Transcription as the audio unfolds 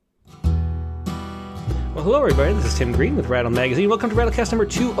Well, hello everybody, this is Tim Green with Rattle Magazine. Welcome to Rattlecast number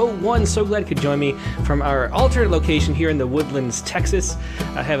 201. So glad you could join me from our alternate location here in the Woodlands, Texas.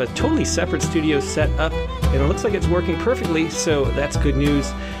 I have a totally separate studio set up, and it looks like it's working perfectly, so that's good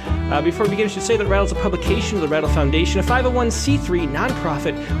news. Before we begin, I should say that Rattle's a publication of the Rattle Foundation, a 501c3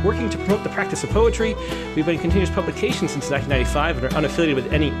 nonprofit working to promote the practice of poetry. We've been in continuous publication since 1995 and are unaffiliated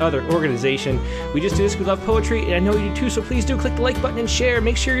with any other organization. We just do this because we love poetry, and I know you do too, so please do click the like button and share.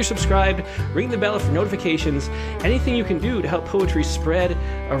 Make sure you're subscribed. Ring the bell for notifications. Anything you can do to help poetry spread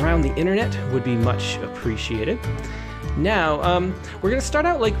around the internet would be much appreciated. Now, we're going to start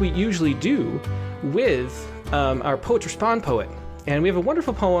out like we usually do with our Poet Respond poet. And we have a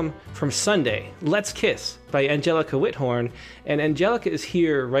wonderful poem from Sunday, Let's Kiss, by Angelica Whithorn. And Angelica is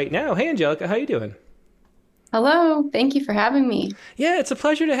here right now. Hey, Angelica, how you doing? Hello. Thank you for having me. Yeah, it's a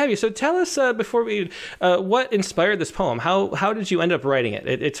pleasure to have you. So tell us, before we, what inspired this poem? How did you end up writing it?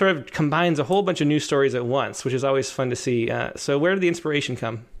 It sort of combines a whole bunch of news stories at once, which is always fun to see. So where did the inspiration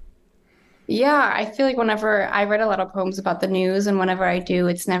come? Yeah, I feel like whenever I write a lot of poems about the news, and whenever I do,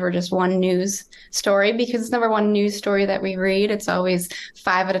 it's never just one news story because it's never one news story that we read. It's always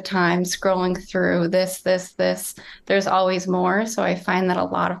five at a time, scrolling through this. There's always more. So I find that a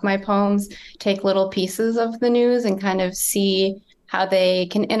lot of my poems take little pieces of the news and kind of see how they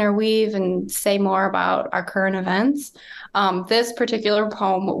can interweave and say more about our current events. This particular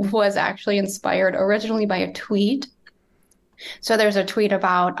poem was actually inspired originally by a tweet. So there's a tweet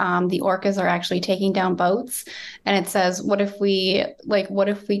about the orcas are actually taking down boats, and it says, what if we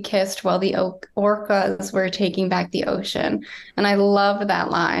kissed while the orcas were taking back the ocean? And I love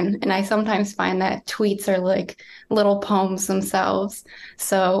that line. And I sometimes find that tweets are like little poems themselves.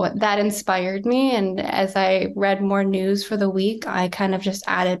 So that inspired me. And as I read more news for the week, I kind of just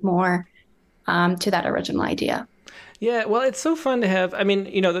added more to that original idea. Yeah, well, it's so fun to have. I mean,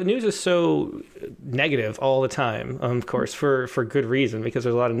 the news is so negative all the time, of course, for good reason, because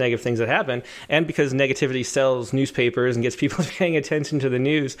there's a lot of negative things that happen, and because negativity sells newspapers and gets people paying attention to the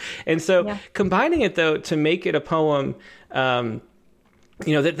news. And so combining it, though, to make it a poem, that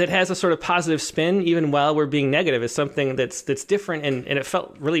has a sort of positive spin, even while we're being negative, is something that's different, and it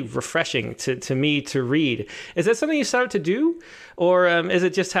felt really refreshing to me to read. Is that something you set out to do, or is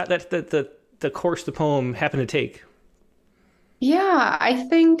it just that the course the poem happened to take? Yeah, I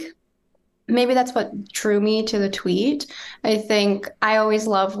think maybe that's what drew me to the tweet. I think I always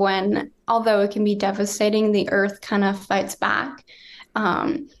love when, although it can be devastating, the earth kind of fights back.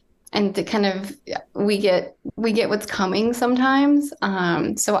 And to kind of we get what's coming sometimes.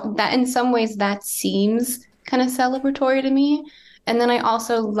 So that in some ways that seems kind of celebratory to me. And then I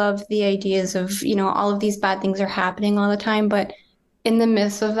also love the ideas of, all of these bad things are happening all the time, but in the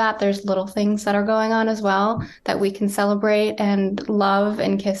midst of that, there's little things that are going on as well that we can celebrate, and love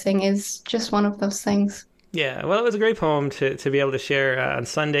and kissing is just one of those things. Yeah, well, it was a great poem to be able to share on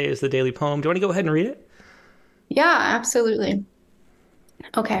Sunday as the daily poem. Do you want to go ahead and read it? Yeah, absolutely.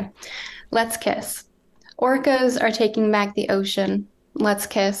 Okay, let's kiss. Orcas are taking back the ocean. Let's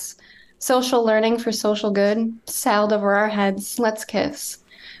kiss. Social learning for social good, sailed over our heads. Let's kiss.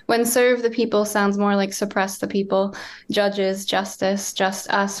 When serve the people sounds more like suppress the people. Judges, justice, just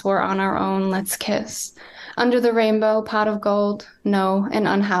us, we're on our own, let's kiss. Under the rainbow, pot of gold, no, an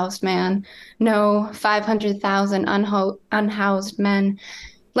unhoused man. No, 500,000 unhoused men.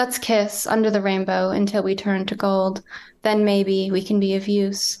 Let's kiss under the rainbow until we turn to gold. Then maybe we can be of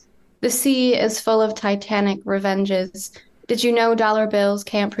use. The sea is full of titanic revenges. Did you know dollar bills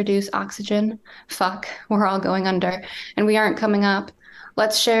can't produce oxygen? Fuck, we're all going under, and we aren't coming up.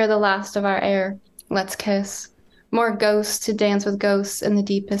 Let's share the last of our air. Let's kiss. More ghosts to dance with ghosts in the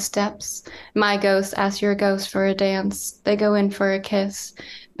deepest depths. My ghost asks your ghost for a dance. They go in for a kiss.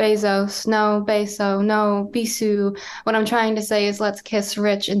 Bezos, no, Beso, no, Bisou. What I'm trying to say is let's kiss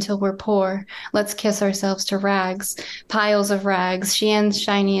rich until we're poor. Let's kiss ourselves to rags. Piles of rags, Xi'an's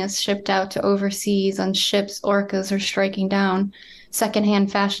shiniest, shipped out to overseas on ships orcas are striking down.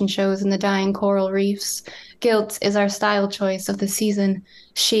 Secondhand fashion shows in the dying coral reefs. Guilt is our style choice of the season.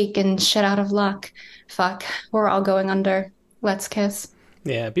 Chic and shit out of luck. Fuck, we're all going under. Let's kiss.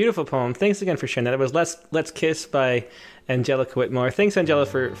 Yeah, beautiful poem. Thanks again for sharing that. It was Let's Kiss by Angelica Whithorn. Thanks, Angela,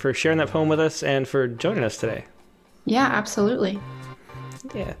 for sharing that poem with us and for joining us today. Yeah, absolutely.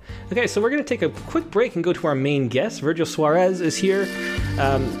 Yeah. Okay, so we're going to take a quick break and go to our main guest. Virgil Suárez is here.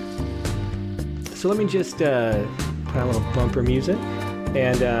 So let me just put on a little bumper music,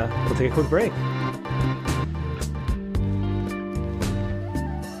 and we'll take a quick break.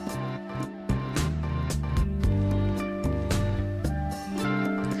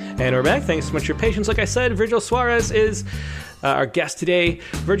 And we're back. Thanks so much for your patience. Like I said, Virgil Suárez is Our guest today,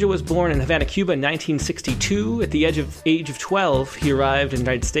 Virgil was born in Havana, Cuba in 1962. At the age of 12, he arrived in the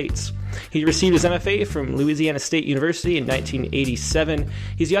United States. He received his MFA from Louisiana State University in 1987.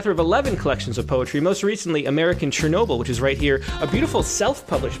 He's the author of 11 collections of poetry, most recently American Chernobyl, which is right here, a beautiful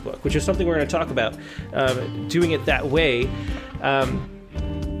self-published book, which is something we're going to talk about, doing it that way.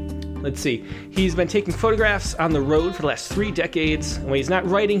 Let's see. He's been taking photographs on the road for the last 3 decades. And when he's not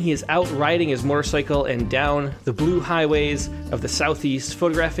writing, he is out riding his motorcycle and down the blue highways of the Southeast,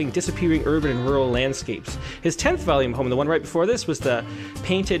 photographing disappearing urban and rural landscapes. His 10th volume home, the one right before this, was the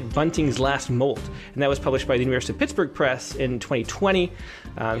Painted Bunting's Last Molt, and that was published by the University of Pittsburgh Press in 2020.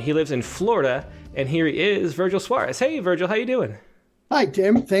 He lives in Florida, and here he is, Virgil Suárez. Hey, Virgil, how you doing? Hi,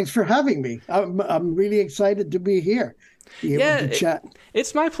 Tim. Thanks for having me. I'm really excited to be here.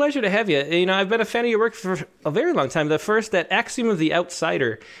 It's my pleasure to have you. You know, I've been a fan of your work for a very long time. That Axiom of the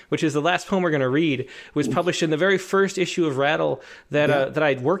Outsider, which is the last poem we're going to read, was published in the very first issue of Rattle that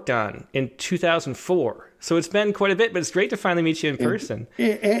I'd worked on in 2004. So it's been quite a bit, but it's great to finally meet you in person.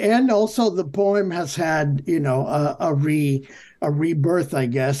 And also the poem has had, a rebirth, I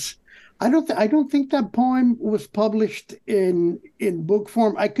guess. I don't think that poem was published in book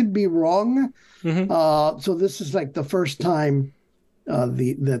form. I could be wrong. Mm-hmm. So this is like the first time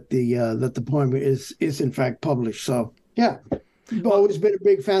that the poem is in fact published. So yeah, I've always been a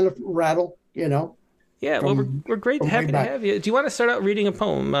big fan of Rattle. Yeah, well, we're happy to have you. Do you want to start out reading a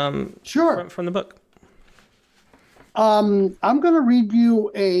poem? Sure. From the book. I'm going to read you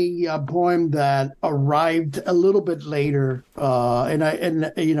a poem that arrived a little bit later, and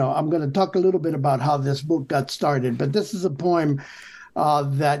I'm going to talk a little bit about how this book got started. But this is a poem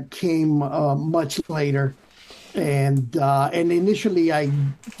that came much later, and initially I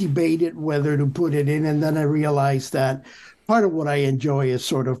debated whether to put it in, and then I realized that part of what I enjoy is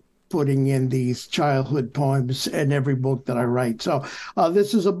sort of putting in these childhood poems in every book that I write. So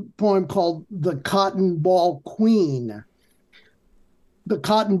this is a poem called The Cotton Ball Queen. The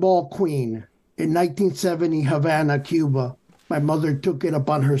Cotton Ball Queen. In 1970, Havana, Cuba, my mother took it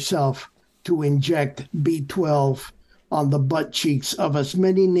upon herself to inject B12 on the butt cheeks of as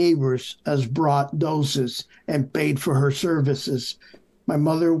many neighbors as brought doses and paid for her services. My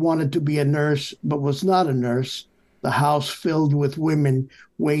mother wanted to be a nurse, but was not a nurse. The house filled with women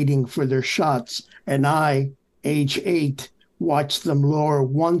waiting for their shots, and I, age 8, watched them lower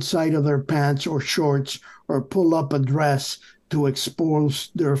one side of their pants or shorts or pull up a dress to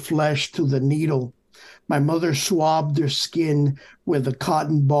expose their flesh to the needle. My mother swabbed their skin with a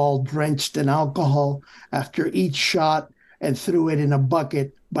cotton ball drenched in alcohol after each shot and threw it in a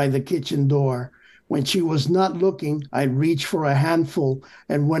bucket by the kitchen door. When she was not looking, I'd reach for a handful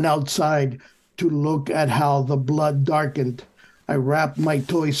and went outside to look at how the blood darkened. I wrapped my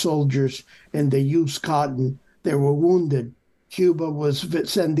toy soldiers in the used cotton. They were wounded. Cuba was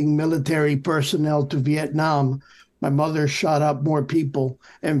sending military personnel to Vietnam. My mother shot up more people,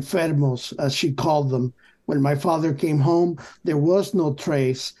 enfermos, as she called them. When my father came home, there was no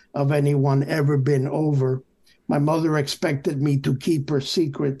trace of anyone ever been over. My mother expected me to keep her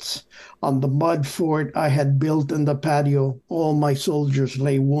secrets. On the mud fort I had built in the patio, all my soldiers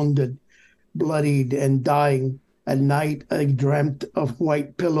lay wounded, bloodied and dying. At night, I dreamt of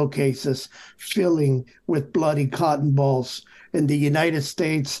white pillowcases filling with bloody cotton balls. In the United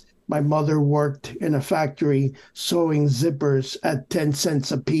States, my mother worked in a factory sewing zippers at 10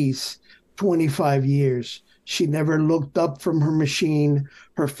 cents apiece, 25 years. She never looked up from her machine.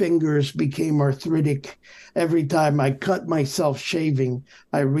 Her fingers became arthritic. Every time I cut myself shaving,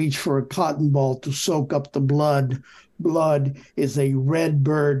 I reached for a cotton ball to soak up the blood. Blood is a red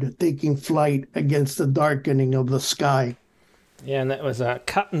bird taking flight against the darkening of the sky. Yeah, and that was a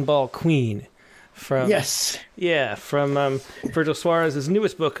Cotton Ball Queen from Virgil Suárez's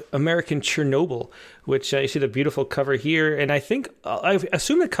newest book, American Chernobyl, which you see the beautiful cover here. And I think, I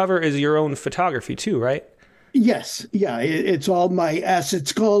assume the cover is your own photography too, right? Yes. Yeah. It's all my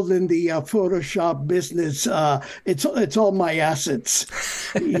assets. Called in the Photoshop business. It's all my assets.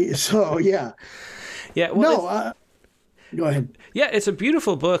 So, yeah. Yeah. Well, go ahead. Yeah, it's a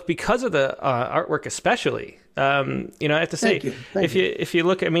beautiful book because of the artwork, especially. I have to say, if you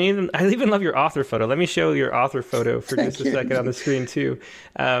look, I even love your author photo. Let me show your author photo for just a second on the screen too.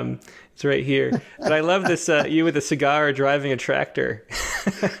 It's right here. But I love this, you with a cigar driving a tractor.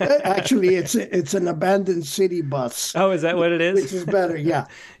 Actually, it's an abandoned city bus. Oh, is that what it is? Which is better, yeah.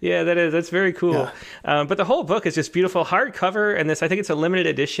 Yeah, that is. That's very cool. Yeah. But the whole book is just beautiful. Hardcover, and I think it's a limited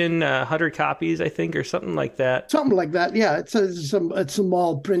edition, 100 copies, I think, or something like that. Something like that, yeah. It's a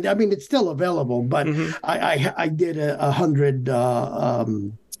small print. it's still available, but I did 100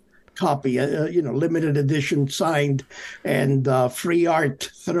 copy, limited edition signed and free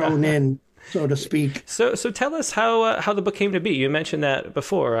art thrown in, so to speak. So tell us how the book came to be. You mentioned that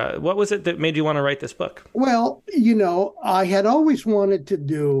before. What was it that made you want to write this book? Well, I had always wanted to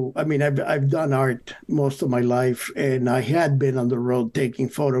do. I mean, I've done art most of my life, and I had been on the road taking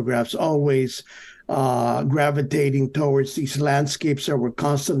photographs, always gravitating towards these landscapes that were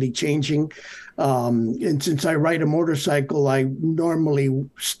constantly changing. And since I ride a motorcycle, I normally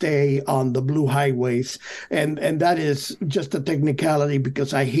stay on the blue highways. And that is just a technicality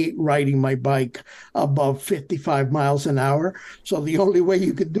because I hate riding my bike above 55 miles an hour. So the only way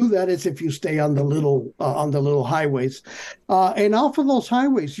you could do that is if you stay on the little highways. And off of those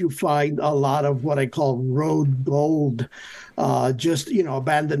highways, you find a lot of what I call road gold.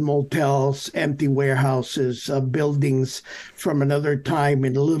 Abandoned motels, empty warehouses, buildings from another time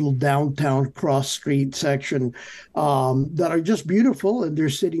in a little downtown cross street section that are just beautiful, and they're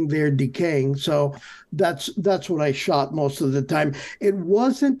sitting there decaying. So that's what I shot most of the time. It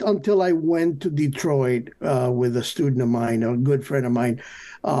wasn't until I went to Detroit with a student of mine, a good friend of mine,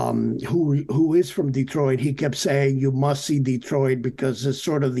 who is from Detroit. He kept saying, "You must see Detroit because it's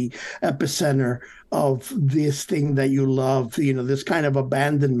sort of the epicenter of this thing that you love, this kind of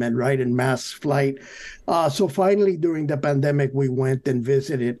abandonment, right, and mass flight." So finally, during the pandemic, we went and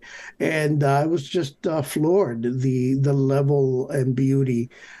visited, and I was just floored, the level and beauty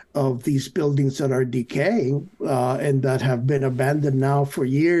of these buildings that are decaying and that have been abandoned now for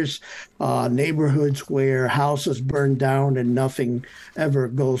years, neighborhoods where houses burn down and nothing ever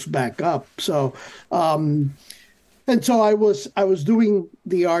goes back up. So, and so I was doing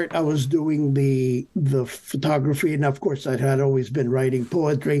the art, I was doing the photography, and of course I had always been writing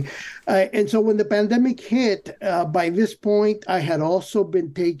poetry. And so when the pandemic hit, by this point I had also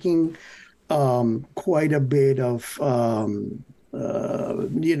been taking quite a bit of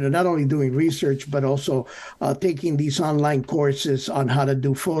not only doing research, but also taking these online courses on how to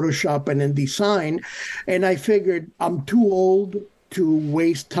do Photoshop and InDesign. And I figured I'm too old to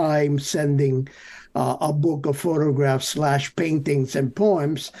waste time sending a book of photographs / paintings and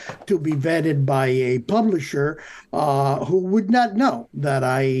poems to be vetted by a publisher who would not know that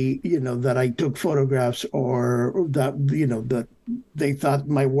I took photographs or that they thought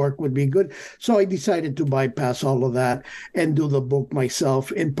my work would be good. So I decided to bypass all of that and do the book myself,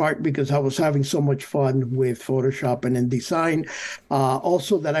 in part because I was having so much fun with Photoshop and InDesign.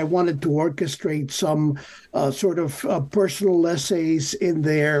 Also that I wanted to orchestrate some sort of personal essays in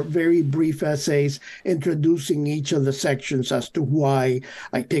there, very brief essays, introducing each of the sections as to why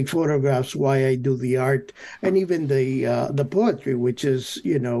I take photographs, why I do the art, and even the poetry, which is,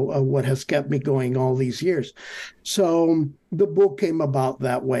 what has kept me going all these years. So the book came about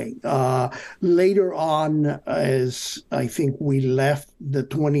that way. Later on, as I think we left the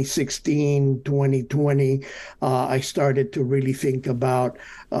 2016, 2020, I started to really think about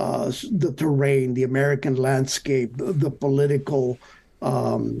the terrain, the American landscape, the political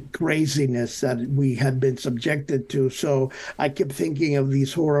craziness that we had been subjected to. So I kept thinking of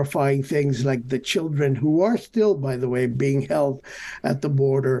these horrifying things like the children who are still, by the way, being held at the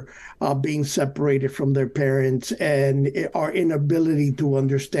border, being separated from their parents, and our inability to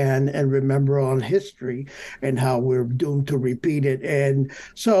understand and remember on history and how we're doomed to repeat it. And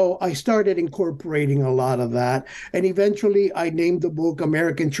so I started incorporating a lot of that. And eventually I named the book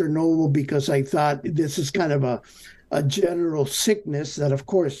American Chernobyl because I thought this is kind of a general sickness that, of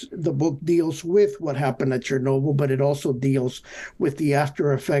course, the book deals with what happened at Chernobyl, but it also deals with the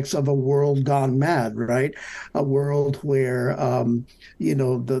after effects of a world gone mad, right? A world where,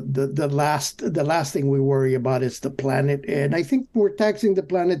 the last thing we worry about is the planet. And I think we're taxing the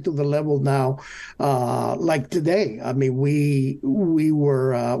planet to the level now, like today. I mean, we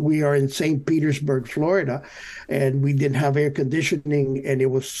are in St. Petersburg, Florida, and we didn't have air conditioning, and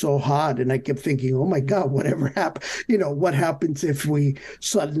it was so hot. And I kept thinking, oh my God, whatever happened? What happens if we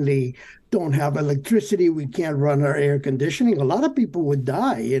suddenly don't have electricity? We can't run our air conditioning. A lot of people would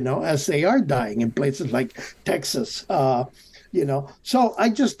die, as they are dying in places like Texas. So I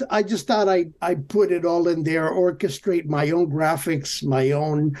just thought I'd put it all in there, orchestrate my own graphics, my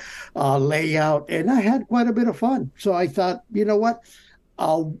own layout, and I had quite a bit of fun. So I thought, you know what?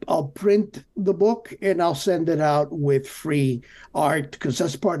 I'll print the book and I'll send it out with free art because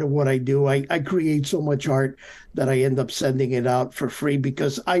that's part of what I do. I create so much art that I end up sending it out for free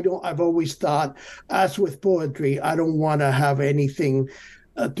because I've always thought, as with poetry, I don't want to have anything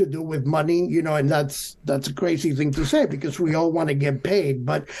to do with money, and that's a crazy thing to say because we all want to get paid,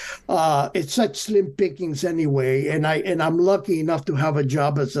 but it's such slim pickings anyway. And I'm lucky enough to have a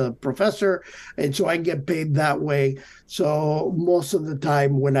job as a professor, and so I get paid that way. So most of the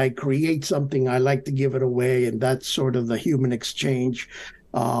time when I create something, I like to give it away, and that's sort of the human exchange.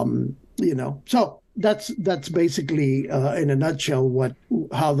 So that's basically in a nutshell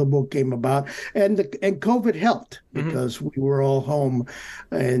how the book came about, and COVID helped because we were all home,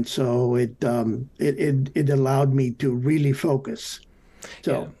 and so it allowed me to really focus.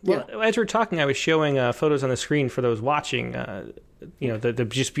 So as we're talking, I was showing photos on the screen for those watching. The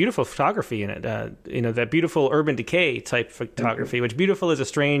just beautiful photography in it. That beautiful urban decay type photography, which beautiful is a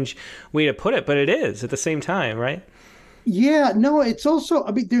strange way to put it, but it is at the same time, right? Yeah, no, it's also,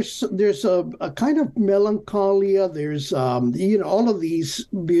 I mean, there's a kind of melancholia. There's, all of these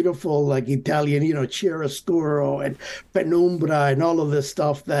beautiful, like Italian, chiaroscuro and penumbra and all of this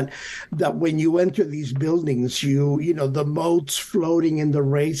stuff that when you enter these buildings, the motes floating in the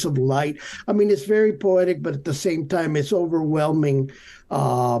rays of light. I mean, it's very poetic, but at the same time, it's overwhelming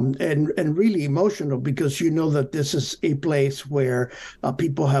and really emotional because you know that this is a place where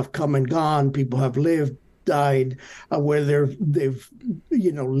people have come and gone, people have lived, died, where they've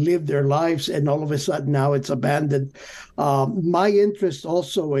lived their lives, and all of a sudden now it's abandoned. My interest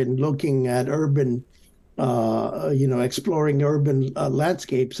also in looking at urban exploring urban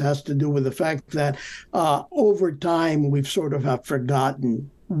landscapes has to do with the fact that over time we've sort of have forgotten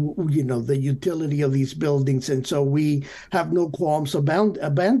the utility of these buildings, and so we have no qualms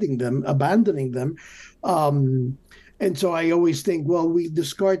abandoning them. And so I always think, well, we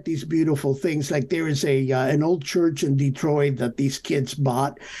discard these beautiful things. Like there is an old church in Detroit that these kids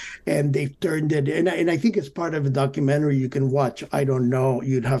bought, and they've turned it. And I think it's part of a documentary you can watch. I don't know.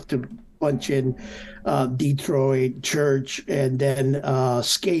 You'd have to punch in Detroit church and then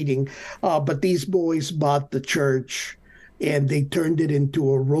skating. But these boys bought the church, and they turned it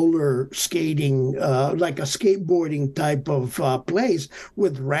into a roller skating, like a skateboarding type of place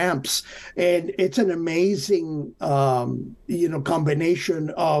with ramps. And it's an amazing, combination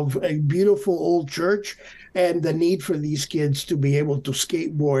of a beautiful old church and the need for these kids to be able to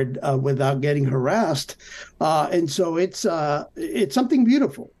skateboard without getting harassed. And so it's something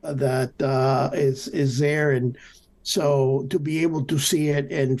beautiful that is there. And so to be able to see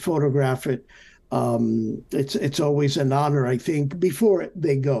it and photograph it, it's always an honor, I think, before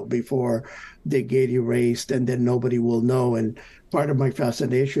they get erased, and then nobody will know. And part of my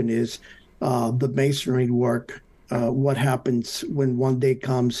fascination is the masonry work, what happens when one day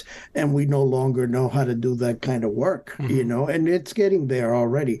comes and we no longer know how to do that kind of work, and it's getting there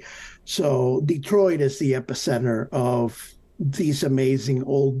already. So Detroit is the epicenter of these amazing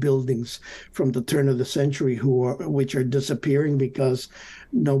old buildings from the turn of the century which are disappearing because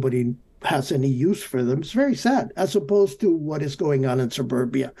nobody has any use for them. It's very sad, as opposed to what is going on in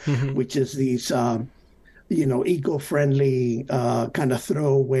suburbia, which is these, eco-friendly kind of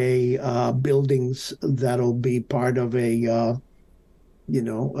throwaway buildings that'll be part of a,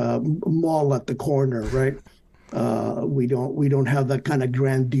 mall at the corner, right? We don't have that kind of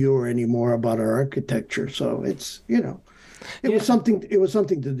grandeur anymore about our architecture. So it's, it was something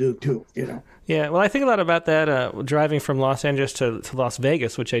to do too, Yeah, well, I think a lot about that driving from Los Angeles to Las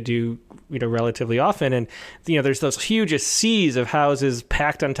Vegas, which I do, relatively often. And, there's those huge seas of houses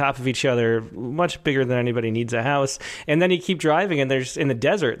packed on top of each other, much bigger than anybody needs a house. And then you keep driving, and there's in the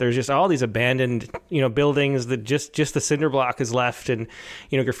desert, there's just all these abandoned, buildings that just the cinder block is left, and,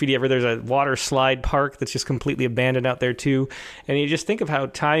 graffiti ever. There's a water slide park that's just completely abandoned out there too. And you just think of how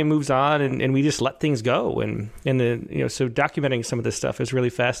time moves on, and we just let things go. And so documenting some of this stuff is really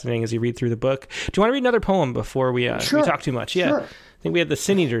fascinating as you read through the book. Do you want to read another poem before we talk too much? Yeah, sure. I think we have the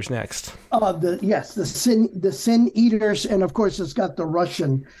Sin Eaters next. The Sin Eaters, and of course it's got the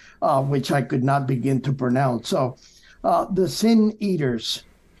Russian, which I could not begin to pronounce. So, the Sin Eaters.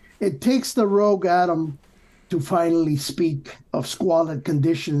 It takes the rogue Adam to finally speak of squalid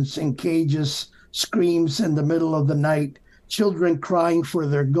conditions in cages, screams in the middle of the night, children crying for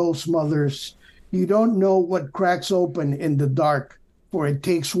their ghost mothers. You don't know what cracks open in the dark, for it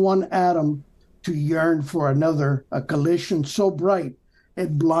takes one atom to yearn for another, a collision so bright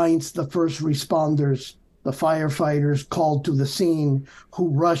it blinds the first responders, the firefighters called to the scene, who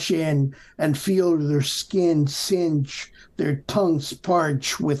rush in and feel their skin singe, their tongues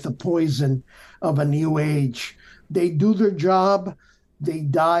parch with the poison of a new age. They do their job, they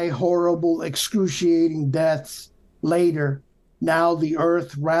die horrible, excruciating deaths. Later, now the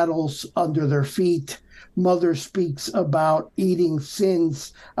earth rattles under their feet. Mother speaks about eating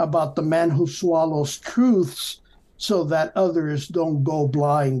sins, about the man who swallows truths. so that others don't go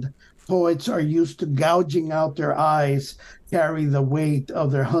blind. Poets are used to gouging out their eyes, carry the weight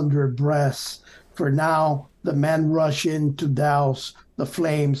of their 100 breaths. For now, the men rush in to douse the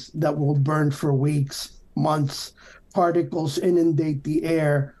flames that will burn for weeks, months. Particles inundate the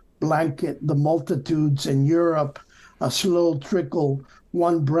air, blanket the multitudes in Europe, a slow trickle,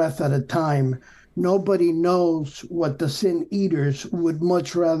 one breath at a time. Nobody knows what the sin eaters would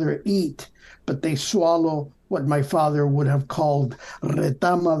much rather eat, but they swallow what my father would have called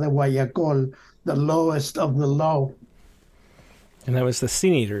retama de Guayacol, the lowest of the low. And that was the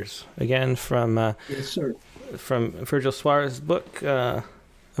Sin Eaters, again Yes, sir. from Virgil Suárez' book,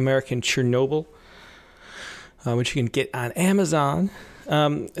 American Chernobyl, which you can get on Amazon.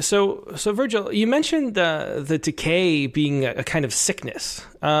 So Virgil, you mentioned the decay being a kind of sickness.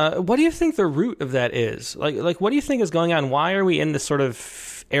 What do you think the root of that is? Like, what do you think is going on? Why are we in this sort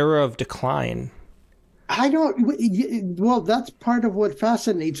of era of decline? I don't, well, that's part of what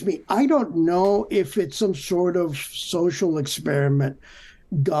fascinates me. I don't know if it's some sort of social experiment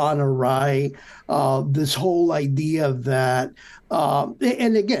gone awry. This whole idea that,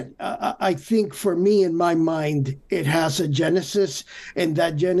 and again, I think for me, in my mind, it has a genesis, and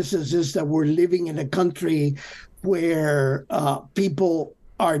that genesis is that we're living in a country where people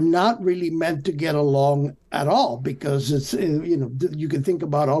are not really meant to get along at all, because it's, you can think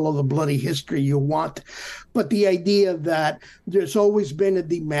about all of the bloody history you want, but the idea that there's always been a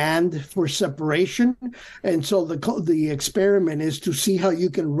demand for separation, and so the experiment is to see how you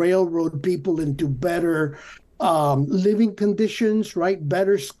can railroad people into better living conditions, right?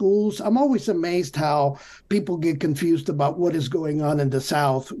 Better schools. I'm always amazed how people get confused about what is going on in the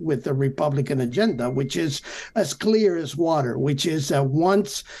South with the Republican agenda, which is as clear as water, which is that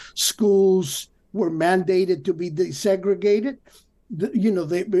once schools were mandated to be desegregated,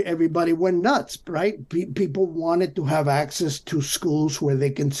 everybody went nuts, right? People wanted to have access to schools where they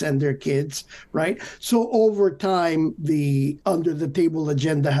can send their kids, right? So over time, the under the table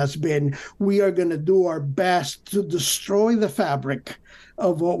agenda has been, we are going to do our best to destroy the fabric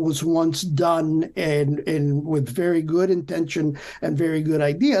of what was once done, and with very good intention and very good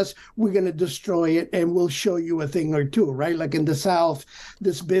ideas, we're going to destroy it, and we'll show you a thing or two, right? Like in the South,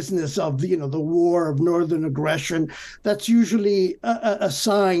 this business of the war of northern aggression, that's usually a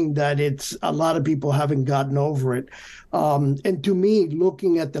sign that it's a lot of people haven't gotten over it. And to me,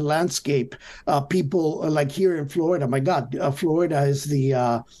 looking at the landscape, people like here in Florida, my God, Florida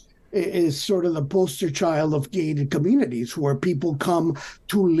is sort of the poster child of gated communities, where people come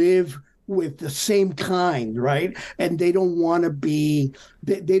to live with the same kind, right? And they don't want to be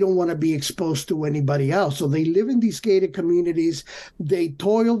exposed to anybody else. So they live in these gated communities. They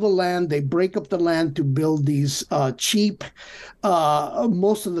toil the land. They break up the land to build these cheap,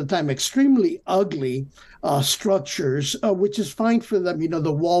 most of the time extremely ugly structures, which is fine for them. The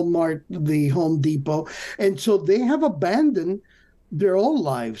Walmart, the Home Depot, and so they have abandoned their own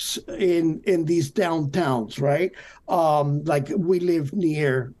lives in these downtowns, right? Like we live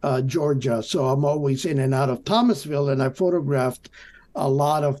near Georgia, so I'm always in and out of Thomasville, and I photographed a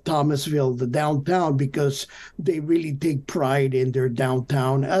lot of Thomasville, the downtown, because they really take pride in their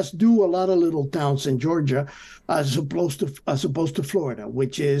downtown, as do a lot of little towns in Georgia, as opposed to Florida,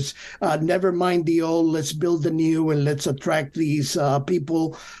 which is never mind the old, let's build the new, and let's attract these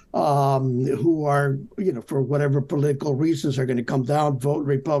people who are, for whatever political reasons, are going to come down, vote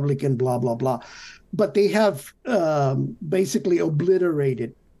Republican, blah, blah, blah. But they have basically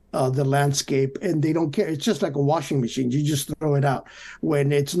obliterated the landscape, and they don't care. It's just like a washing machine. You just throw it out.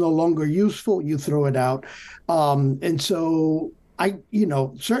 When it's no longer useful, you throw it out. And so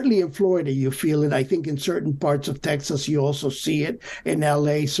certainly in Florida, you feel it. I think in certain parts of Texas, you also see it, in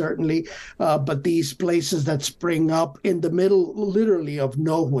LA, certainly. But these places that spring up in the middle, literally, of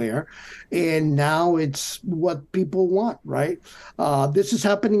nowhere. And now it's what people want, right? This is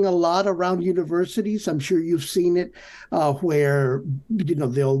happening a lot around universities. I'm sure you've seen it, where,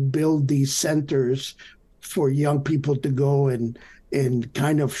 they'll build these centers for young people to go and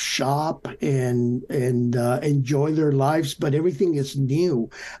kind of shop and enjoy their lives, but everything is new,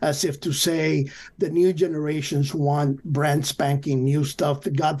 as if to say the new generations want brand spanking new stuff.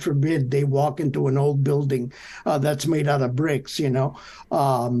 God forbid they walk into an old building that's made out of bricks,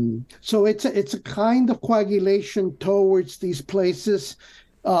 So it's a kind of coagulation towards these places.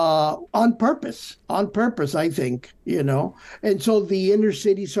 On purpose, I think, and so the inner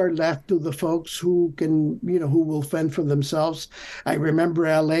cities are left to the folks who can, who will fend for themselves. I remember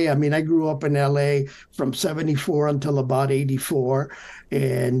LA. I mean, I grew up in LA from 74 until about 84.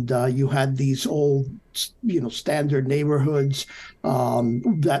 And you had these old, standard neighborhoods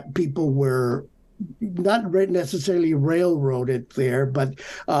that people were not necessarily railroaded there, but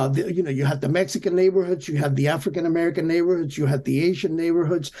you had the Mexican neighborhoods, you had the African American neighborhoods, you had the Asian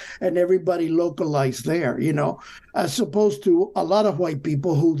neighborhoods, and everybody localized there. As opposed to a lot of white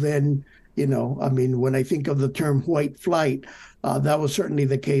people who then, I mean, when I think of the term white flight. That was certainly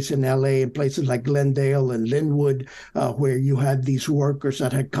the case in LA and places like Glendale and Linwood, where you had these workers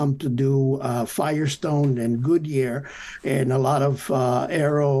that had come to do Firestone and Goodyear and a lot of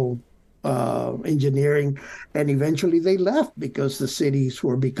aero engineering. And eventually they left because the cities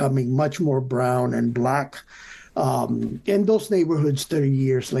were becoming much more brown and black. And those neighborhoods 30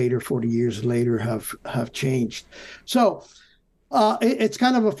 years later, 40 years later have changed. So it's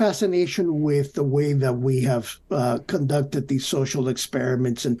kind of a fascination with the way that we have conducted these social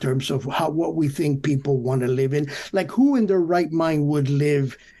experiments in terms of what we think people want to live in. Like, who in their right mind would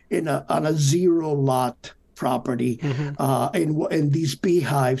live on a zero lot property in these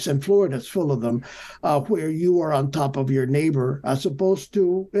beehives, and Florida's full of them, where you are on top of your neighbor, as opposed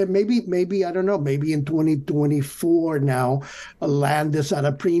to maybe I don't know, maybe in 2024 now, land is at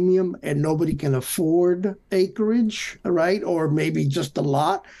a premium and nobody can afford acreage, right? Or maybe just a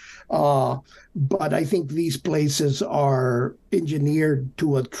lot. But I think these places are engineered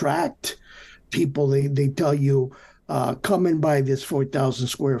to attract people. They tell you, come and buy this 4,000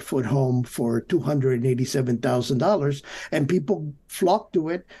 square foot home for $287,000, and people flock to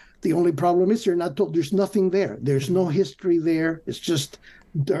it. The only problem is they're not told there's nothing there. There's no history there. It's just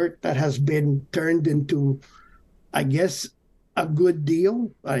dirt that has been turned into, I guess, a good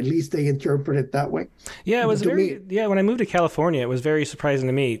deal. At least they interpret it that way. Yeah, it was when I moved to California, it was very surprising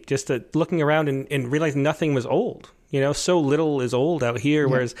to me just looking around and realizing nothing was old. So little is old out here,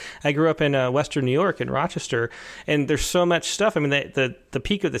 whereas I grew up in Western New York, in Rochester, and there's so much stuff. I mean, the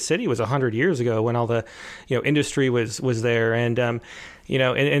peak of the city was 100 years ago when all the, industry was there. And,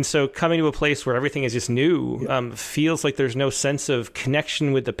 and so coming to a place where everything is just new feels like there's no sense of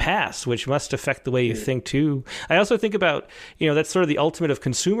connection with the past, which must affect the way you think, too. I also think about, that's sort of the ultimate of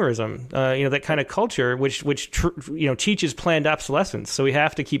consumerism, that kind of culture, which teaches planned obsolescence. So we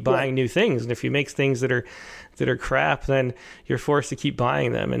have to keep buying new things. And if you make things that are crap, then you're forced to keep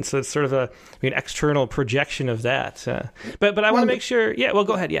buying them. And so it's sort of an external projection of that. But I want to make sure. Yeah, well,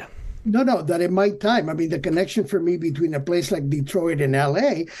 go ahead. Yeah. No, that in my time, I mean, the connection for me between a place like Detroit and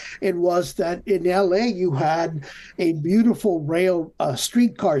LA, it was that in LA you had a beautiful rail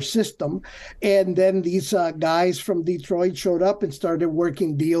streetcar system, and then these guys from Detroit showed up and started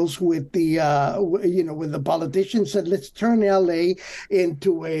working deals with the with the politicians, said, let's turn LA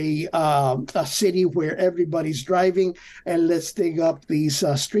into a city where everybody's driving, and let's dig up these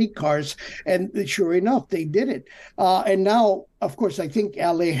streetcars. And sure enough, they did it. And now, of course, I think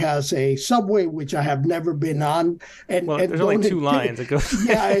LA has a subway, which I have never been on. And there's only two lines. It goes,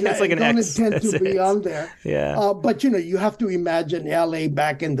 yeah, and it's like an don't X. intend to be on there. Yeah. But, you have to imagine LA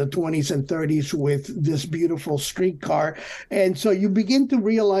back in the 20s and 30s with this beautiful streetcar. And so you begin to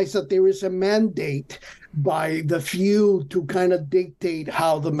realize that there is a mandate by the few to kind of dictate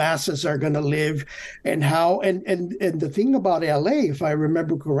how the masses are going to live, and how and the thing about LA, if I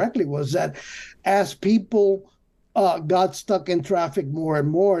remember correctly, was that as people got stuck in traffic more and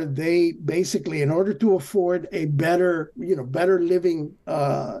more, they basically, in order to afford a better living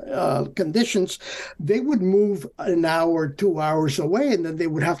conditions, they would move an hour, 2 hours away, and then they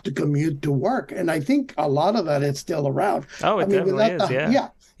would have to commute to work. And I think a lot of that is still around. Oh, it definitely is. Yeah.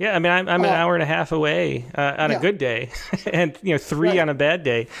 Yeah, I mean, I'm an hour and a half away on a good day, and 3 on a bad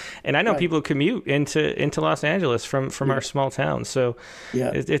day. And I know people who commute into Los Angeles from our small town. So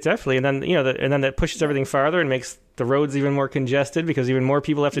it's definitely, and then and then that pushes everything farther and makes the roads even more congested because even more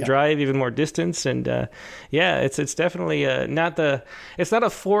people have to drive even more distance. And it's definitely not a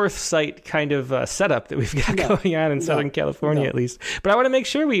Forsyth kind of setup that we've got going on in Southern California, at least. But I want to make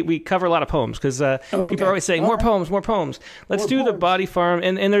sure we cover a lot of poems because people are always saying more poems. Let's do the Body Farm.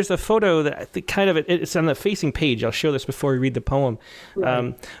 And there's a photo that I think it's on the facing page. I'll show this before we read the poem.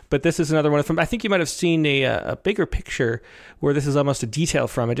 Right. But this is another one from, I think you might have seen a bigger picture where this is almost a detail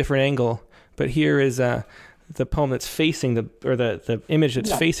from a different angle. But here is the poem that's facing the image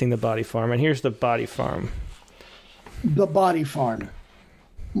that's facing the Body Farm. And here's the Body Farm. The Body Farm.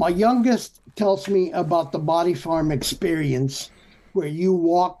 My youngest tells me about the Body Farm experience, where you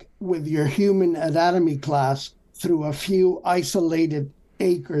walk with your human anatomy class through a few isolated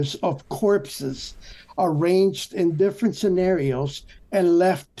acres of corpses arranged in different scenarios and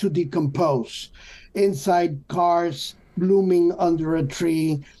left to decompose. Inside cars, blooming under a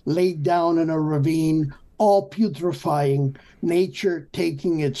tree, laid down in a ravine, all putrefying, nature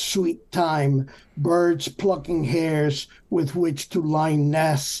taking its sweet time, birds plucking hairs with which to line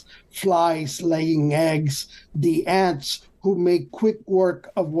nests, flies laying eggs, the ants who make quick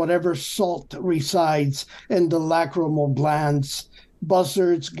work of whatever salt resides in the lacrimal glands.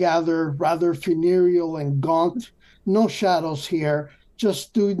 Buzzards gather rather funereal and gaunt. No shadows here, just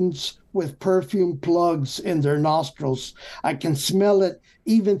students with perfume plugs in their nostrils. I can smell it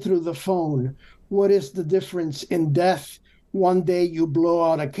even through the phone. What is the difference in death? One day you blow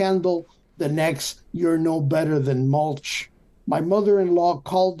out a candle, the next you're no better than mulch. My mother-in-law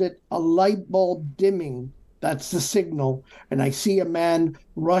called it a light bulb dimming. That's the signal. And I see a man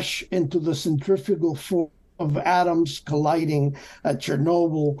rush into the centrifugal force of atoms colliding at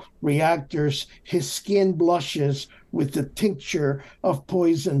Chernobyl reactors. His skin blushes with the tincture of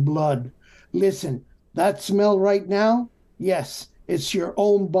poison blood. Listen, that smell right now? Yes, it's your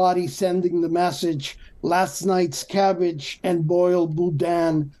own body sending the message. Last night's cabbage and boiled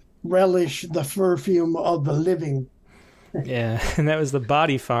boudin relish the perfume of the living. Yeah, and that was The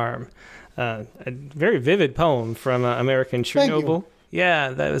Body Farm. A very vivid poem from American Chernobyl. Yeah,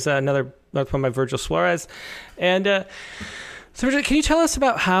 that was another poem by Virgil Suárez. And so, Virgil, can you tell us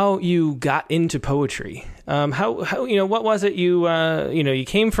about how you got into poetry? How what was it you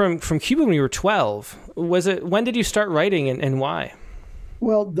came from Cuba when you were 12? When did you start writing and why?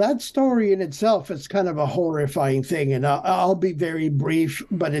 Well, that story in itself is kind of a horrifying thing, and I'll be very brief,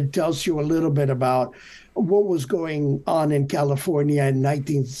 but it tells you a little bit about what was going on in California in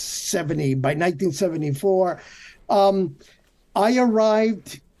 1970. By 1974, I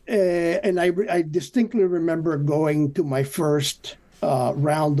arrived, and I distinctly remember going to my first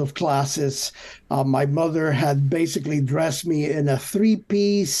round of classes. My mother had basically dressed me in a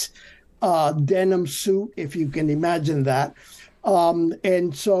three-piece denim suit, if you can imagine that.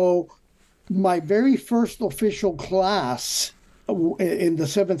 And so my very first official class in the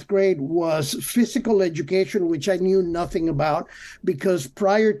seventh grade was physical education, which I knew nothing about because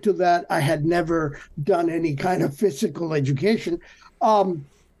prior to that, I had never done any kind of physical education. And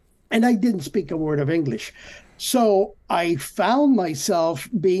I didn't speak a word of English. So I found myself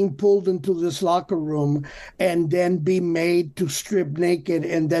being pulled into this locker room and then be made to strip naked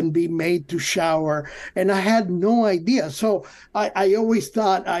and then be made to shower. And I had no idea. So I always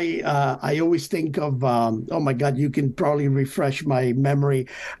thought, I always think of, oh my God, you can probably refresh my memory.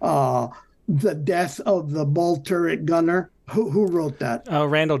 The Death of the Ball Turret Gunner. Who wrote that?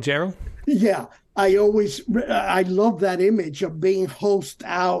 Randall Jarrell. Yeah. I love that image of being hosed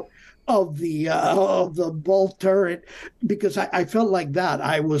out of the ball turret because I felt like that.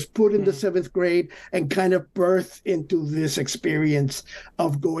 I was put in the seventh grade and kind of birthed into this experience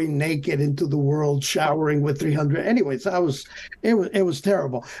of going naked into the world, showering with 300. Anyways, it was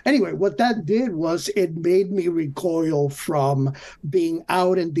terrible. Anyway, what that did was it made me recoil from being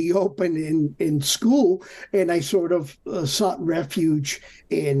out in the open in school, and I sort of sought refuge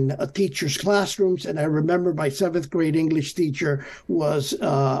in teachers' classrooms. And I remember my seventh grade English teacher was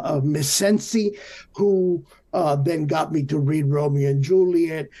Miss Sensi, who then got me to read Romeo and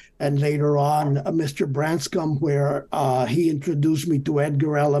Juliet, and later on Mr. Branscombe, where he introduced me to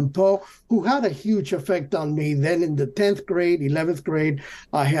Edgar Allan Poe, who had a huge effect on me. Then in the 10th grade, 11th grade,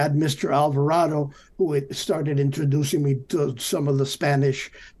 I had Mr. Alvarado, who started introducing me to some of the Spanish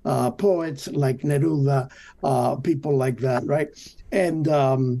poets like Neruda, people like that, right? And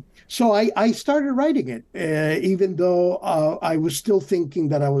so I started writing it, even though I was still thinking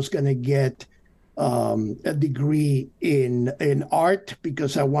that I was going to get a degree in art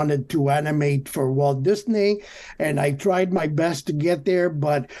because I wanted to animate for Walt Disney, and I tried my best to get there.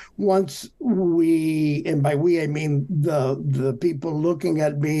 But once and by we I mean the people looking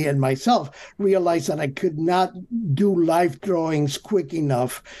at me and myself, realized that I could not do life drawings quick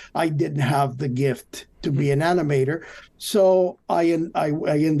enough. I didn't have the gift to be an animator. So I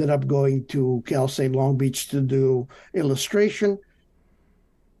ended up going to Cal State Long Beach to do illustration.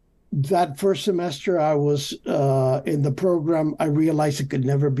 That first semester I was in the program, I realized I could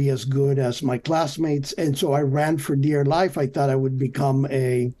never be as good as my classmates. And so I ran for dear life. I thought I would become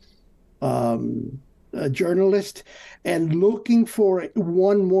a journalist. And looking for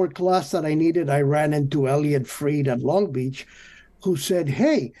one more class that I needed, I ran into Elliot Freed at Long Beach, who said,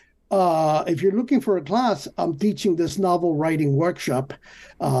 hey, if you're looking for a class, I'm teaching this novel writing workshop,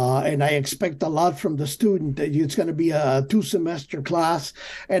 and I expect a lot from the student. It's going to be a 2-semester class.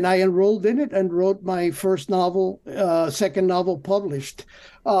 And I enrolled in it and wrote my first novel, second novel published.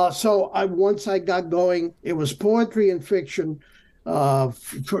 So once I got going, it was poetry and fiction for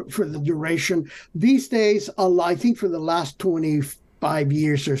the duration. These days, I think for the last 20 5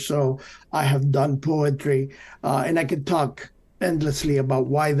 years or so, I have done poetry, and I could talk endlessly about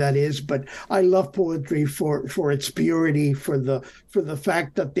why that is, but I love poetry for its purity, for the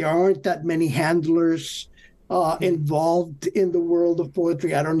fact that there aren't that many handlers involved in the world of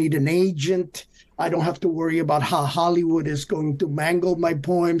poetry. I don't need an agent. I don't have to worry about how Hollywood is going to mangle my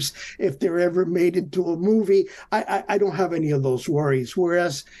poems if they're ever made into a movie. I don't have any of those worries.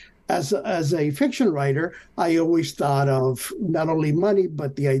 Whereas as a fiction writer, I always thought of not only money,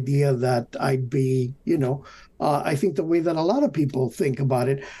 but the idea that I'd be, I think the way that a lot of people think about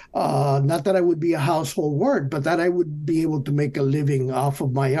it, not that I would be a household word, but that I would be able to make a living off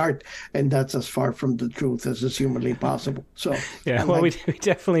of my art. And that's as far from the truth as is humanly possible. So, yeah, well, we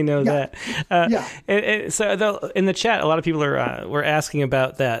definitely know that. So in the chat, a lot of people were asking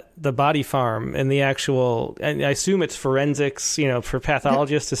about the body farm and the actual, and I assume it's forensics, for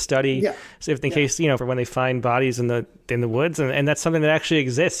pathologists to study, so if in case, for when they find bodies in the woods, and that's something that actually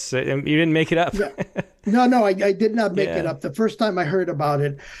exists. You didn't make it up. No, I did not make it up. The first time I heard about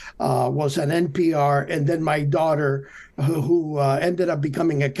it was on NPR, and then my daughter, who ended up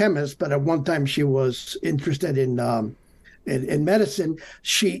becoming a chemist, but at one time she was interested in medicine.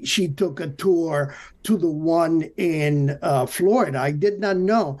 She took a tour to the one in Florida. I did not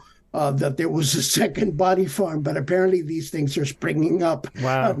know that there was a second body farm, but apparently these things are springing up.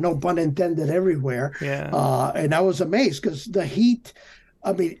 Wow. No pun intended, everywhere. Yeah. And I was amazed because the heat.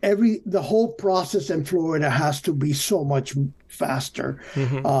 I mean, the whole process in Florida has to be so much faster.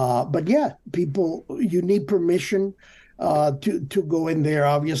 Mm-hmm. But yeah, you need permission to go in there,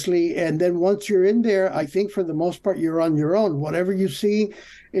 obviously. And then once you're in there, I think for the most part, you're on your own. Whatever you see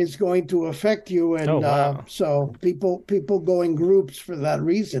is going to affect you. And so people go in groups for that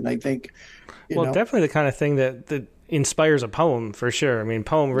reason, I think. Definitely the kind of thing that inspires a poem, for sure. I mean,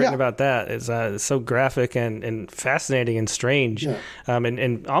 poem written about that is so graphic and fascinating and strange,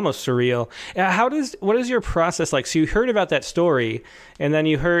 and almost surreal. What is your process like? So you heard about that story, and then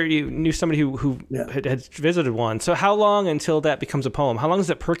you knew somebody who had visited one. So how long until that becomes a poem? How long does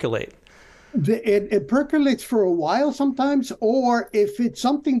it percolate? It percolates for a while sometimes, or if it's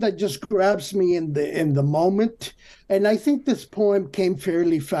something that just grabs me in the moment. And I think this poem came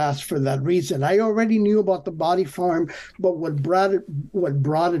fairly fast for that reason. I already knew about the body farm, but what brought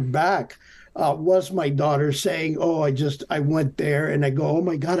it back was my daughter saying, "Oh, I went there," and I go, "Oh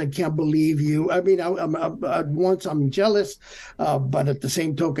my God, I can't believe you." I mean, I'm jealous, but by the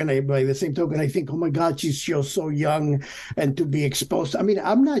same token, I think, "Oh my God, she's so young, and to be exposed." I mean,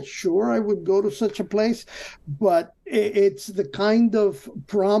 I'm not sure I would go to such a place, but it's the kind of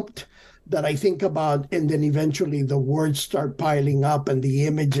prompt that I think about, and then eventually the words start piling up and the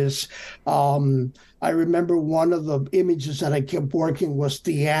images. I remember one of the images that I kept working was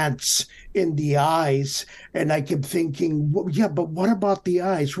the ants in the eyes, and I kept thinking, but what about the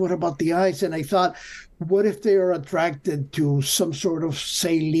eyes? What about the eyes? And I thought, what if they are attracted to some sort of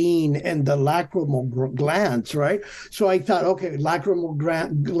saline and the lacrimal glands, right? So I thought, okay, lacrimal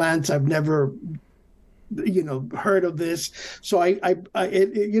glands, I've never heard of this. So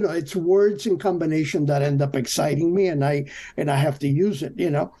it's words in combination that end up exciting me, and I have to use it,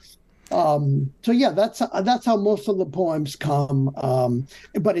 So yeah, that's how most of the poems come.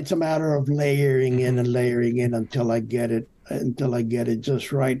 But it's a matter of layering in until I get it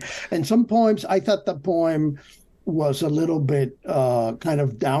just right. And some poems, I thought the poem was a little bit kind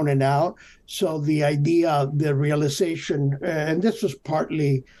of down and out. So the realization, and this was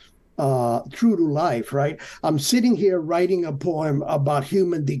partly true to life, right? I'm sitting here writing a poem about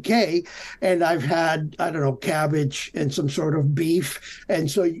human decay, and I've had, I don't know, cabbage and some sort of beef. And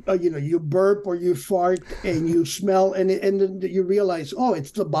so, you burp or you fart and you smell, and then you realize, oh,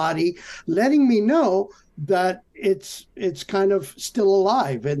 it's the body letting me know that it's kind of still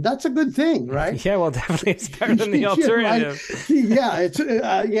alive, and that's a good thing, right? Yeah, well, definitely it's better than the alternative. It's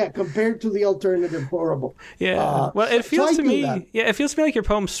compared to the alternative, horrible. Yeah, well, it feels to me like your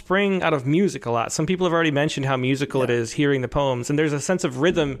poems spring out of music a lot. Some people have already mentioned how musical it is hearing the poems, and there's a sense of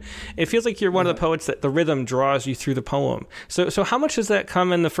rhythm. It feels like you're one of the poets that the rhythm draws you through the poem. So how much does that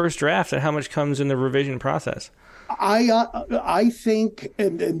come in the first draft, and how much comes in the revision process? I think,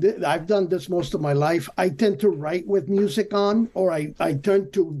 and I've done this most of my life, I tend to write with music on, or I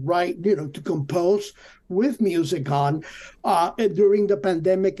tend to write, to compose with music on. During the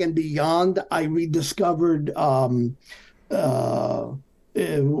pandemic and beyond, I rediscovered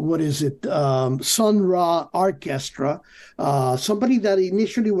what is it? Sun Ra Orchestra. Somebody that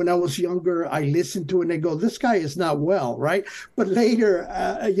initially, when I was younger, I listened to and I go, this guy is not well, right? But later,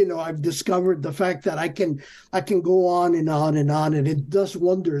 I've discovered the fact that I can go on and on and on, and it does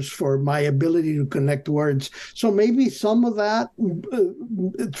wonders for my ability to connect words. So maybe some of that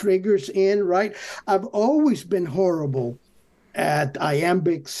triggers in, right? I've always been horrible at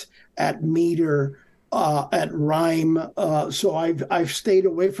iambics, at meter, at rhyme. So I've stayed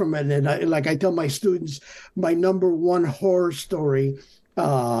away from it. And I tell my students, my number one horror story,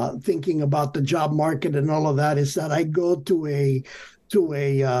 thinking about the job market and all of that, is that I go to an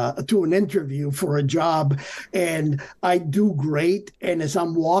interview for a job and I do great. And as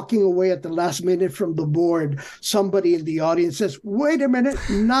I'm walking away at the last minute from the board, somebody in the audience says, wait a minute,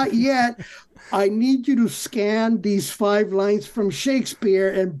 not yet. I need you to scan these 5 lines from Shakespeare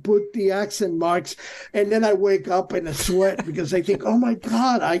and put the accent marks. And then I wake up in a sweat because I think, oh my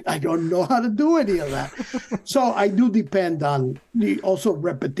God, I don't know how to do any of that. So I do depend on the also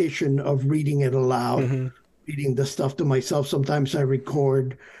repetition of reading it aloud, reading the stuff to myself. Sometimes I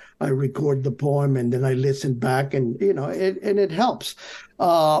record the poem and then I listen back, and it helps.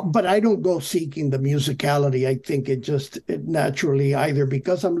 But I don't go seeking the musicality. I think it naturally, either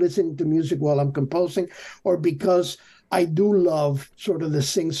because I'm listening to music while I'm composing, or because I do love sort of the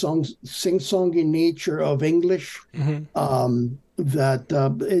sing-songy nature of English. That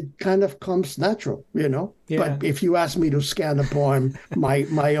it kind of comes natural, Yeah. But if you ask me to scan a poem,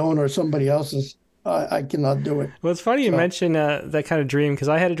 my own or somebody else's, I cannot do it. Well, it's funny you mention that kind of dream, because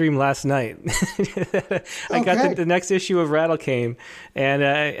I had a dream last night. I got the next issue of Rattle came, and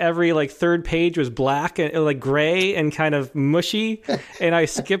every third page was black and gray and kind of mushy, and I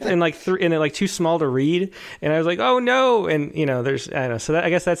skipped and and too small to read, and I was like, oh no, and there's I don't know. So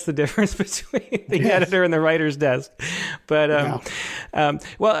I guess that's the difference between the editor and the writer's desk. But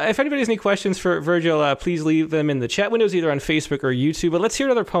well, if anybody has any questions for Virgil, please leave them in the chat windows either on Facebook or YouTube. But let's hear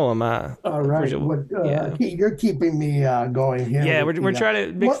another poem. All right. Virgil. You're keeping me going here. Yeah, we're trying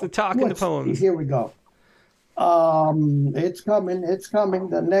to mix the talk and the poems. Here we go. It's coming.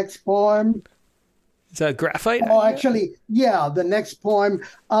 The next poem. It's a graphite? Oh, actually, yeah, the next poem.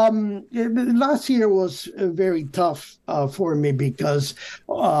 Last year was very tough for me because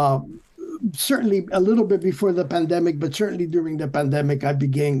certainly a little bit before the pandemic, but certainly during the pandemic, I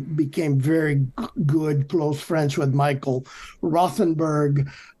became very good, close friends with Michael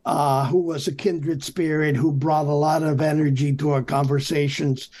Rothenberg, who was a kindred spirit, who brought a lot of energy to our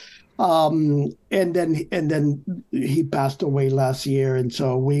conversations. And then he passed away last year, and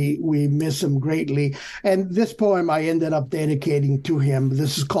so we miss him greatly. And this poem I ended up dedicating to him.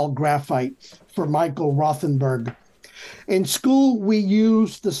 This is called Graphite, for Michael Rothenberg. In school, we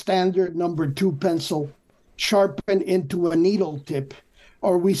used the standard number 2 pencil, sharpened into a needle tip,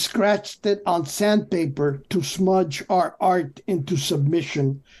 or we scratched it on sandpaper to smudge our art into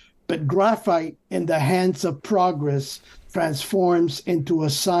submission. But graphite in the hands of progress transforms into a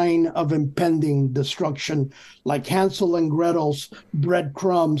sign of impending destruction, like Hansel and Gretel's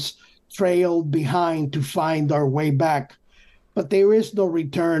breadcrumbs trailed behind to find our way back. But there is no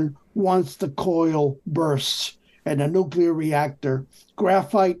return once the coil bursts. And a nuclear reactor,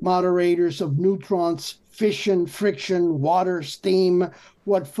 graphite moderators of neutrons, fission, friction, water, steam,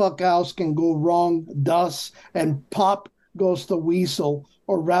 what fuck else can go wrong, thus, and pop goes the weasel,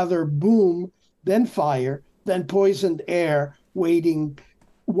 or rather boom, then fire, then poisoned air,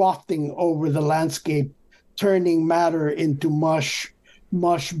 wafting over the landscape, turning matter into mush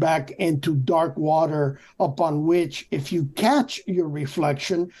back into dark water, upon which, if you catch your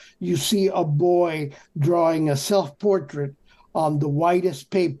reflection, you see a boy drawing a self-portrait on the whitest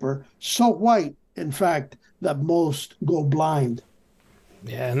paper, so white, in fact, that most go blind.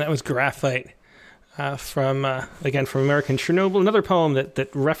 Yeah, and that was Graphite from American Chernobyl. Another poem that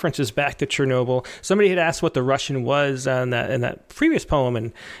references back to Chernobyl. Somebody had asked what the Russian was in that previous poem,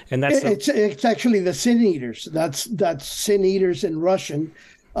 and that's it's actually the Sin Eaters. That's Sin Eaters in Russian,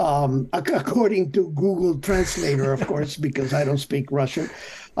 according to Google Translator, of course, because I don't speak Russian.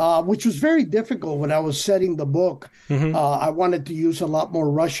 Which was very difficult when I was setting the book. I wanted to use a lot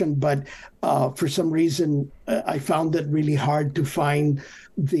more Russian, but for some reason I found it really hard to find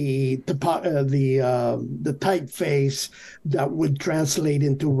the typeface that would translate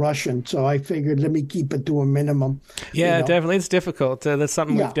into Russian. So I figured, let me keep it to a minimum. Yeah, definitely, it's difficult. That's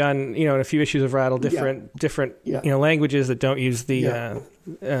something we've done, in a few issues of Rattle, different languages that don't use the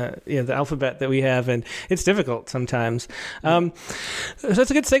the alphabet that we have, and it's difficult sometimes. So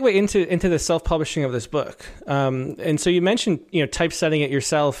that's a good segue into the self-publishing of this book. And so you mentioned, typesetting it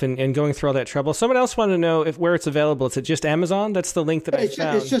yourself and going through all that trouble. Someone else wanted to know where it's available. Is it just Amazon? That's the link that I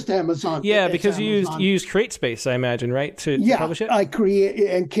found. It's just Amazon. Yeah, because you use CreateSpace, I imagine, right? To publish it? I create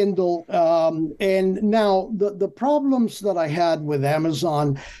and Kindle. And now the problems that I had with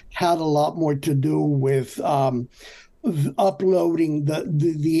Amazon had a lot more to do with uploading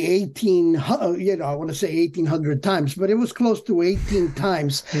the 18, I want to say 1,800 times, but it was close to 18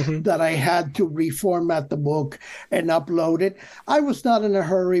 times that I had to reformat the book and upload it. I was not in a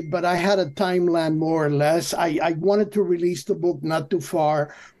hurry, but I had a timeline more or less. I wanted to release the book not too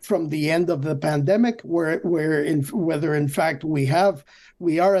far from the end of the pandemic, whether in fact we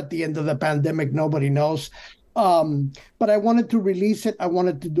are at the end of the pandemic, nobody knows. But I wanted to release it. I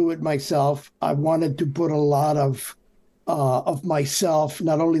wanted to do it myself. I wanted to put a lot of myself,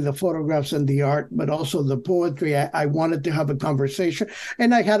 not only the photographs and the art, but also the poetry. I wanted to have a conversation.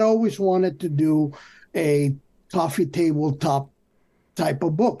 And I had always wanted to do a coffee tabletop type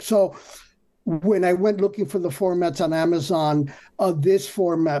of book. So when I went looking for the formats on Amazon, this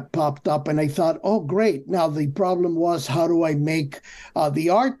format popped up, and I thought, oh, great. Now, the problem was, how do I make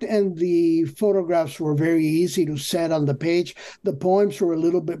the art and the photographs were very easy to set on the page. The poems were a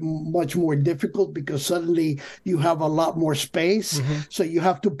little bit much more difficult because suddenly you have a lot more space. So you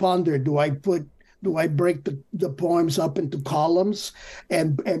have to ponder, do I break the poems up into columns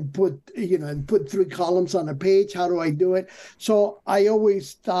and put 3 columns on a page? How do I do it? So I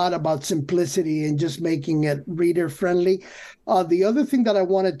always thought about simplicity and just making it reader friendly. The other thing that I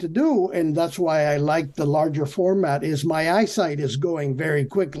wanted to do, and that's why I like the larger format, is my eyesight is going very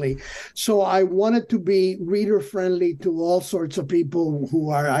quickly. So I wanted to be reader friendly to all sorts of people who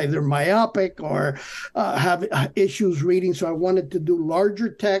are either myopic or have issues reading. So I wanted to do larger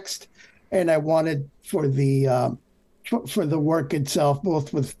text. And I wanted for the work itself,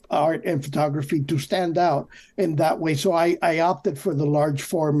 both with art and photography, to stand out in that way. So I opted for the large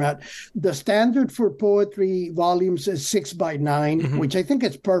format. The standard for poetry volumes is 6x9, which I think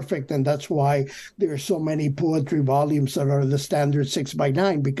is perfect. And that's why there are so many poetry volumes that are the standard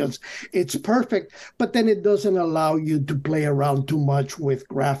 6x9, because it's perfect. But then it doesn't allow you to play around too much with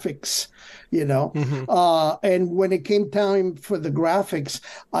graphics. And when it came time for the graphics,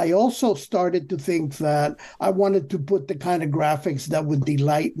 I also started to think that I wanted to put the kind of graphics that would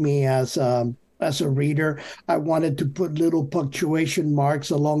delight me as a reader. I wanted to put little punctuation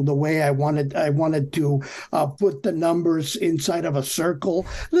marks along the way. I wanted to put the numbers inside of a circle,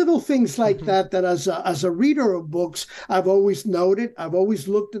 little things like that as a reader of books, I've always noted. I've always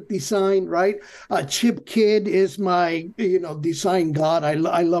looked at design, right? Chip Kidd is my, design god.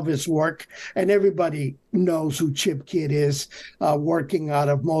 I love his work, and everybody knows who Chip Kidd is, working out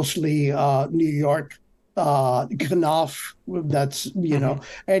of mostly New York. Knopf, that's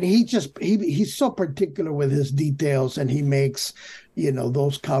and he's so particular with his details, and he makes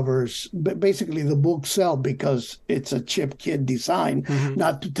those covers. But basically, the books sell because it's a Chip Kidd design,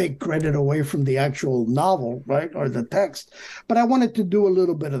 not to take credit away from the actual novel, right, or the text. But I wanted to do a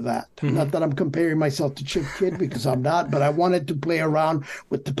little bit of that. Not that I'm comparing myself to Chip Kidd, because I'm not, but I wanted to play around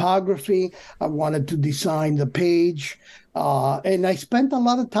with typography. I wanted to design the page. And I spent a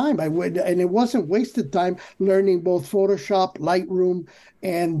lot of time. And it wasn't wasted time learning both Photoshop, Lightroom,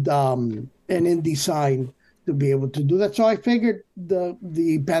 and InDesign to be able to do that. So I figured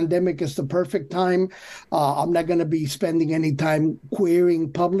the pandemic is the perfect time. I'm not going to be spending any time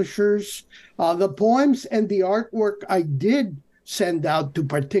querying publishers. The poems and the artwork I did send out to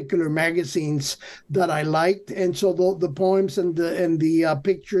particular magazines that I liked, and so the poems and the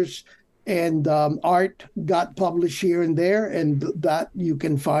pictures and art got published here and there, and that you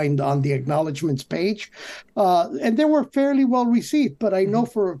can find on the acknowledgments page. And they were fairly well received, but I know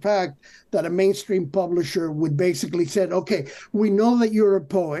for a fact that a mainstream publisher would basically said, okay, we know that you're a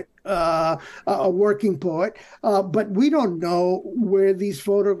poet, a working poet, but we don't know where these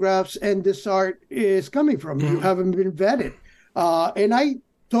photographs and this art is coming from. You haven't been vetted. And I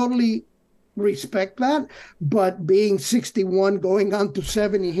totally respect that, but being 61 going on to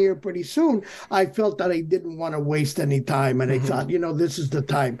 70 here pretty soon, I felt that I didn't want to waste any time, and I thought, this is the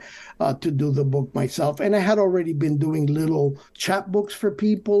time to do the book myself. And I had already been doing little chapbooks for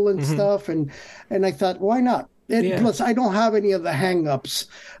people and stuff, and I thought, why not? Plus, I don't have any of the hang-ups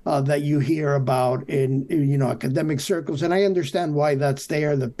that you hear about in academic circles, and I understand why that's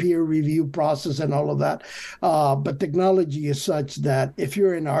there, the peer review process and all of that. But technology is such that if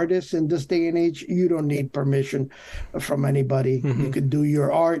you're an artist in this day and age, you don't need permission from anybody. You could do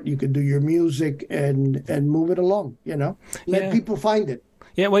your art, you could do your music, and move it along. Let people find it.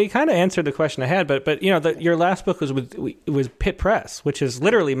 Yeah, well, you kind of answered the question I had, but your last book was Pitt Press, which is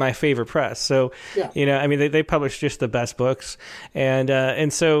literally my favorite press. So, Yeah. I mean, they publish just the best books,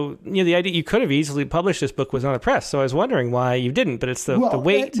 and so the idea you could have easily published this book was on a press. So I was wondering why you didn't, but it's the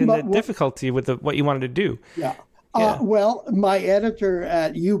weight and the difficulty with what you wanted to do. Yeah. Yeah. Well, my editor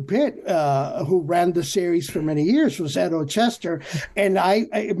at UPitt, who ran the series for many years, was Ed Chester, and I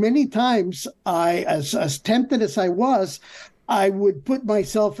many times as tempted as I was, I would put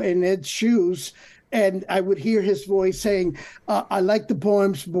myself in Ed's shoes, and I would hear his voice saying, "I like the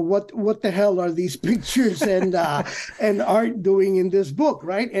poems, but what the hell are these pictures and art doing in this book,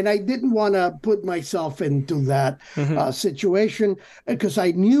 right?" And I didn't want to put myself into that situation because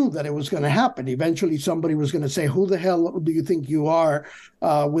I knew that it was going to happen. Eventually, somebody was going to say, "Who the hell do you think you are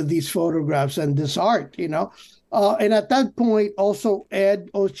with these photographs and this art?" And at that point, also Ed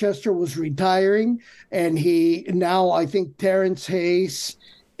Chester was retiring, and I think Terrence Hayes.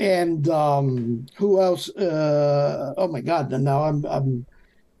 And who else? Oh my God! Now I'm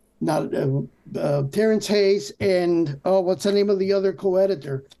not Terrence Hayes and what's the name of the other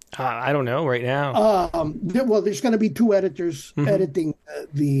co-editor? I don't know right now. Well, there's going to be two editors editing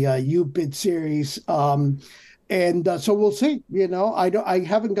the UPIT series. And so we'll see. I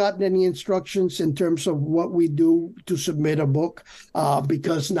haven't gotten any instructions in terms of what we do to submit a book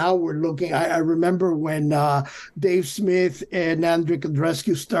because now we're looking. I remember when Dave Smith and Andrew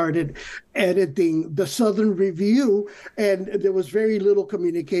Kondrescu started editing the Southern Review, and there was very little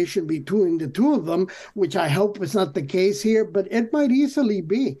communication between the two of them, which I hope is not the case here, but it might easily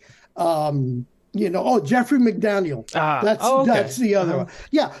be. Jeffrey McDaniel. That's the other one.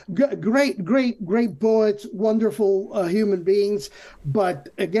 Yeah, great poets, wonderful human beings. But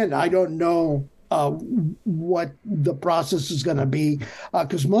again, I don't know what the process is going to be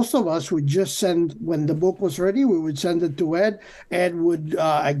because most of us would just send, when the book was ready, we would send it to Ed. Ed would,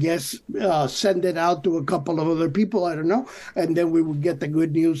 send it out to a couple of other people. I don't know. And then we would get the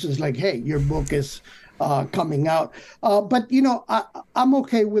good news. It's like, hey, your book is coming out. But I'm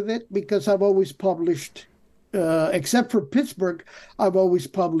okay with it because I've always published, except for Pittsburgh, I've always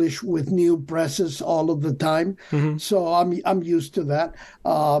published with new presses all of the time. So I'm used to that.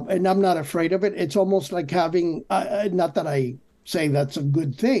 And I'm not afraid of it. It's almost like having, not that I say that's a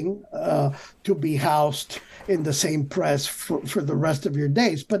good thing, to be housed in the same press for the rest of your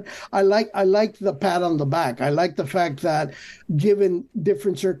days. But I like the pat on the back. I like the fact that given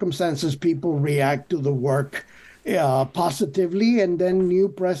different circumstances, people react to the work positively, and then new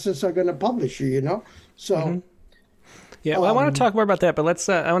presses are going to publish you, So Yeah, well, I want to talk more about that, but let's.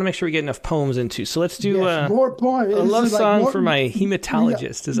 I want to make sure we get enough poems into. So let's do more poems. A love song for my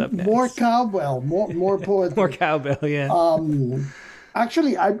hematologist is up next. More cowbell, more poetry. More cowbell, yeah.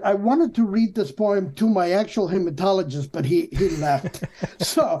 Actually, I wanted to read this poem to my actual hematologist, but he left.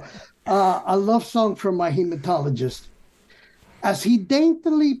 So, a love song from my hematologist. As he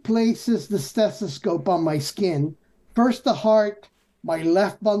daintily places the stethoscope on my skin, first the heart, my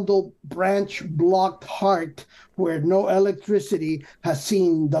left bundle branch blocked heart where no electricity has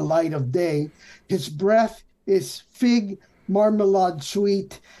seen the light of day. His breath is fig marmalade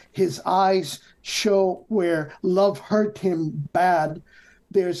sweet. His eyes show where love hurt him bad.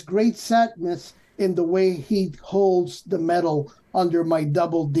 There's great sadness in the way he holds the metal under my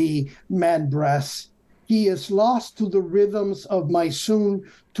double D man breast. He is lost to the rhythms of my soon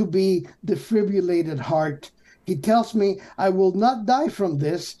to be defibrillated heart. He tells me I will not die from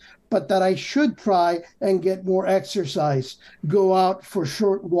this, but that I should try and get more exercise, go out for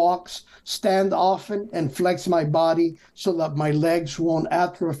short walks, stand often and flex my body so that my legs won't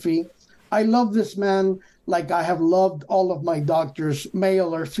atrophy. I love this man like I have loved all of my doctors,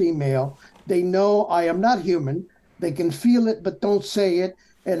 male or female. They know I am not human. They can feel it but don't say it,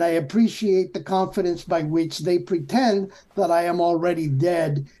 and I appreciate the confidence by which they pretend that I am already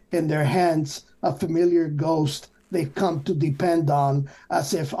dead in their hands, a familiar ghost they've come to depend on,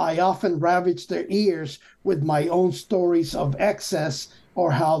 as if I often ravage their ears with my own stories of excess,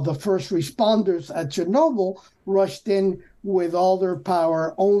 or how the first responders at Chernobyl rushed in with all their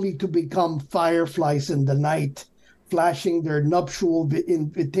power only to become fireflies in the night, flashing their nuptial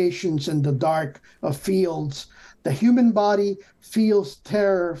invitations in the dark of fields. The human body feels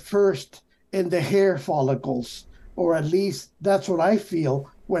terror first in the hair follicles, or at least that's what I feel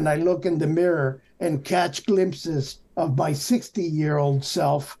when I look in the mirror and catch glimpses of my 60-year-old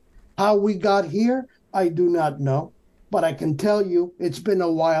self. How we got here, I do not know, but I can tell you it's been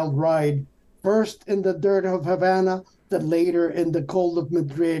a wild ride. First in the dirt of Havana, then later in the cold of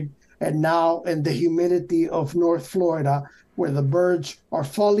Madrid, and now in the humidity of North Florida, where the birds are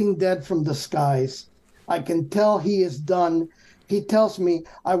falling dead from the skies. I can tell he is done he tells me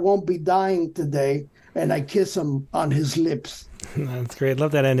I won't be dying today, and I kiss him on his lips. That's great.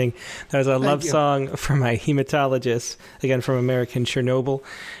 Love that ending. That was a love song for my hematologist, again from American Chernobyl.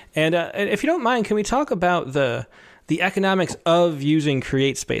 And if you don't mind, can we talk about the economics of using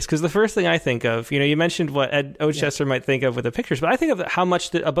CreateSpace? Because the first thing I think of, you mentioned what Ed Ochester might think of with the pictures, but I think of how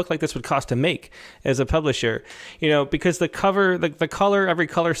much a book like this would cost to make as a publisher. Because the cover, the color, every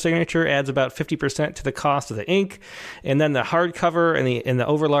color signature adds about 50% to the cost of the ink, and then the hardcover and the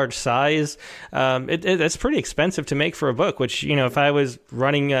overlarge size, it's pretty expensive to make for a book. Which if I was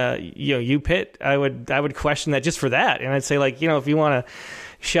running UPIT, I would question that just for that, and I'd say if you want to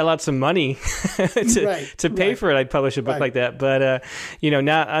shell out some money to pay for it, I'd publish a book like that. But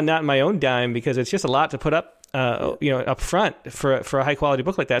not my own dime, because it's just a lot to put up up front for a high quality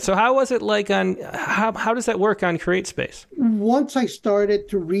book like that. So how was it like how does that work on CreateSpace? Once I started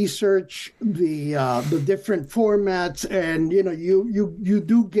to research the different formats, and you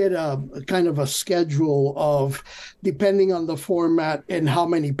do get a kind of a schedule of, depending on the format and how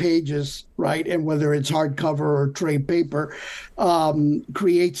many pages, right, and whether it's hardcover or trade paper.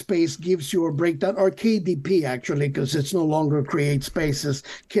 CreateSpace gives you a breakdown, or KDP actually, because it's no longer CreateSpace, it's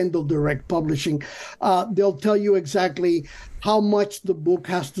Kindle Direct Publishing. They'll tell you exactly how much the book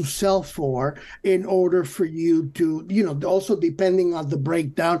has to sell for in order for you to, also depending on the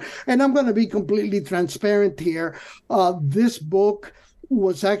breakdown. And I'm going to be completely transparent here. This book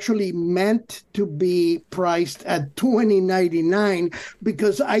was actually meant to be priced at $20.99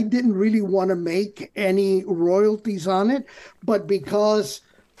 because I didn't really want to make any royalties on it, but because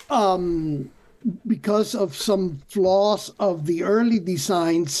of some flaws of the early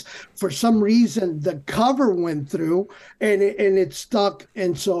designs, for some reason the cover went through and it stuck,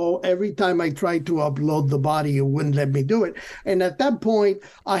 and so every time I tried to upload the body, it wouldn't let me do it. And at that point,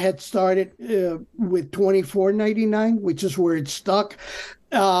 I had started with $24.99, which is where it stuck.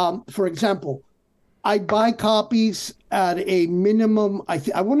 For example, I buy copies at a minimum,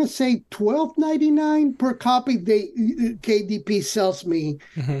 I want to say $12.99 per copy. KDP sells me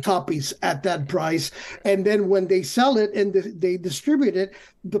copies at that price. And then when they sell it and they distribute it,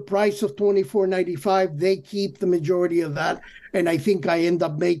 the price of $24.95, they keep the majority of that. And I think I end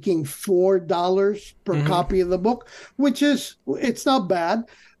up making $4 per copy of the book, it's not bad.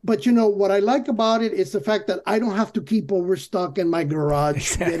 But what I like about it is the fact that I don't have to keep overstock in my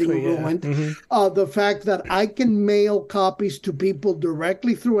garage getting ruined. The fact that I can mail copies to people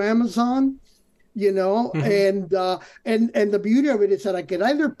directly through Amazon, and the beauty of it is that I can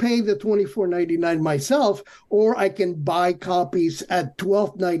either pay the $24.99 myself, or I can buy copies at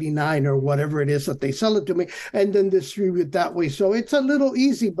 $12.99 or whatever it is that they sell it to me, and then distribute that way. So it's a little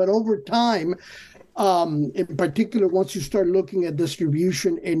easy, but over time, in particular, once you start looking at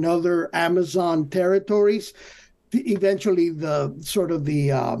distribution in other Amazon territories, eventually the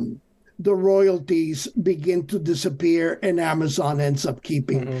royalties begin to disappear, and Amazon ends up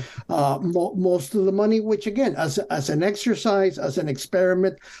keeping most of the money, which again, as an exercise, as an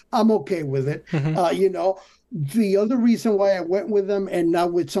experiment, I'm okay with it. The other reason why I went with them and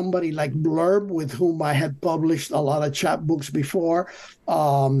not with somebody like Blurb, with whom I had published a lot of chapbooks before,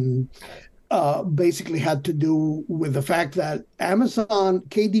 basically had to do with the fact that Amazon,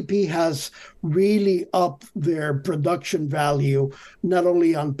 KDP has really upped their production value, not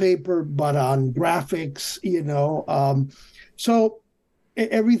only on paper, but on graphics, so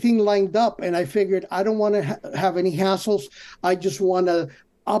everything lined up. And I figured I don't want to have any hassles. I just want to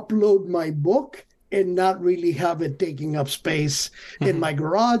upload my book and not really have it taking up space in my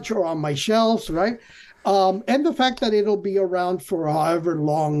garage or on my shelves, right? And the fact that it'll be around for however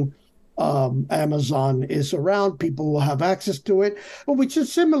long Amazon is around, people will have access to it, which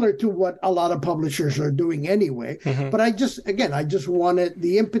is similar to what a lot of publishers are doing anyway. But I just wanted,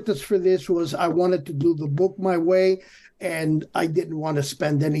 the impetus for this was I wanted to do the book my way, and I didn't want to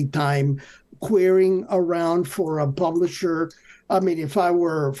spend any time querying around for a publisher. I mean, if I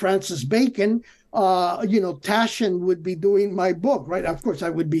were Francis Bacon, Taschen would be doing my book, right? Of course, I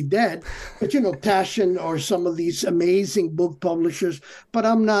would be dead, but Taschen or some of these amazing book publishers. But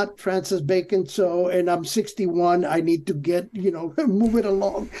I'm not Francis Bacon, and I'm 61. I need to get, move it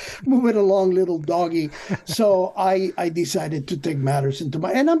along, little doggy. So I decided to take matters into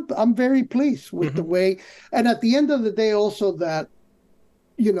my, and I'm very pleased with the way. And at the end of the day, also that,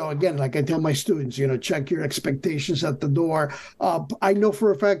 again, like I tell my students, check your expectations at the door. I know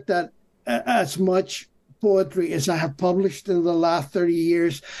for a fact that as much poetry as I have published in the last 30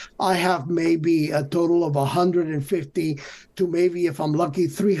 years, I have maybe a total of 150 to maybe, if I'm lucky,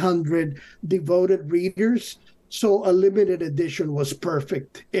 300 devoted readers. So a limited edition was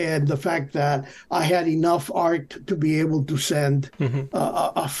perfect. And the fact that I had enough art to be able to send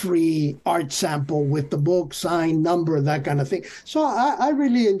a free art sample with the book, signed, number, that kind of thing. So I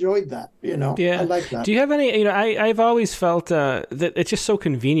really enjoyed that, Yeah. I like that. Do you have any, I've always felt that it's just so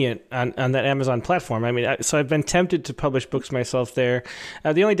convenient on that Amazon platform. I mean, so I've been tempted to publish books myself there.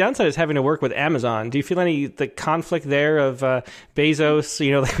 The only downside is having to work with Amazon. Do you feel the conflict there of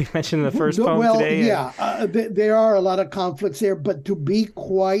Bezos, like we mentioned in the first poem today? Yeah, there are a lot of conflicts there, but to be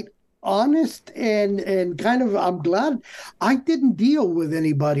quite honest and kind of, I'm glad I didn't deal with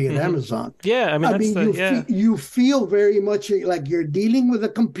anybody at Amazon. Yeah, you feel very much like you're dealing with a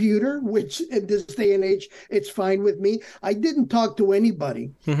computer, which in this day and age, it's fine with me. I didn't talk to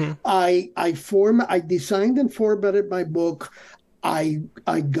anybody. I designed and formatted my book. I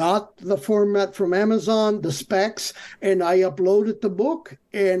got the format from Amazon, the specs, and I uploaded the book,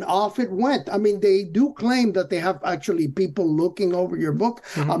 and off it went. I mean, they do claim that they have actually people looking over your book.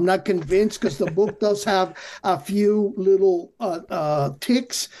 I'm not convinced, because the book does have a few little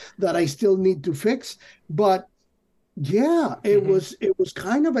ticks that I still need to fix. But yeah, it was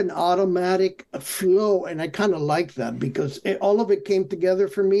kind of an automatic flow, and I kind of like that, because all of it came together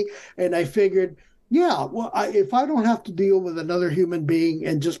for me, and I figured, yeah, well, if I don't have to deal with another human being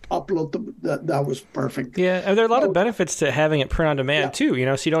and just upload that was perfect. Yeah, and there are a lot of benefits to having it print on demand too.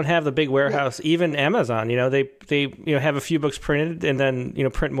 So you don't have the big warehouse. Even Amazon, they have a few books printed and then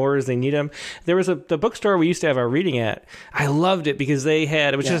print more as they need them. There was the bookstore we used to have our reading at. I loved it because they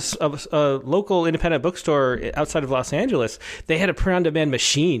had, which is a local independent bookstore outside of Los Angeles. They had a print on demand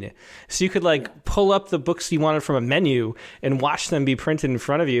machine, so you could pull up the books you wanted from a menu and watch them be printed in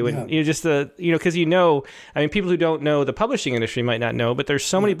front of you, and because people who don't know the publishing industry might not know, but there's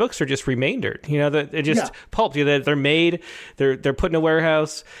so many books are just remaindered. They're just pulped. They're made, they're put in a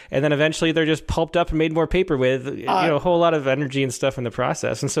warehouse, and then eventually they're just pulped up and made more paper with a whole lot of energy and stuff in the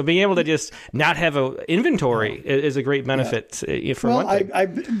process. And so being able to just not have an inventory is a great benefit for one thing.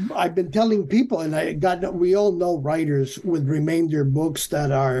 I've been telling people, and we all know writers with remainder books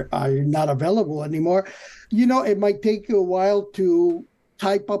that are not available anymore. It might take you a while to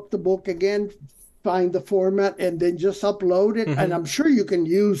type up the book again, find the format, and then just upload it. And I'm sure you can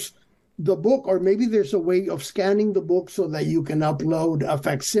use the book, or maybe there's a way of scanning the book so that you can upload a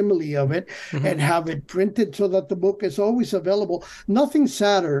facsimile of it and have it printed so that the book is always available. Nothing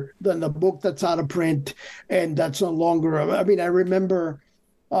sadder than the book that's out of print and that's no longer. I remember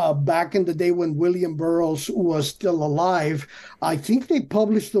back in the day when William Burroughs was still alive, I think they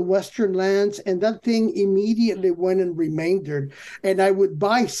published The Western Lands, and that thing immediately went and remaindered. And I would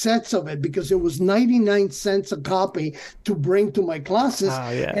buy sets of it because it was 99 cents a copy to bring to my classes.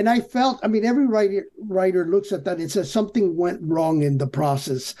 And I felt, every writer looks at that and says something went wrong in the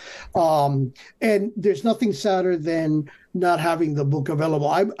process. And there's nothing sadder than not having the book available.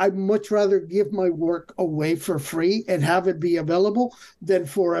 I'd much rather give my work away for free and have it be available than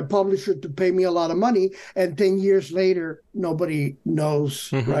for a publisher to pay me a lot of money, and 10 years later, nobody knows,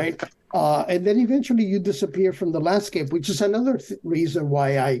 right? And then eventually you disappear from the landscape, which is another reason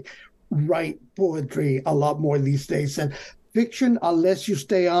why I write poetry a lot more these days. And fiction, unless you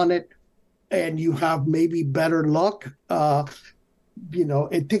stay on it and you have maybe better luck,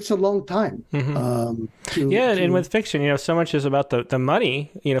 it takes a long time. And with fiction, so much is about the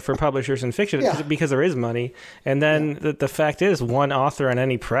money, for publishers in fiction, because there is money. And then the fact is, one author on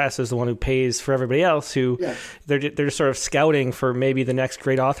any press is the one who pays for everybody else, who they're just sort of scouting for maybe the next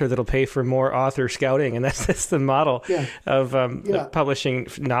great author that'll pay for more author scouting. And that's the model of publishing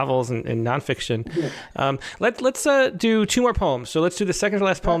novels and nonfiction. Let's do two more poems. So let's do the second to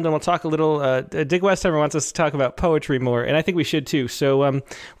last poem, then we'll talk a little. Dig Westheimer wants us to talk about poetry more, and I think we should too. So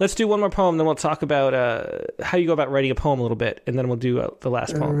let's do one more poem, then we'll talk about how you go about writing a poem a little bit, and then we'll do the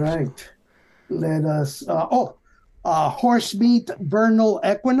last poem. All right. Let us... horse meat vernal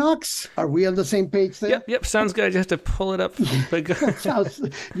equinox. Are we on the same page there? Yep. Sounds good. I just have to pull it up. We'll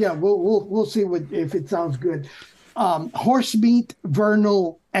see if it sounds good. Horse meat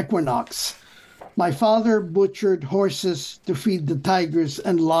vernal equinox. My father butchered horses to feed the tigers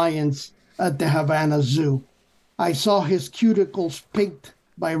and lions at the Havana Zoo. I saw his cuticles pinked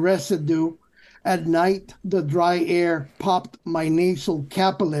by residue. At night, the dry air popped my nasal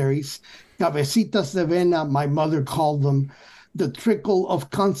capillaries. Cabecitas de vena, my mother called them. The trickle of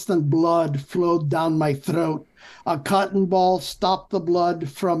constant blood flowed down my throat. A cotton ball stopped the blood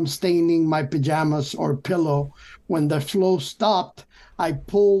from staining my pajamas or pillow. When the flow stopped, I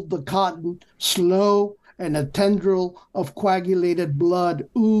pulled the cotton slow, and a tendril of coagulated blood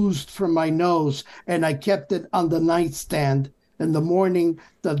oozed from my nose, and I kept it on the nightstand In the morning,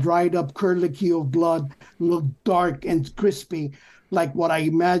 the dried up curlicue of blood looked dark and crispy, like what I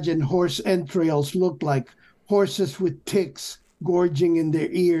imagined horse entrails looked like. Horses with ticks gorging in their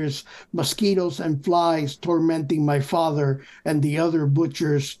ears, mosquitoes and flies tormenting my father and the other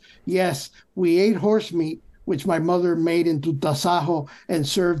butchers. Yes, we ate horse meat, which my mother made into tasajo and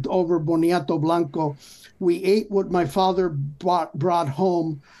served over boniato blanco. We ate what my father brought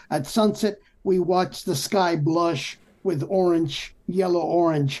home. At sunset, we watched the sky blush with orange, yellow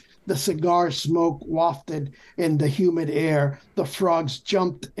orange. The cigar smoke wafted in the humid air. The frogs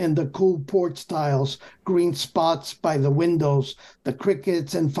jumped in the cool porch tiles, green spots by the windows. The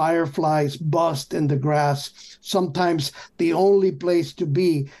crickets and fireflies buzzed in the grass. Sometimes the only place to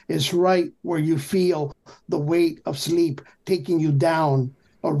be is right where you feel the weight of sleep taking you down,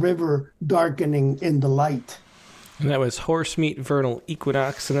 a river darkening in the light. And that was Horse Meat Vernal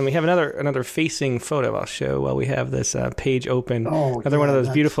Equinox. And then we have another facing photo I'll show while we have this page open. Another one of those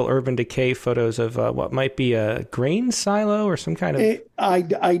beautiful urban decay photos of what might be a grain silo or some kind of... I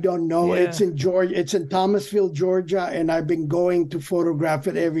don't know. Yeah. It's in Georgia. It's in Thomasville, Georgia, and I've been going to photograph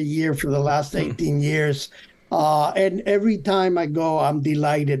it every year for the last 18 years. And every time I go, I'm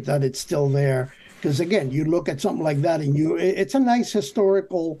delighted that it's still there. Because, again, you look at something like that, and it's a nice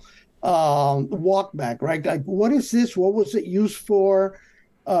historical... walk back, right? Like, what is this? What was it used for?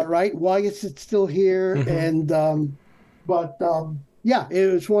 Right? Why is it still here? Mm-hmm. And yeah,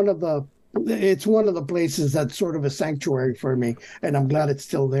 it's one of the places that's sort of a sanctuary for me, and I'm glad it's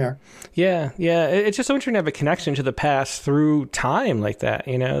still there. Yeah. It's just so interesting to have a connection to the past through time like that.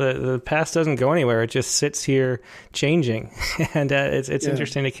 You know, the past doesn't go anywhere; it just sits here changing, and it's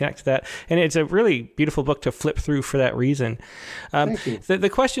interesting to connect to that. And it's a really beautiful book to flip through for that reason. Thank you. The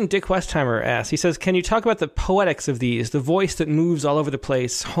question Dick Westheimer asks, he says, "Can you talk about the poetics of these? The voice that moves all over the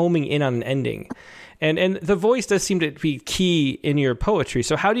place, homing in on an ending." And the voice does seem to be key in your poetry.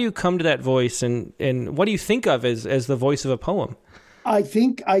 So how do you come to that voice, and what do you think of as the voice of a poem? I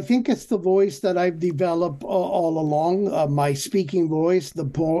think it's the voice that I've developed all along, my speaking voice, the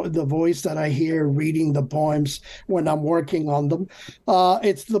voice that I hear reading the poems when I'm working on them.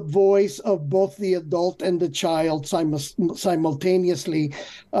 It's the voice of both the adult and the child simultaneously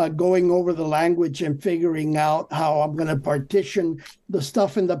going over the language and figuring out how I'm going to partition the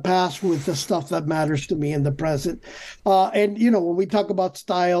stuff in the past with the stuff that matters to me in the present. And, you know, when we talk about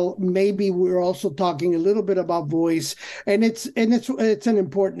style, maybe we're also talking a little bit about voice, and it's an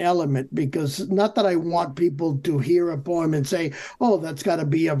important element, because not that I want people to hear a poem and say, oh, that's got to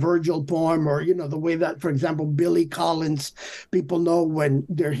be a Virgil poem, or, you know, the way that, for example, Billy Collins, people know when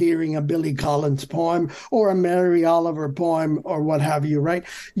they're hearing a Billy Collins poem or a Mary Oliver poem or what have you, right?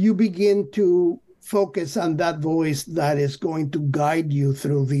 You begin to focus on that voice that is going to guide you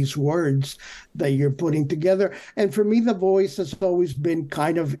through these words that you're putting together. And for me, the voice has always been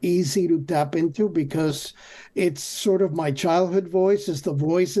kind of easy to tap into, because it's sort of my childhood voice. It's the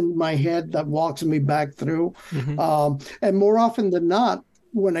voice in my head that walks me back through. Mm-hmm. And more often than not,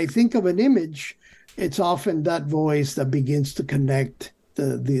 when I think of an image, it's often that voice that begins to connect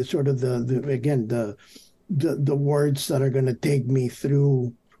the words that are going to take me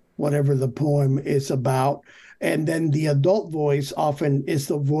through whatever the poem is about. And then the adult voice often is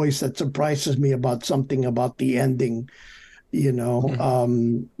the voice that surprises me about something about the ending, you know.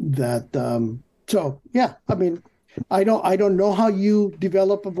 Mm-hmm. So yeah, I mean, I don't know how you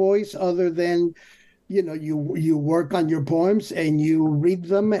develop a voice other than, you know, you work on your poems and you read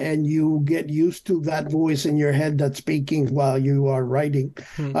them and you get used to that voice in your head that's speaking while you are writing,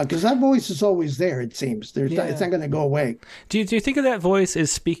 because that voice is always there. It seems it's not going to go away. Do you think of that voice as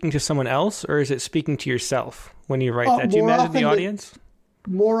speaking to someone else, or is it speaking to yourself when you write that? Do you imagine the audience?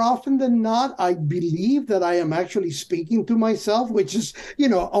 More often than not, I believe that I am actually speaking to myself, which is, you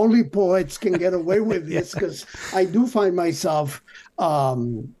know, only poets can get away with this, because I do find myself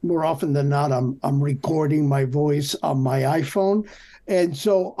more often than not, I'm recording my voice on my iPhone. And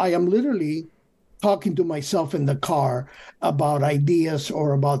so I am literally talking to myself in the car about ideas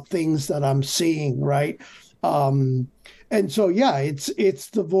or about things that I'm seeing, right? And so, yeah, it's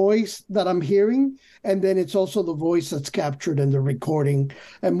the voice that I'm hearing, and then it's also the voice that's captured in the recording.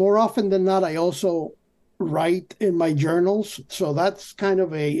 And more often than not, I also write in my journals. So that's kind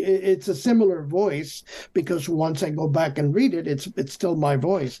of it's a similar voice, because once I go back and read it, it's still my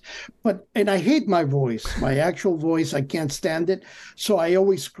voice. And I hate my voice, my actual voice. I can't stand it. So I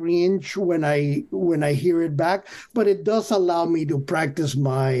always cringe when I hear it back. But it does allow me to practice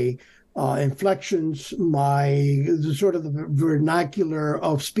my inflections, my sort of the vernacular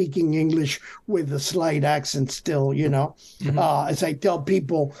of speaking English with a slight accent still, you know. Mm-hmm. As I tell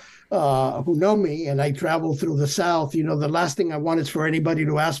people, who know me, and I travel through the South, the last thing I want is for anybody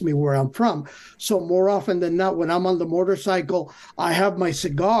to ask me where I'm from. So more often than not, when I'm on the motorcycle, I have my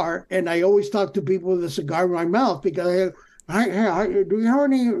cigar, and I always talk to people with a cigar in my mouth because do you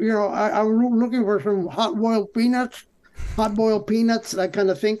have any, I'm looking for some hot-boiled peanuts, that kind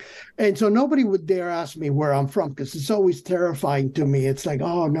of thing. And so nobody would dare ask me where I'm from because it's always terrifying to me. It's like,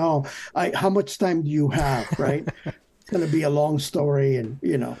 oh, no, how much time do you have, right? It's going to be a long story and,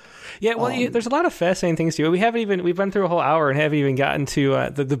 Yeah, well, there's a lot of fascinating things too. We've been through a whole hour and haven't even gotten to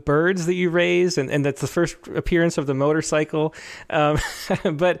the birds that you raised, and that's the first appearance of the motorcycle.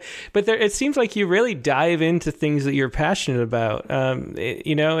 But it seems like you really dive into things that you're passionate about,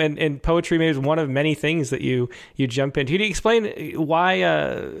 and poetry maybe is one of many things that you jump into. Can you explain why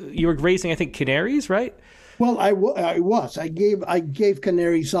you were raising, I think, canaries, right? Well, I was. I gave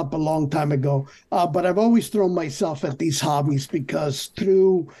canaries up a long time ago, but I've always thrown myself at these hobbies because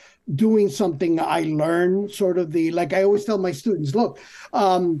through doing something, I learn sort of like I always tell my students, look,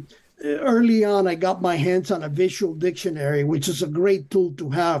 early on, I got my hands on a visual dictionary, which is a great tool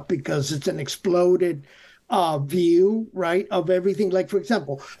to have because it's an exploded view, right, of everything. Like, for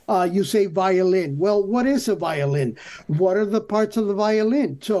example, you say violin. Well, what is a violin? What are the parts of the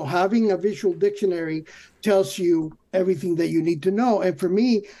violin? So having a visual dictionary tells you everything that you need to know. And for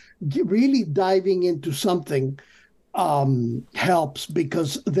me, really diving into something helps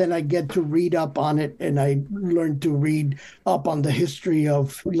because then I get to read up on it and I learn to read up on the history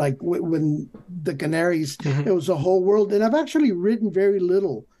of like when the canaries, it was a whole world. And I've actually written very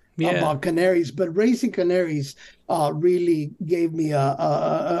little about canaries, but raising canaries really gave me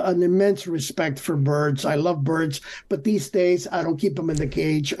an immense respect for birds. I love birds, but these days I don't keep them in the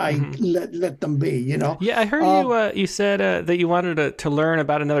cage. I let them be, Yeah, I heard you said that you wanted to learn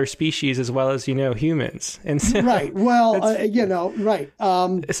about another species as well as humans. And so, right. Well, right.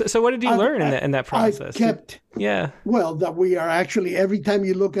 So what did you learn in that process? Well, that we are actually, every time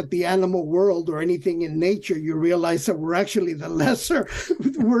you look at the animal world or anything in nature, you realize that we're actually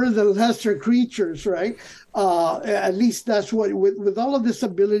we're the lesser creatures, right? At least that's what, with all of this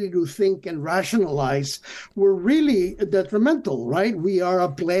ability to think and rationalize, we're really detrimental, right? We are a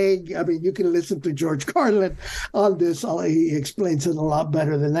plague. I mean, you can listen to George Carlin on this. He explains it a lot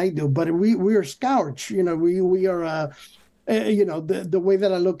better than I do, but we are scourge. We are the way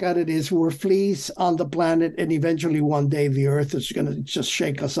that I look at it is we're fleas on the planet, and eventually one day the earth is going to just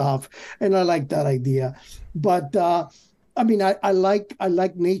shake us off. And I like that idea. But I mean, I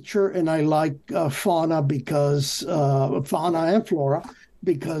like nature, and I like fauna because fauna and flora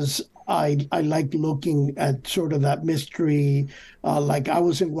because I like looking at sort of that mystery. Like I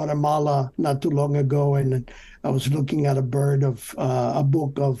was in Guatemala not too long ago, and I was looking at a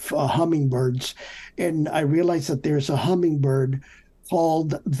book of hummingbirds, and I realized that there's a hummingbird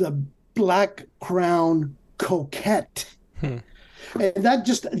called the black crown coquette. And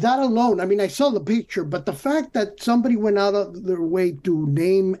that alone, I mean, I saw the picture, but the fact that somebody went out of their way to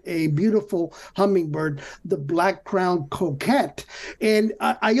name a beautiful hummingbird the black crown coquette. And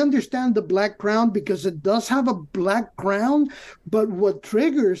I understand the black crown because it does have a black crown, but what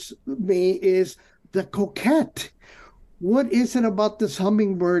triggers me is the coquette. What is it about this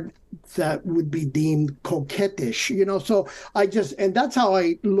hummingbird that would be deemed coquettish? So and that's how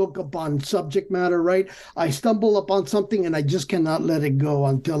I look upon subject matter, right? I stumble upon something and I just cannot let it go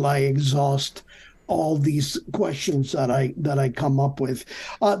until I exhaust all these questions that I come up with.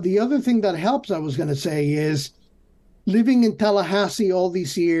 The other thing that helps, I was going to say, is living in Tallahassee all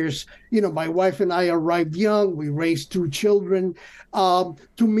these years. My wife and I arrived young. We raised 2 children. To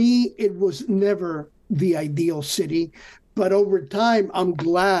me, it was never the ideal city. But over time, I'm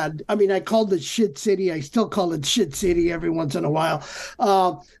glad. I mean, I called it Shit City. I still call it Shit City every once in a while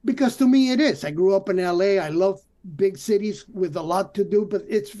because to me it is. I grew up in LA. I love big cities with a lot to do, but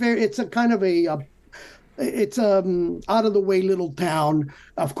it's a kind of it's out of the way little town.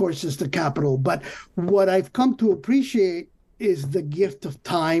 Of course, it's the capital. But what I've come to appreciate is the gift of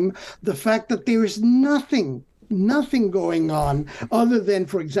time, the fact that there is nothing going on other than,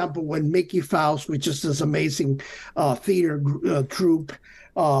 for example, when Mickey Faust, which is this amazing theater troupe,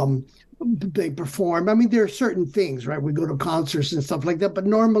 they perform. I mean, there are certain things, right? We go to concerts and stuff like that, but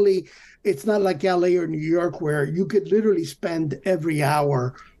normally it's not like LA or New York where you could literally spend every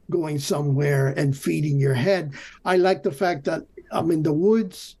hour going somewhere and feeding your head. I like the fact that I'm in the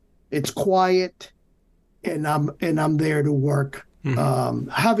woods, it's quiet, and I'm there to work.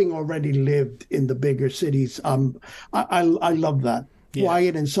 Having already lived in the bigger cities, I love that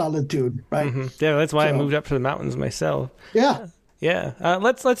quiet and solitude, right? Yeah, that's why I moved up to the mountains myself. Yeah. Yeah.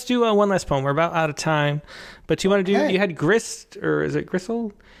 Let's do one last poem. We're about out of time. But do you want to do, you had Grist, or is it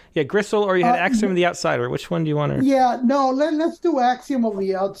Gristle? Yeah, Gristle, or you had Axiom of the Outsider. Which one do you want to? Yeah, no, let's do Axiom of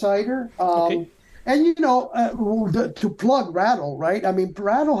the Outsider. Okay. And, to plug Rattle, right? I mean,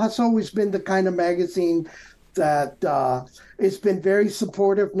 Rattle has always been the kind of magazine that it's been very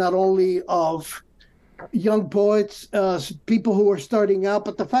supportive, not only of young poets, people who are starting out,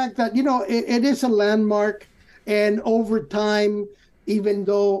 but the fact that, it is a landmark. And over time, even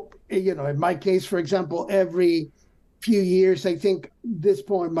though, in my case, for example, every few years, I think this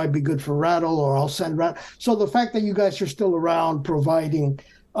poem might be good for Rattle, or I'll send Rattle. So the fact that you guys are still around providing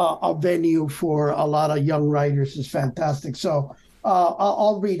a venue for a lot of young writers is fantastic. So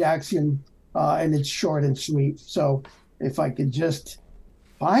I'll read Axiom, and it's short and sweet. So if I could just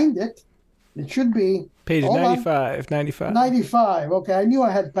find it, it should be page 95. 95. Okay, I knew I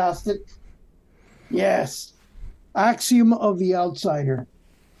had passed it. Yes. Axiom of the Outsider.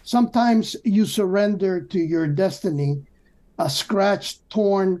 Sometimes you surrender to your destiny, a scratched,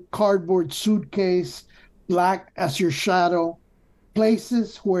 torn cardboard suitcase, black as your shadow,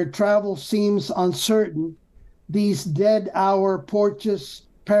 places where travel seems uncertain, these dead-hour porches,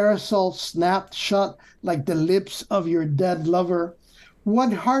 parasols snapped shut like the lips of your dead lover.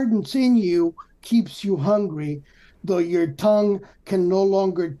 What hardens in you keeps you hungry, though your tongue can no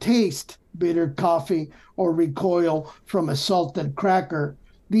longer taste bitter coffee or recoil from a salted cracker.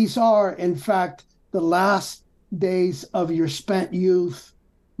 These are, in fact, the last days of your spent youth.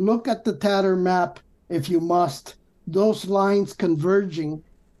 Look at the tattered map if you must. Those lines converging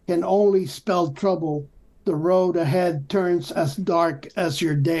can only spell trouble. The road ahead turns as dark as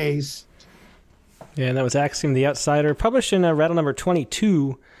your days. Yeah, and that was Axiom the Outsider, published in Rattle number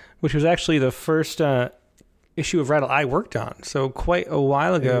 22, which was actually the first issue of Rattle I worked on, so quite a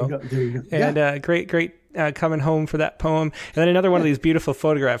while ago. There you go. And great coming home for that poem. And then another one of these beautiful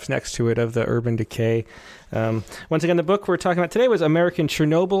photographs next to it of the urban decay. Once again, the book we're talking about today was American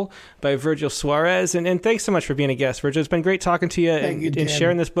Chernobyl by Virgil Suárez. And thanks so much for being a guest, Virgil. It's been great talking to you and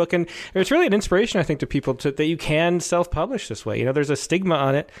sharing this book. And it's really an inspiration, I think, to people that you can self-publish this way. There's a stigma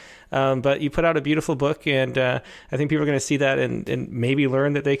on it, but you put out a beautiful book, and I think people are going to see that and maybe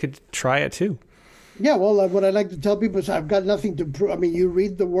learn that they could try it too. Yeah, well, what I like to tell people is I've got nothing to prove. I mean, you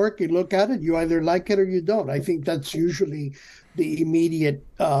read the work, you look at it, you either like it or you don't. I think that's usually the immediate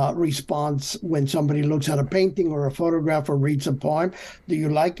response when somebody looks at a painting or a photograph or reads a poem. Do you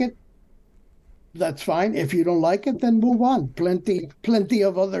like it? That's fine. If you don't like it, then move on. Plenty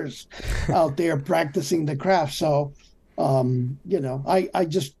of others out there practicing the craft. So, I'm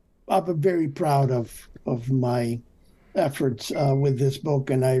very proud of my efforts with this book,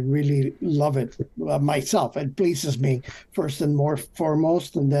 and I really love it myself. It pleases me first and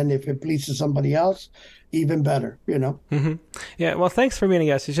foremost, and then if it pleases somebody else, even better. Mm-hmm. Yeah. Well, thanks for being a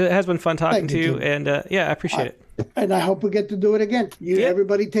guest. It has been fun talking to you, and I appreciate it. And I hope we get to do it again.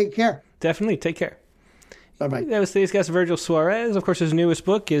 Everybody, take care. Definitely, take care. Bye-bye. That was today's guest, Virgil Suárez. Of course, his newest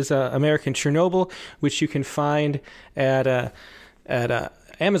book is American Chernobyl, which you can find at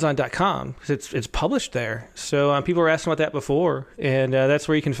Amazon.com, because it's published there. So people were asking about that before, and that's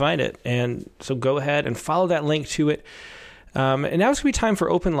where you can find it. And so go ahead and follow that link to it. And now it's going to be time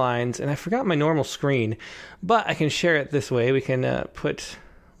for open lines, and I forgot my normal screen, but I can share it this way. We can put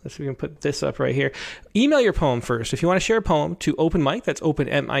this up right here. Email your poem first. If you want to share a poem to Open Mic, that's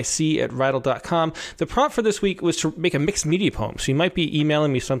openmic@rattle.com. The prompt for this week was to make a mixed media poem. So you might be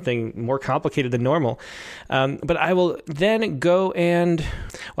emailing me something more complicated than normal. But I will then go and...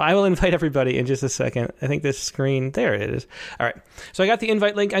 I will invite everybody in just a second. I think this screen... There it is. All right. So I got the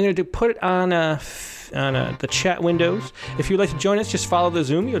invite link. I'm going to put it on the chat windows. If you'd like to join us, just follow the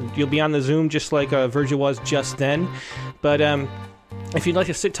Zoom. You'll be on the Zoom just like Virgil was just then. But... if you'd like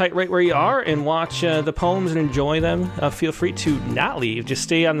to sit tight right where you are and watch the poems and enjoy them, feel free to not leave. Just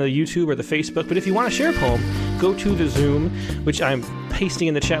stay on the YouTube or the Facebook. But if you want to share a poem, go to the Zoom, which I'm pasting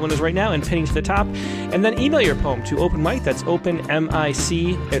in the chat windows right now and pinning to the top. And then email your poem to Open Mic. That's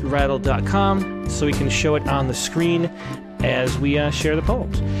openmic@rattle.com, so we can show it on the screen as we share the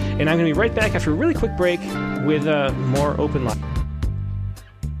poems. And I'm going to be right back after a really quick break with more Open Line.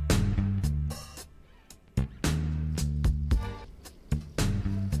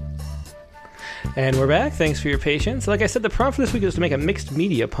 And we're back. Thanks for your patience. Like I said, the prompt for this week is to make a mixed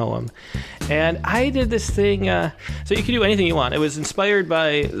media poem. And I did this thing, so you can do anything you want. It was inspired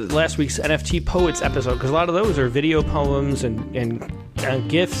by last week's NFT Poets episode, because a lot of those are video poems and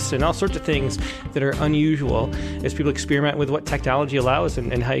GIFs and all sorts of things that are unusual as people experiment with what technology allows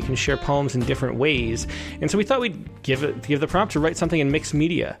and how you can share poems in different ways. And so we thought we'd give the prompt to write something in mixed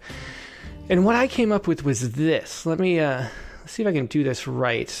media. And what I came up with was this. Let me let's see if I can do this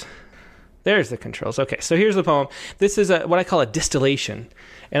right. There's the controls. Okay, so here's the poem. This is what I call a distillation.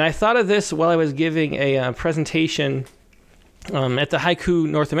 And I thought of this while I was giving a presentation at the Haiku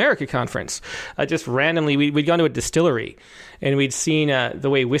North America conference. Just randomly, we'd gone to a distillery, and we'd seen the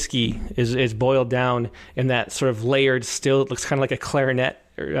way whiskey is boiled down in that sort of layered still. It looks kind of like a clarinet,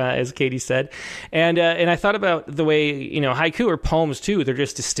 as Katie said. And I thought about the way, haiku or poems too, they're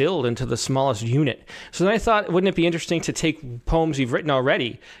just distilled into the smallest unit. So then I thought, wouldn't it be interesting to take poems you've written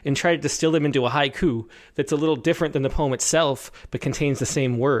already and try to distill them into a haiku that's a little different than the poem itself, but contains the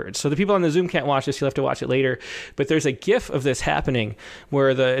same words. So the people on the Zoom can't watch this, you'll have to watch it later. But there's a GIF of this happening where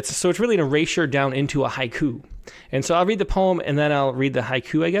it's really an erasure down into a haiku. And so I'll read the poem and then I'll read the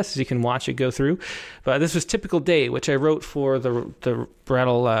haiku, I guess, as you can watch it go through. But this was Typical Day, which I wrote for the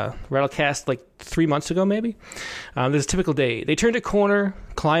Rattlecast like 3 months ago, maybe. This is Typical Day. They turned a corner,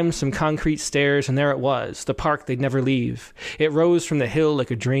 climbed some concrete stairs, and there it was, the park they'd never leave. It rose from the hill like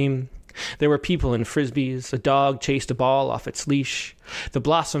a dream. There were people in frisbees. A dog chased a ball off its leash. The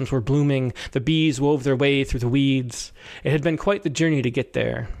blossoms were blooming. The bees wove their way through the weeds. It had been quite the journey to get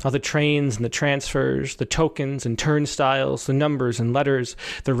there. All the trains and the transfers, the tokens and turnstiles, the numbers and letters,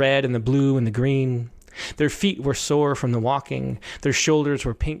 the red and the blue and the green. Their feet were sore from the walking. Their shoulders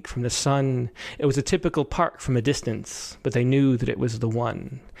were pink from the sun. It was a typical park from a distance, but they knew that it was the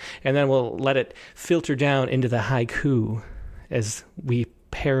one. And then we'll let it filter down into the haiku as we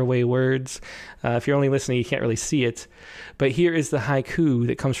pare away words. If you're only listening, you can't really see it. But here is the haiku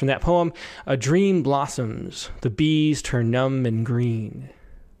that comes from that poem. A dream blossoms, the bees turn numb and green.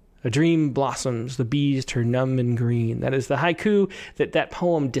 A dream blossoms, the bees turn numb and green. That is the haiku that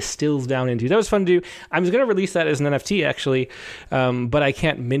poem distills down into. That was fun to do. I was going to release that as an NFT, actually, but I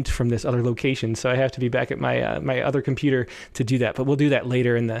can't mint from this other location, so I have to be back at my other computer to do that. But we'll do that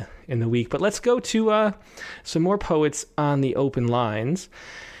later in the week. But let's go to some more poets on the open lines.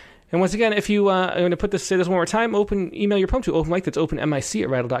 And once again, if you, I'm going to say this one more time, email your poem to openmic, that's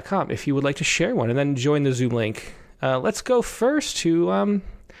openmic@rattle.com, if you would like to share one, and then join the Zoom link. Let's go first to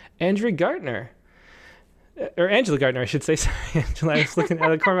Andrea Gardner. Or Angela Gardner, I should say. Sorry, Angela. I was looking at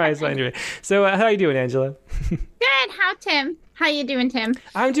the corner of my eyes, Andrea. So how are you doing, Angela? Good. How you doing, Tim?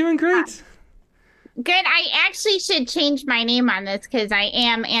 I'm doing great. Good. I actually should change my name on this because I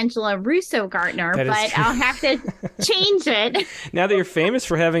am Angela Russo Gardner, but I'll have to change it. Now that you're famous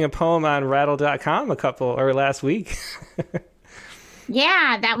for having a poem on rattle.com last week.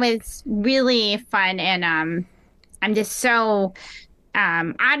 Yeah, that was really fun. And I'm just so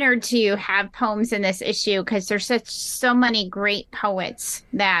honored to have poems in this issue because there's so many great poets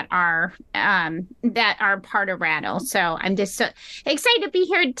that are part of Rattle. So I'm just so excited to be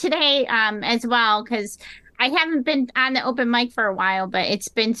here today as well because I haven't been on the open mic for a while, but it's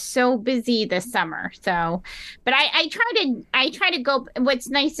been so busy this summer. So, but I try to go. What's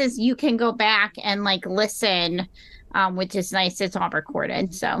nice is you can go back and like listen, which is nice. It's all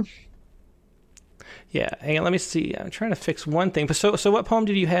recorded. So. Yeah, hang on, let me see. I'm trying to fix one thing. But so what poem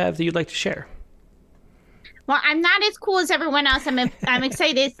did you have that you'd like to share? Well, I'm not as cool as everyone else. I'm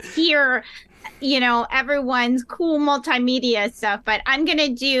excited to hear, everyone's cool multimedia stuff. But I'm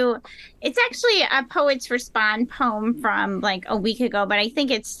going to it's actually a Poets Respond poem from like a week ago, but I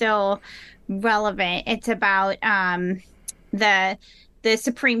think it's still relevant. It's about the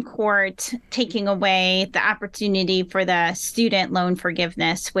Supreme Court taking away the opportunity for the student loan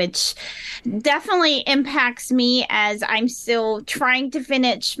forgiveness, which definitely impacts me as I'm still trying to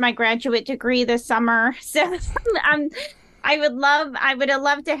finish my graduate degree this summer. So I would have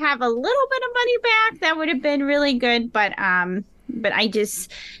loved to have a little bit of money back. That would have been really good. But I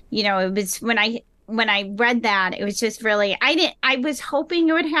just, it was when I read that, it was just really, I was hoping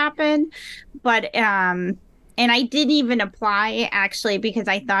it would happen, but, and I didn't even apply, actually, because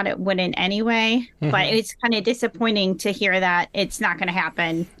I thought it wouldn't anyway. Mm-hmm. But it's kind of disappointing to hear that it's not going to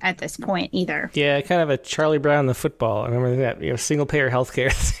happen at this point either. Yeah, kind of a Charlie Brown the football. I remember that, single-payer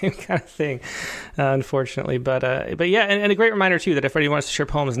healthcare, same kind of thing, unfortunately. But yeah, and a great reminder, too, that if anybody wants to share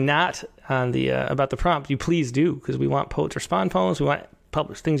poems not on the about the prompt, you please do, because we want Poets Respond poems. We want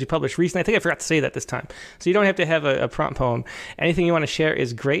things you published recently. I think I forgot to say that this time. So you don't have to have a prompt poem. Anything you want to share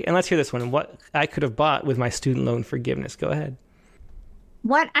is great. And let's hear this one. What I could have bought with my student loan forgiveness. Go ahead.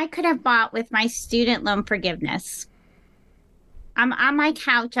 What I could have bought with my student loan forgiveness. I'm on my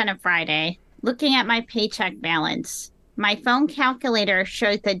couch on a Friday, looking at my paycheck balance. My phone calculator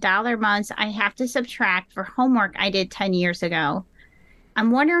shows the dollar amounts I have to subtract for homework I did 10 years ago.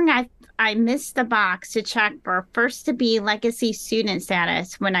 I'm wondering if I missed the box to check for first to be legacy student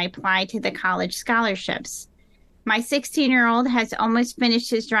status when I applied to the college scholarships. My 16-year-old has almost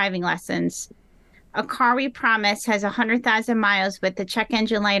finished his driving lessons. A car we promised has 100,000 miles with the check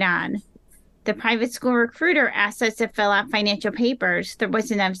engine light on. The private school recruiter asked us to fill out financial papers. There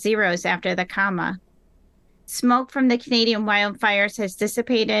wasn't enough zeros after the comma. Smoke from the Canadian wildfires has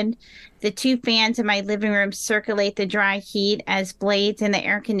dissipated. The 2 fans in my living room circulate the dry heat as blades in the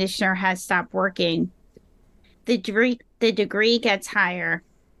air conditioner has stopped working. The degree gets higher.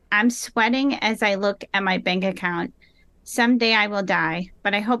 I'm sweating as I look at my bank account. Someday I will die,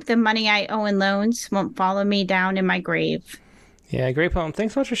 but I hope the money I owe in loans won't follow me down in my grave. Yeah, great poem.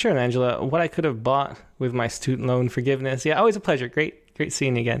 Thanks so much for sharing, Angela. What I could have bought with my student loan forgiveness. Yeah, always a pleasure. Great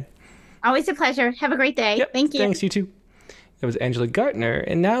seeing you again. Always a pleasure. Have a great day. Yep, Thank you. Thanks, you too. That was Angela Gartner.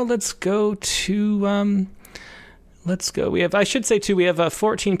 And now let's go to... We have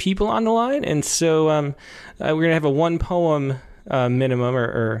 14 people on the line, and so we're going to have a 1 poem minimum,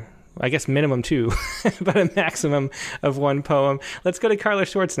 or I guess minimum 2, but a maximum of 1 poem. Let's go to Carla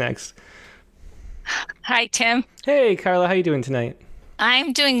Schwartz next. Hi, Tim. Hey, Carla, how you doing tonight?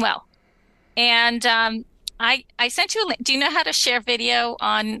 I'm doing well. And I sent you a link. Do you know how to share video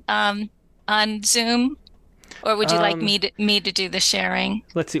on Zoom? Or would you like me to do the sharing?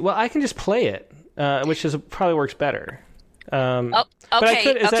 Let's see. Well, I can just play it, which probably works better. Okay.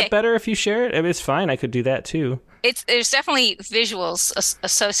 But is that better if you share it? I mean, it's fine. I could do that too. There's definitely visuals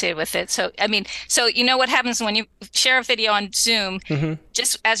associated with it. So you know what happens when you share a video on Zoom,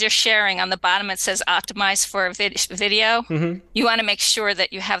 just as you're sharing, on the bottom it says optimize for video. You want to make sure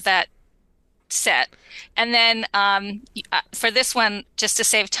that you have that set. And then for this one, just to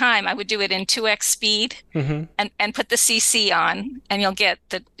save time, I would do it in 2x speed and put the CC on, and you'll get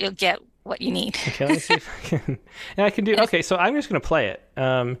what you need. Okay, let me see if I can. And I can do. Okay, so I'm just going to play it.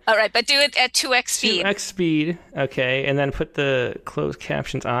 All right, but do it at 2x speed. 2x speed. Okay, and then put the closed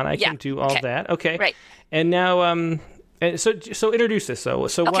captions on. I can do all that. Okay. Right. And now, so introduce this. So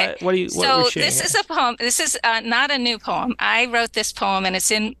okay. What are we sharing? This is a poem. This is not a new poem. I wrote this poem, and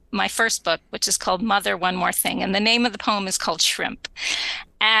it's in my first book, which is called Mother, One More Thing, and the name of the poem is called Shrimp.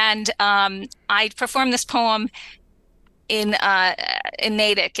 And I performed this poem in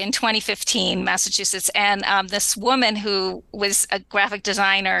Natick in 2015, Massachusetts. And this woman who was a graphic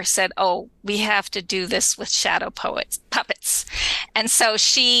designer said, "Oh, we have to do this with shadow puppets." And so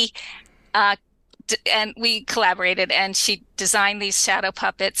she, and we collaborated, and she designed these shadow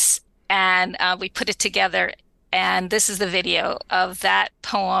puppets, and we put it together. And this is the video of that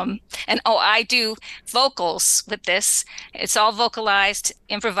poem. And I do vocals with this. It's all vocalized,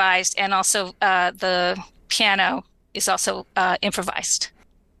 improvised, and also the piano is also improvised.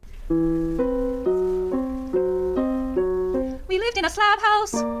 We lived in a slab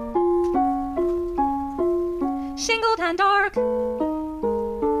house, shingled and dark.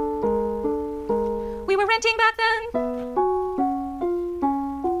 We were renting back then.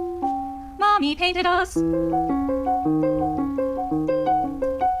 Mommy painted us.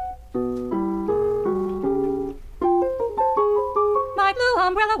 My blue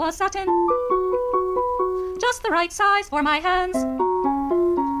umbrella was satin, just the right size for my hands.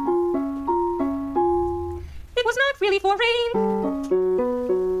 It was not really for rain,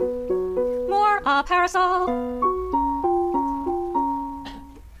 more a parasol.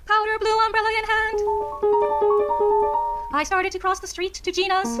 Powder blue umbrella in hand, I started to cross the street to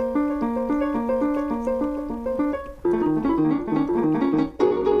Gina's.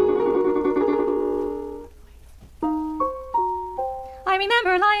 I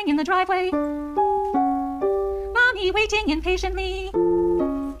remember lying in the driveway, Mommy waiting impatiently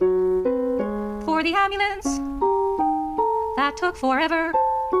for the ambulance. That took forever.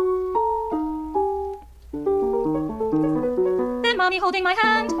 Then Mommy holding my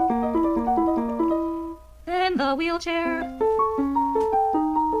hand, then the wheelchair.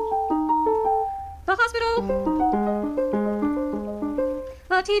 The hospital,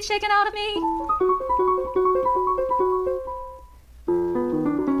 the teeth shaken out of me.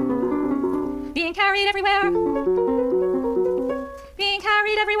 Being carried everywhere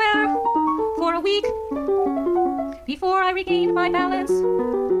for a week before I regained my balance.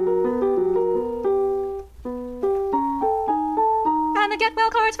 And the get well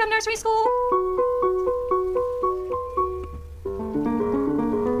cards from nursery school.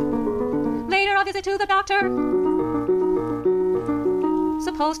 Later a visit to the doctor,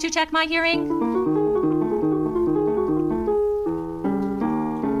 supposed to check my hearing,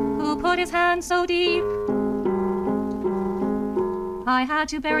 who put his hand so deep I had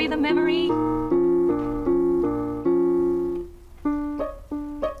to bury the memory.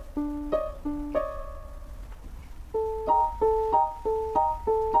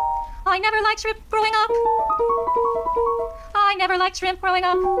 I never liked shrimp growing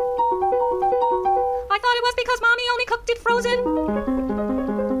up. thought it was because Mommy only cooked it frozen.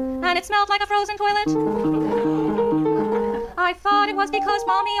 And it smelled like a frozen toilet. I thought it was because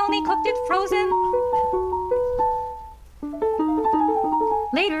Mommy only cooked it frozen.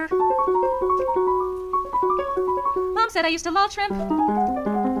 Later, Mom said I used to love shrimp.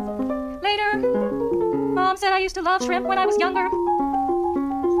 Later, Mom said I used to love shrimp when I was younger.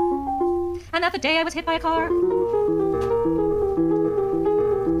 And that the day I was hit by a car,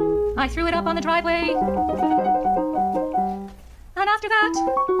 I threw it up on the driveway. And after that,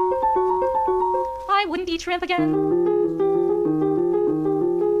 I wouldn't eat shrimp again.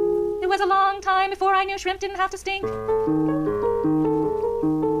 It was a long time before I knew shrimp didn't have to stink.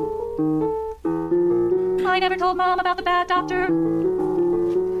 I never told Mom about the bad doctor.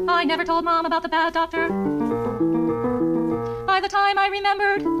 I never told Mom about the bad doctor. By the time I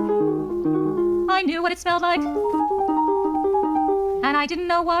remembered, I knew what it smelled like. And I didn't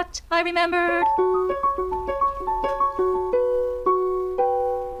know what I remembered.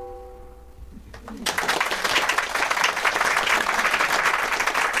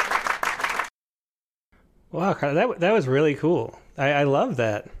 Wow, Carla, that was really cool. I love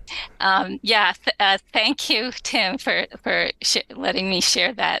that. Thank you, Tim, for letting me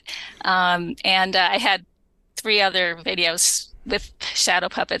share that. And I had 3 other videos with shadow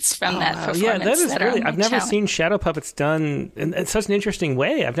puppets from that performance. Yeah, that is really. I've never seen shadow puppets done in such an interesting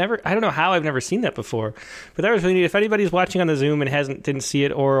way. I don't know how I've never seen that before, but that was really neat. If anybody's watching on the Zoom and didn't see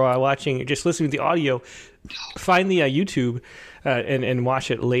it, or just listening to the audio, find the YouTube and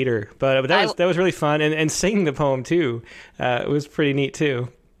watch it later. But that was really fun, and singing the poem too. It was pretty neat too.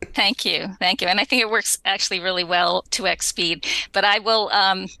 Thank you, and I think it works actually really well 2x speed. But I will.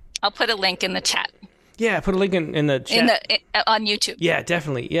 I'll put a link in the chat. Yeah, put a link in the chat. On YouTube. Yeah,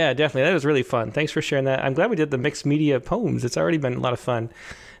 definitely. That was really fun. Thanks for sharing that. I'm glad we did the mixed media poems. It's already been a lot of fun.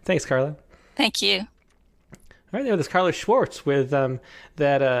 Thanks, Carla. Thank you. All right, there was Carla Schwartz with the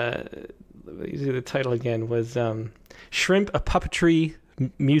title again was Shrimp, a Puppetry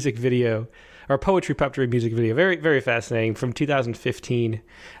Music Video, or Poetry Puppetry Music Video. Very, very fascinating from 2015.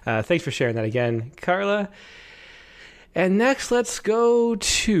 Thanks for sharing that again, Carla. And next, let's go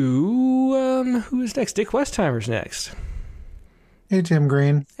to, who's next? Dick Westheimer's next. Hey, Tim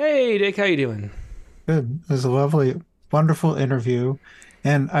Green. Hey, Dick, how you doing? Good. It was a lovely, wonderful interview.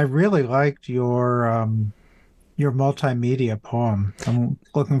 And I really liked your multimedia poem. I'm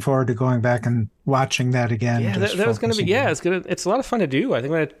looking forward to going back and watching that again. Yeah, that was going to be, it's a lot of fun to do. I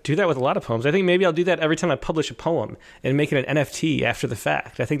think I'm going to do that with a lot of poems. I think maybe I'll do that every time I publish a poem and make it an NFT after the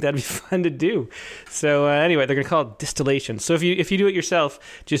fact. I think that'd be fun to do. So anyway, they're going to call it distillation. So if you do it yourself,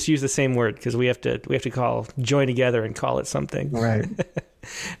 just use the same word, because we have to join together and call it something. Right.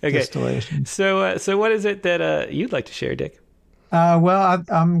 Okay. Distillation. So what is it that you'd like to share, Dick? Well,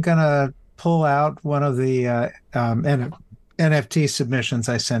 I'm going to pull out one of the NFT submissions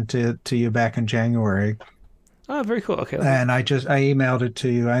I sent to you back in January. Oh, very cool. Okay. And I emailed it to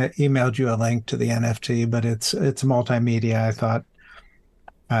you. I emailed you a link to the NFT, but it's multimedia. I thought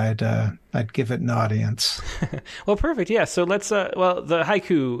I'd give it an audience. Well, perfect. Yeah. So let's the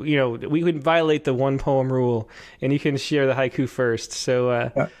haiku, we would violate the one poem rule, and you can share the haiku first. So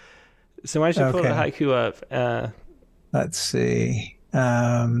why don't you pull the haiku up? Let's see.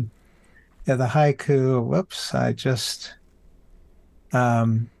 The haiku. Whoops! The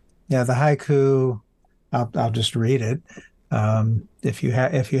haiku. I'll just read it. If you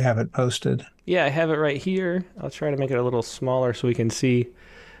have it posted. Yeah, I have it right here. I'll try to make it a little smaller so we can see.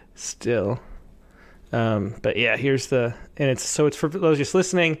 Still, but yeah, here's it's for those just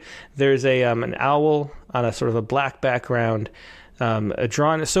listening. There's an owl on a sort of a black background,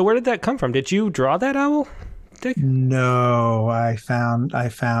 drawn. So where did that come from? Did you draw that owl, Dick? No, I found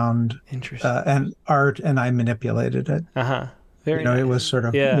interesting an art, and I manipulated it. Very nice. It was sort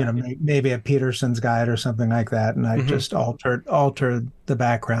of maybe a Peterson's guide or something like that, and I just altered the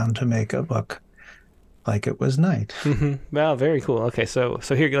background to make it look like it was night. Wow, very cool. Okay, so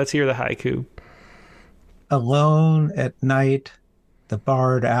here, let's hear the haiku. Alone at night, the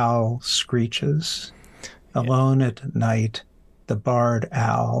barred owl screeches. Alone at night, the barred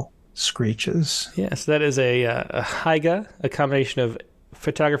owl screeches. Yes, that is a haiga, a combination of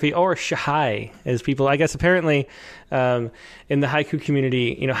photography, or shahai, as people, I guess, apparently in the haiku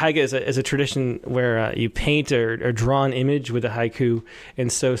community, haiga is a tradition where you paint or draw an image with a haiku,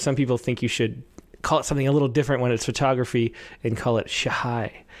 and so some people think you should call it something a little different when it's photography and call it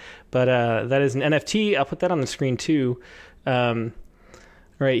shahai. But that is an NFT. I'll put that on the screen too.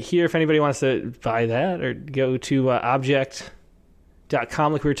 Right here, if anybody wants to buy that, or go to object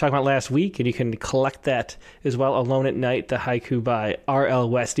haiku.com like we were talking about last week, and you can collect that as well. Alone at Night, the haiku by R.L.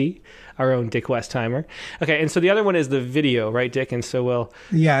 Westy, our own Dick Westheimer. Okay, and so the other one is the video, right, Dick? And so we'll...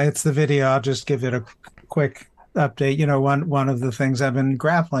 Yeah, it's the video. I'll just give it a quick update. You know, one of the things I've been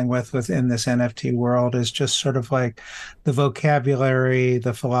grappling with within this NFT world is just sort of like the vocabulary,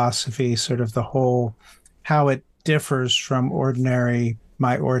 the philosophy, sort of the whole, how it differs from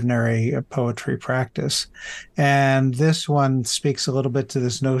my ordinary poetry practice. And this one speaks a little bit to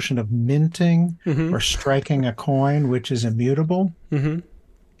this notion of minting or striking a coin, which is immutable.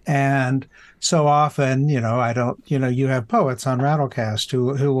 And so often, you have poets on Rattlecast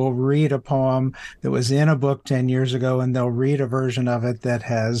who will read a poem that was in a book 10 years ago, and they'll read a version of it that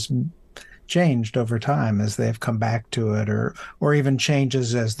has changed over time as they've come back to it, or even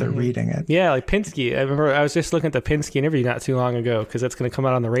changes as they're reading it. Yeah, like Pinsky. I remember I was just looking at the Pinsky interview not too long ago, because that's going to come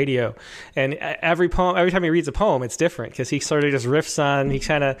out on the radio. And every time he reads a poem, it's different, because he sort of just riffs on, he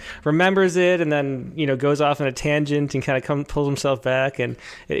kind of remembers it, and then, goes off on a tangent and kind of pulls himself back. And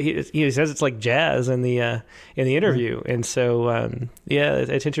he says it's like jazz in the interview. And so,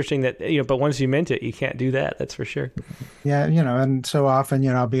 it's interesting that, but once you mint it, you can't do that. That's for sure. Yeah, and so often,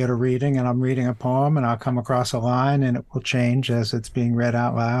 I'll be at a reading and I'm reading a poem and I'll come across a line and it will change as it's being read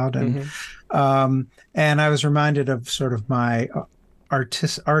out loud. And and I was reminded of sort of my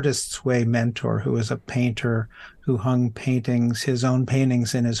artist's way mentor, who was a painter who hung his own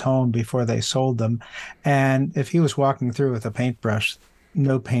paintings in his home before they sold them. And if he was walking through with a paintbrush,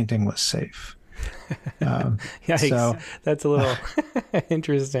 no painting was safe. So that's a little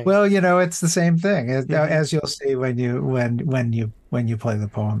interesting. Well, it's the same thing as you'll see when you play the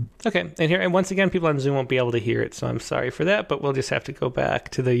poem. Okay, and once again, people on Zoom won't be able to hear it, so I'm sorry for that. But we'll just have to go back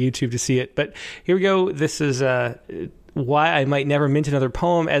to the YouTube to see it. But here we go. This is why I might never mint another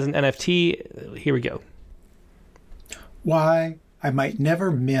poem as an NFT. Here we go. Why I might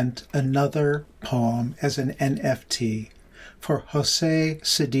never mint another poem as an NFT for Jose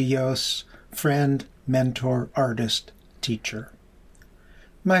Cedillos, friend, mentor, artist, teacher.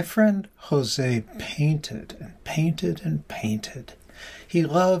 My friend Jose painted and painted and painted. He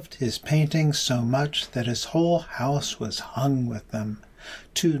loved his paintings so much that his whole house was hung with them.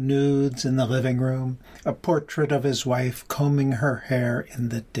 2 nudes in the living room, a portrait of his wife combing her hair in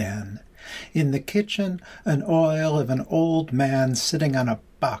the den. In the kitchen, an oil of an old man sitting on a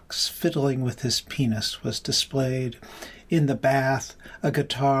box fiddling with his penis was displayed. In the bath, a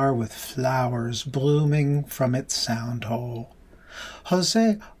guitar with flowers blooming from its sound hole.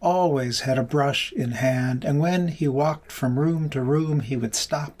 Jose always had a brush in hand, and when he walked from room to room, he would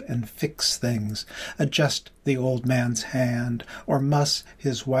stop and fix things, adjust the old man's hand, or muss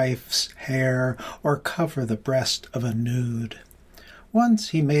his wife's hair, or cover the breast of a nude. Once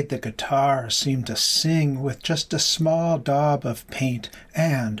he made the guitar seem to sing with just a small daub of paint,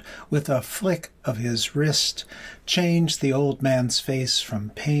 and, with a flick of his wrist, changed the old man's face from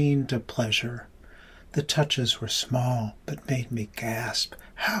pain to pleasure. The touches were small, but made me gasp.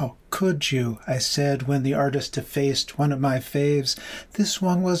 "How could you?" I said when the artist effaced one of my faves. "This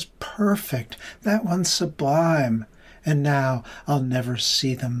one was perfect, that one's sublime, and now I'll never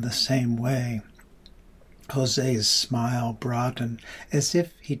see them the same way." Jose's smile broadened, as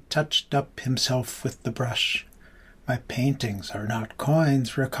if he touched up himself with the brush. "My paintings are not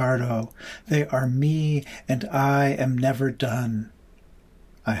coins, Ricardo. They are me, and I am never done.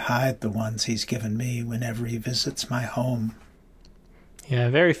 I hide the ones he's given me whenever he visits my home." Yeah,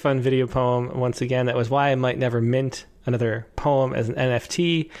 very fun video poem. Once again, that was why I might never mint another poem as an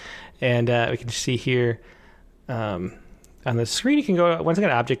NFT. And we can see here on the screen, you can go once again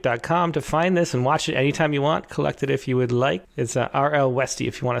object.com to find this and watch it anytime you want. Collect it if you would like. It's R.L. Westy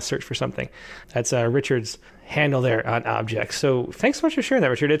if you want to search for something. That's Richard's handle there on Object. So thanks so much for sharing that,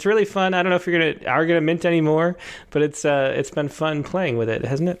 Richard. It's really fun. I don't know if you're gonna mint anymore, but it's been fun playing with it,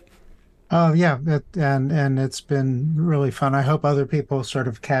 hasn't it? Oh yeah, and it's been really fun. I hope other people sort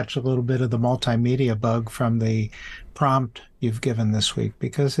of catch a little bit of the multimedia bug from the prompt you've given this week,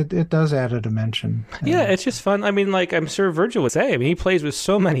 because it does add a dimension. Yeah, it's just fun. I mean, like I'm sure Virgil would say, I mean, he plays with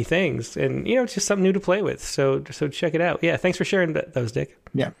so many things, and it's just something new to play with. So check it out. Yeah, thanks for sharing those, Dick.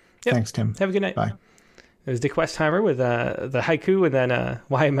 Yeah, yep. Thanks, Tim. Have a good night. Bye. It was Dick Westheimer with the haiku, and then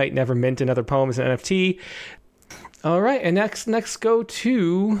why I might never mint another poem as an NFT. All right, and next let's go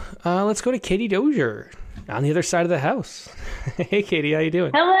to Katie Dozier on the other side of the house. Hey, Katie, how you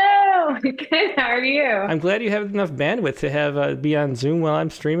doing? Hello. Good. How are you? I'm glad you have enough bandwidth to have be on Zoom while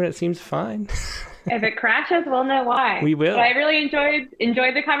I'm streaming. It seems fine. If it crashes, we'll know why. We will. But I really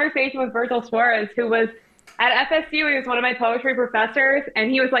enjoyed the conversation with Virgil Suárez, who was at FSU, he was one of my poetry professors, and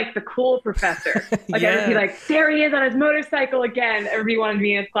he was like the cool professor. Like, Yeah. everybody like, there he is on his motorcycle again. Everybody wanted to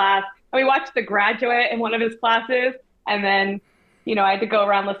be in his class. And we watched The Graduate in one of his classes, and then, I had to go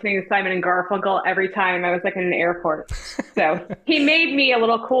around listening to Simon and Garfunkel every time I was like in an airport. So he made me a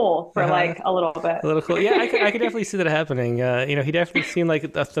little cool for like a little bit. A little cool. Yeah, I could definitely see that happening. He definitely seemed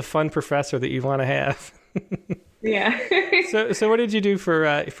like the fun professor that you want to have. Yeah. So what did you do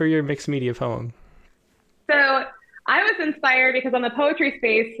for your mixed media poem? So I was inspired because on the poetry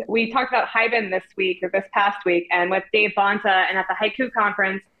space, we talked about Haibun this past week, and with Dave Bonta and at the Haiku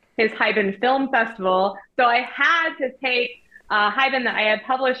Conference, his Haibun Film Festival. So I had to take Haibun that I had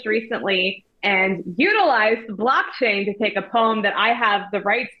published recently and utilize the blockchain to take a poem that I have the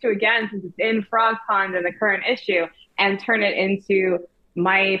rights to again, since it's in Frog Pond in the current issue, and turn it into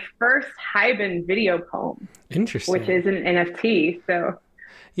my first Haibun video poem. Interesting. Which is an NFT. So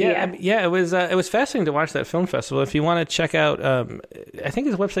it was fascinating to watch that film festival. If you want to check out, I think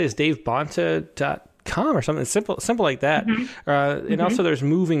his website is davebonta.com or something simple like that. And also there's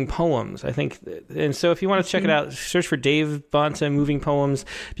moving poems, I think. And so if you want to check it out, search for Dave Bonta moving poems.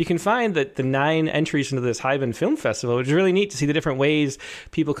 You can find that the 9 entries into this Haibun Film Festival, which is really neat to see the different ways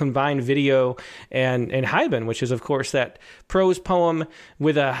people combine video and Haibun, which is of course that prose poem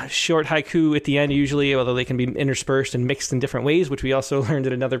with a short haiku at the end usually, although they can be interspersed and mixed in different ways, which we also learned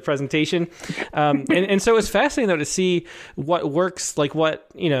at another presentation. And so it's fascinating though to see what works, like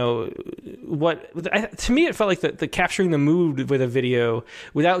to me, it felt like the capturing the mood with a video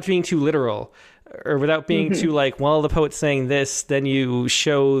without being too literal or without being too like, well, the poet's saying this, then you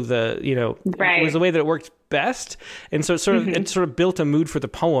show right. It was the way that it worked best. And so it sort of built a mood for the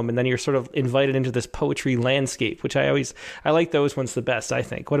poem, and then you're sort of invited into this poetry landscape, which I like those ones the best, I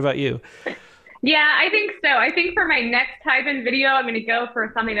think. What about you? Yeah, I think so. I think for my next Haibun video, I'm going to go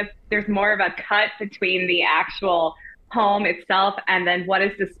for something there's more of a cut between the actual poem itself and then what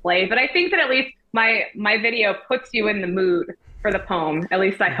is displayed. But I think that at least my video puts you in the mood for the poem. At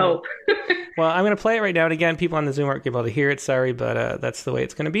least I hope. Well, I'm going to play it right now. And again, people on the Zoom aren't able to hear it. Sorry, but that's the way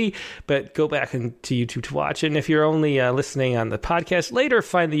it's going to be. But go back to YouTube to watch it. And if you're only listening on the podcast later,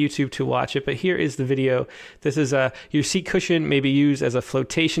 find the YouTube to watch it. But here is the video. This is your seat cushion may be used as a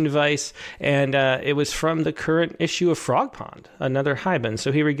flotation device. And it was from the current issue of Frog Pond, another Haibun.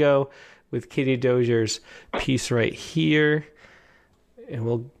 So here we go with Katie Dozier's piece right here. And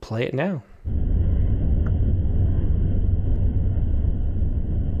we'll play it now.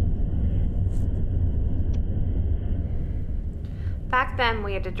 Back then,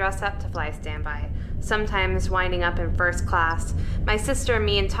 we had to dress up to fly standby, sometimes winding up in first class, my sister and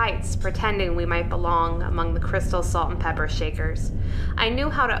me in tights, pretending we might belong among the crystal salt and pepper shakers. I knew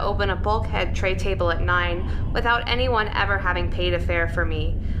how to open a bulkhead tray table at 9 without anyone ever having paid a fare for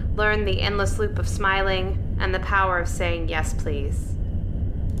me, learned the endless loop of smiling and the power of saying yes, please.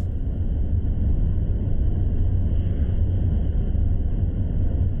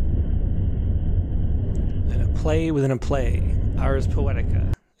 And a play within a play. Ars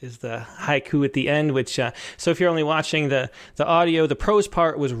Poetica is the haiku at the end, which, so if you're only watching the audio, the prose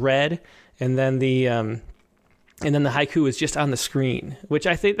part was read, and then the haiku is just on the screen, which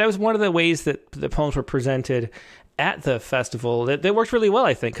I think that was one of the ways that the poems were presented at the festival. That worked really well,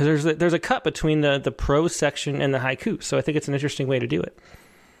 I think, because there's a cut between the prose section and the haiku. So I think it's an interesting way to do it.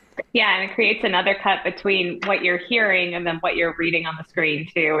 Yeah, and it creates another cut between what you're hearing and then what you're reading on the screen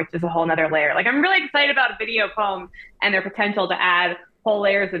too, which is a whole nother layer. Like, I'm really excited about video poems and their potential to add whole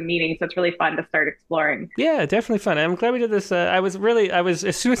layers of meaning. So it's really fun to start exploring. Yeah, definitely fun. I'm glad we did this. I was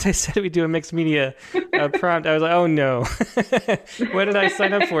as soon as I said we'd do a mixed media prompt, I was like, oh no, what did I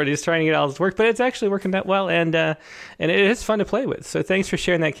sign up for? Just trying to get all this work, but it's actually working out well, and it is fun to play with. So thanks for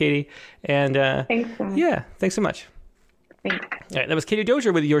sharing that, Katie. And thanks. Yeah, thanks so much. Thanks. All right, that was Katie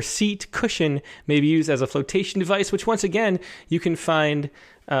Dozier with Your Seat Cushion may be used as a flotation device, which once again you can find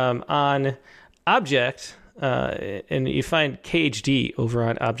on Object, and you find KHD over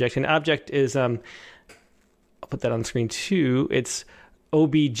on Object. And Object is, I'll put that on the screen too, it's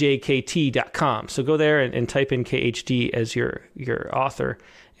objkt.com. So go there and type in KHD as your author,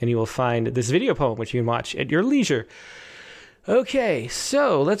 and you will find this video poem, which you can watch at your leisure. Okay,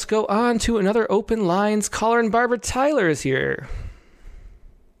 so let's go on to another open lines caller, and Barbara Tyler is here.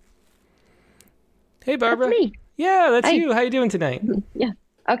 Hey, Barbara. That's me. Yeah, that's Hi. you. How you doing tonight? Yeah.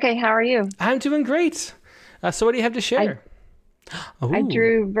 Okay, how are you? I'm doing great. So what do you have to share? I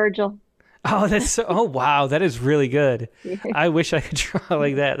drew Virgil. Oh, that's so. Oh, wow, that is really good. I wish I could draw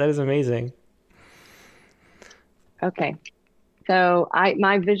like that. That is amazing. Okay, so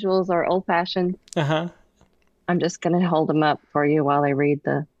my visuals are old-fashioned. Uh-huh. I'm just going to hold them up for you while I read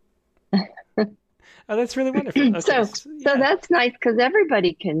the... Oh, that's really wonderful. Okay. So that's nice because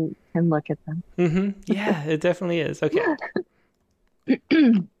everybody can look at them. Yeah, it definitely is. Okay.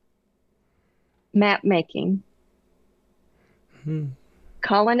 Map making.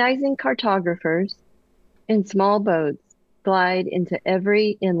 Colonizing cartographers in small boats glide into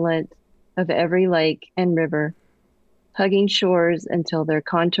every inlet of every lake and river, hugging shores until their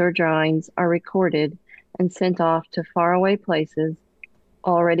contour drawings are recorded and sent off to faraway places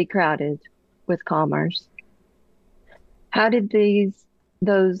already crowded with commerce. How did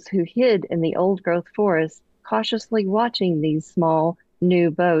those who hid in the old-growth forest, cautiously watching these small,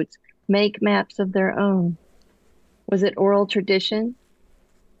 new boats, make maps of their own? Was it oral tradition,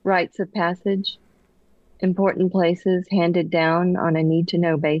 rites of passage, important places handed down on a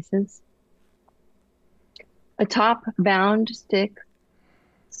need-to-know basis? Atop bound sticks,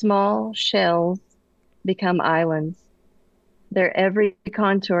 small shells become islands, their every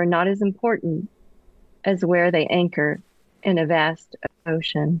contour not as important as where they anchor in a vast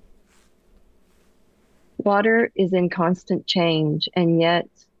ocean. Water is in constant change, and yet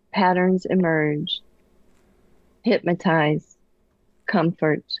patterns emerge, hypnotize,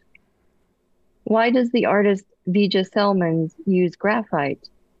 comfort. Why does the artist Vija Selmans use graphite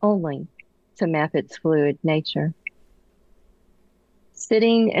only to map its fluid nature?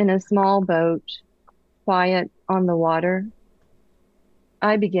 Sitting in a small boat, quiet on the water,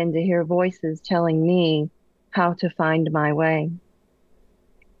 I begin to hear voices telling me how to find my way.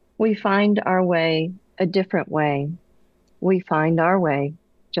 We find our way a different way. We find our way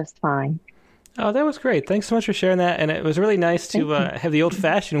just fine. Oh, that was great. Thanks so much for sharing that. And it was really nice to have the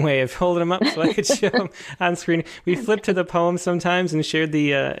old-fashioned way of holding them up so I could show them on screen. We flipped to the poem sometimes and shared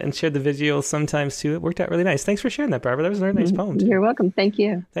the visuals sometimes too. It worked out really nice. Thanks for sharing that, Barbara. That was a very nice poem too. You're welcome. Thank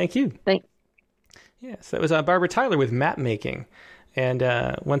you. Thank you. Thanks. Yes, that was Barbara Tyler with Map Making. And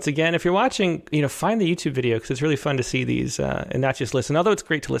once again, if you're watching, find the YouTube video because it's really fun to see these and not just listen, although it's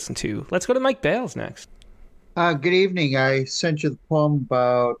great to listen to. Let's go to Mike Bales next. Good evening. I sent you the poem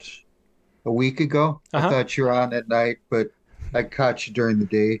about a week ago. I thought you were on at night, but I caught you during the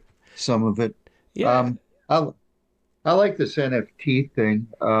day, some of it. Yeah. I like this NFT thing.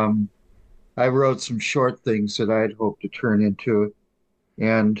 I wrote some short things that I'd hoped to turn into it.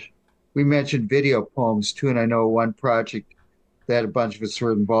 And we mentioned video poems too, and I know one project that a bunch of us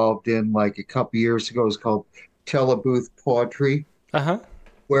were involved in like a couple years ago is called Telebooth Poetry,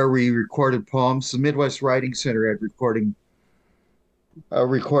 where we recorded poems. The Midwest Writing Center had recording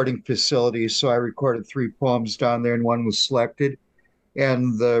facilities, so I recorded 3 poems down there, and one was selected,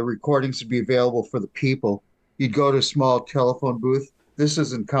 and the recordings would be available for the people. You'd go to a small telephone booth. This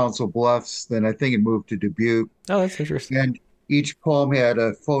is in Council Bluffs, then I think it moved to Dubuque. Oh, that's interesting. And each poem had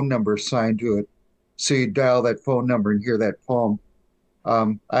a phone number assigned to it. So you dial that phone number and hear that poem.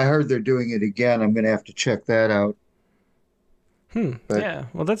 I heard they're doing it again. I'm going to have to check that out. Yeah,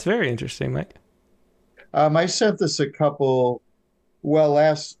 well, that's very interesting, Mike. I sent this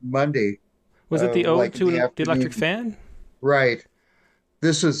last Monday. Was it the Ode to the Electric Fan? Right.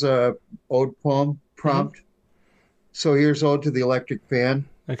 This is a ode poem prompt. So here's Ode to the Electric Fan.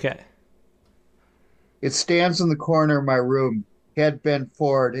 Okay. It stands in the corner of my room, head bent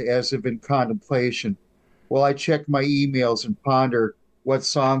forward as if in contemplation, while I check my emails and ponder what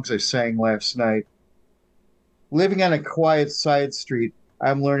songs I sang last night. Living on a quiet side street,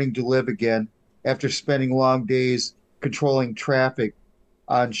 I'm learning to live again after spending long days controlling traffic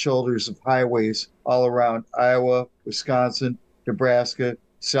on shoulders of highways all around Iowa, Wisconsin, Nebraska,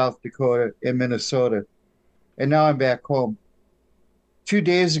 South Dakota, and Minnesota. And now I'm back home. 2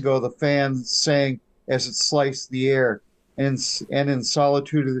 days ago, the fan sang as it sliced the air, and in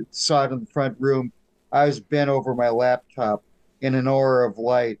solitude sought in the front room, I was bent over my laptop in an aura of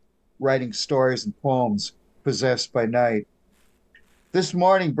light, writing stories and poems possessed by night. This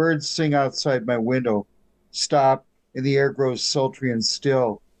morning, birds sing outside my window, stop, and the air grows sultry and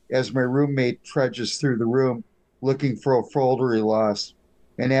still as my roommate trudges through the room looking for a folder he lost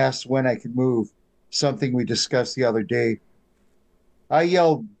and asks when I can move, something we discussed the other day. I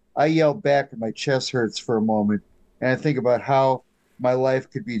yell back and my chest hurts for a moment, and I think about how my life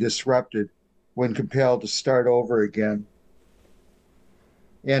could be disrupted when compelled to start over again,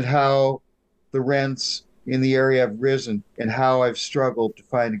 and how the rents in the area have risen, and how I've struggled to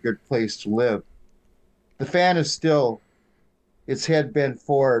find a good place to live. The fan is still, its head bent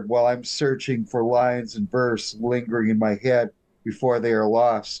forward while I'm searching for lines and verse lingering in my head before they are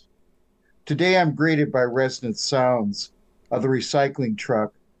lost. Today I'm greeted by resonant sounds of the recycling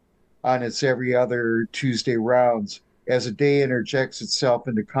truck on its every other Tuesday rounds as the day interjects itself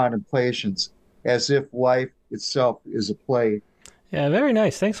into contemplations as if life itself is a play. Yeah, very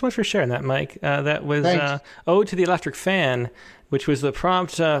nice. Thanks so much for sharing that, Mike. That was Ode to the Electric Fan, which was the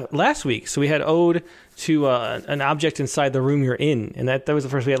prompt last week. So we had Ode to an object inside the room you're in. And that was the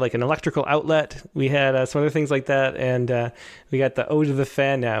first. We had like an electrical outlet. We had some other things like that. And we got the Ode to the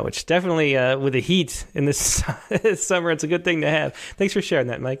Fan now, which definitely, with the heat in this summer, it's a good thing to have. Thanks for sharing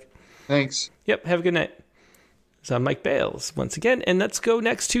that, Mike. Thanks. Yep, have a good night. So I'm Mike Bales once again. And let's go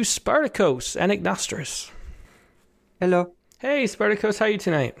next to Spartacus and Ignostris. Hello. Hey, Spartacus, how are you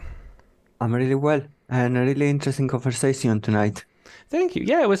tonight? I'm really well, and a really interesting conversation tonight. Thank you.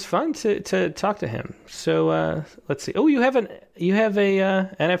 Yeah, it was fun to talk to him. So let's see. Oh, you have a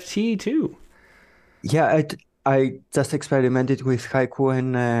NFT too. Yeah, I just experimented with haiku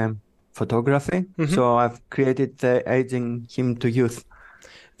and photography, so I've created the Aging Him to Youth.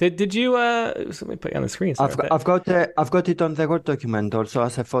 Did you? Let me put you on the screen. I've got it on the Word document also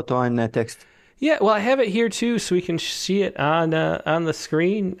as a photo and text. Yeah, well, I have it here too, so we can see it on the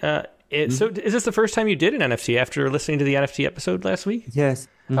screen. So, is this the first time you did an NFT after listening to the NFT episode last week? Yes.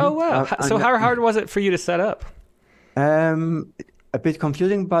 Oh wow! So, how hard was it for you to set up? A bit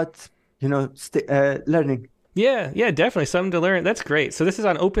confusing, but learning. Yeah, definitely something to learn. That's great. So this is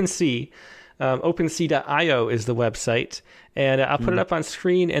on OpenSea. OpenSea.io is the website, and I'll put it up on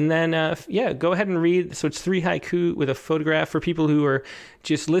screen. And then, go ahead and read. So it's 3 haiku with a photograph for people who are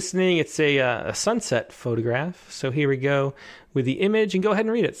just listening. It's a sunset photograph. So here we go with the image, and go ahead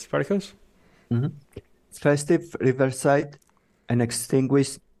and read it, Spartacus. Festive riverside, an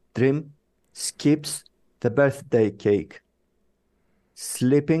extinguished dream skips the birthday cake.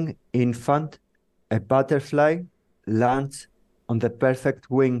 Sleeping infant, a butterfly lands on the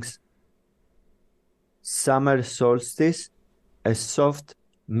perfect wings. Summer solstice, a soft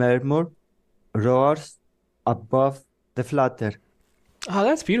murmur roars above the flutter. Oh,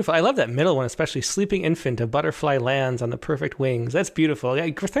 that's beautiful. I love that middle one, especially. Sleeping infant, a butterfly lands on the perfect wings. That's beautiful. Yeah,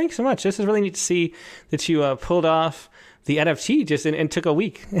 thanks so much. This is really neat to see that you pulled off the NFT just and took a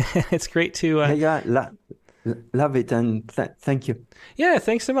week. It's great to... Love it, and thank you. Yeah,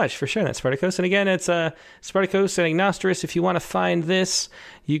 thanks so much for sharing that, Spartacus. And again, it's Spartacus and Ignostris. If you want to find this,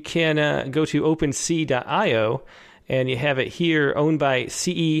 you can go to OpenSea.io, and you have it here, owned by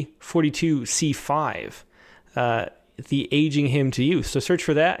CE42C5, the Aging Him to Youth. So search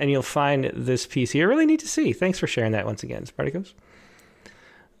for that, and you'll find this piece here. Really neat to see. Thanks for sharing that once again, Spartacus.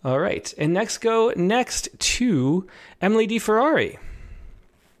 All right, and next to Emily DeFerrari.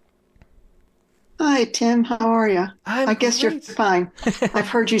 Hi, Tim. How are you? I guess great. You're fine. I've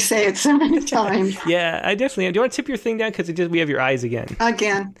heard you say it so many times. Yeah, I definitely am. Do you want to tip your thing down? Because we have your eyes again.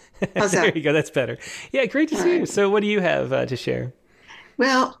 Again. How's that? There you go. That's better. Yeah, great to see you. So what do you have to share?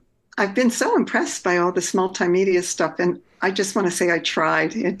 Well, I've been so impressed by all this multimedia stuff, and I just want to say I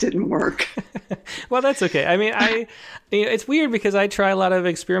tried. It didn't work. Well, that's okay. I mean, it's weird because I try a lot of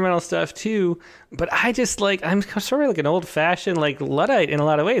experimental stuff too, but I just I'm sort of like an old-fashioned Luddite in a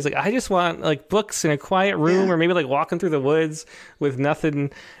lot of ways. I just want books in a quiet room, or maybe walking through the woods with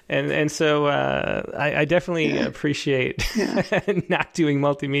nothing. And so I definitely appreciate not doing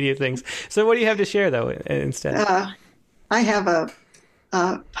multimedia things. So what do you have to share though instead? I have a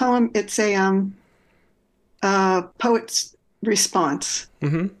poem. It's a poet's response.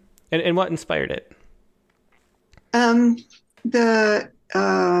 Mm-hmm. And what inspired it? The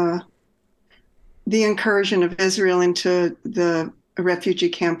incursion of Israel into the refugee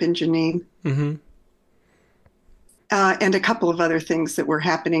camp in Jenin. Mm-hmm. And a couple of other things that were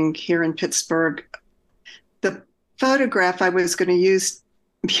happening here in Pittsburgh. The photograph I was going to use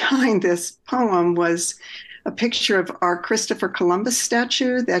behind this poem was a picture of our Christopher Columbus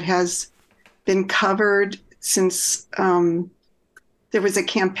statue that has been covered since there was a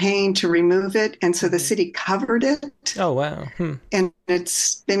campaign to remove it, and so the city covered it. Oh, wow. And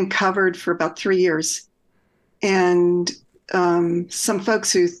it's been covered for about 3 years. And some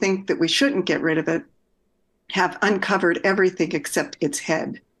folks who think that we shouldn't get rid of it have uncovered everything except its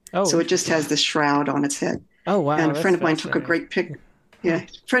head. Oh, so it just has the shroud on its head. Oh, wow. And a friend of mine took a great picture. Yeah, a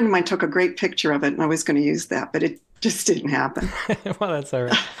friend of mine took a great picture of it, and I was going to use that, but it just didn't happen. Well, that's all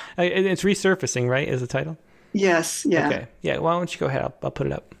right. It's Resurfacing, right, is the title? Yes, yeah. Okay, yeah, why don't you go ahead? I'll put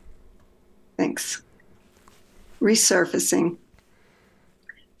it up. Thanks. Resurfacing.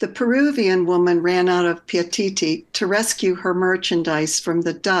 The Peruvian woman ran out of Piatiti to rescue her merchandise from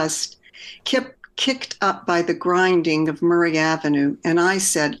the dust, kicked up by the grinding of Murray Avenue, and I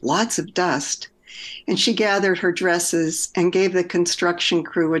said, lots of dust. And she gathered her dresses and gave the construction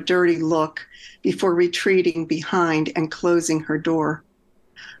crew a dirty look before retreating behind and closing her door.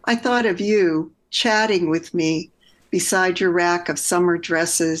 I thought of you, chatting with me beside your rack of summer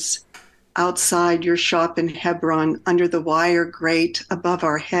dresses, outside your shop in Hebron, under the wire grate above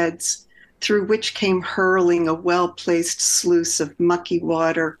our heads, through which came hurling a well-placed sluice of mucky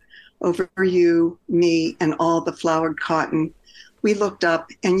water over you, me, and all the flowered cotton. We looked up,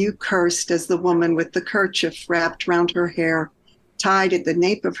 and you cursed as the woman with the kerchief wrapped round her hair, tied at the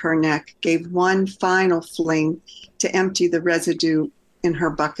nape of her neck, gave one final fling to empty the residue in her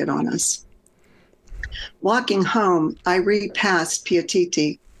bucket on us. Walking home, I repassed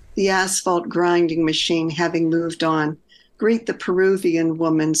Piatiti, the asphalt grinding machine having moved on, greet the Peruvian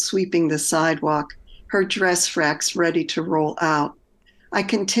woman sweeping the sidewalk, her dress racks ready to roll out. I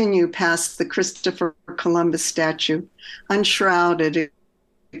continue past the Christopher Columbus statue, unshrouded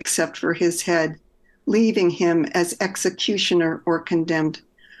except for his head, leaving him as executioner or condemned.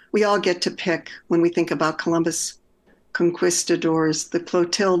 We all get to pick when we think about Columbus conquistadors, the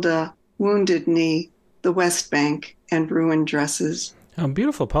Clotilda, Wounded Knee, the West Bank, and ruined dresses. Oh,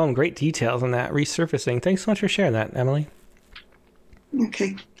 beautiful poem. Great details on that resurfacing. Thanks so much for sharing that, Emily.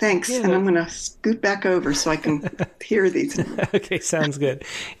 Okay, thanks. Yeah, and I'm going to scoot back over so I can hear these. Okay, sounds good.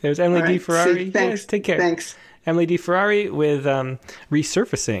 There's Emily D. Ferrari. Thanks. Yes, take care. Thanks. Emily D. Ferrari with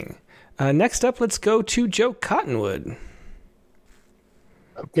resurfacing. Next up, let's go to Joe Cottonwood.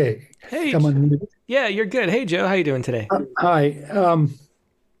 Okay. Hey. Someone muted? Yeah, you're good. Hey, Joe. How you doing today? Hi.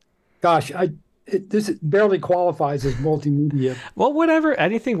 Gosh, this barely qualifies as multimedia. Well, whatever.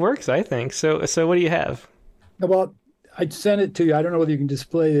 Anything works, I think. So what do you have? Well, I sent it to you. I don't know whether you can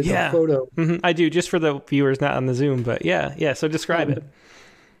display it as a photo. Mm-hmm. I do, just for the viewers not on the Zoom. But yeah. So describe it.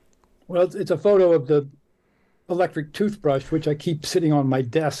 Well, it's a photo of the electric toothbrush, which I keep sitting on my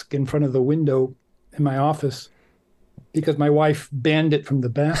desk in front of the window in my office because my wife banned it from the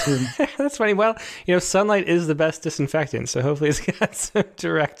bathroom. That's funny. Well, sunlight is the best disinfectant, so hopefully it's got some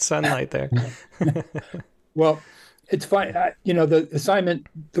direct sunlight there. Well, it's fine. The assignment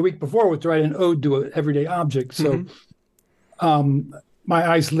the week before was to write an ode to an everyday object. So my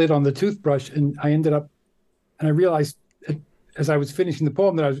eyes lit on the toothbrush, and I realized as I was finishing the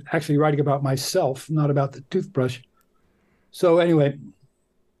poem that I was actually writing about myself, not about the toothbrush. So anyway,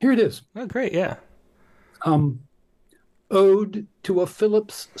 here it is. Oh, great. Yeah. Ode to a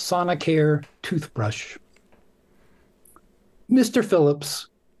Philips Sonicare toothbrush. Mr. Phillips,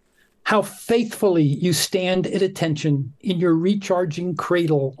 how faithfully you stand at attention in your recharging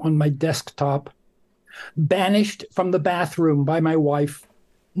cradle on my desktop, banished from the bathroom by my wife,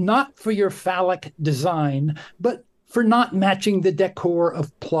 not for your phallic design, but for not matching the decor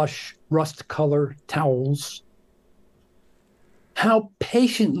of plush rust color towels. How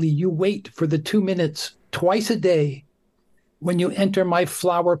patiently you wait for the 2 minutes twice a day when you enter my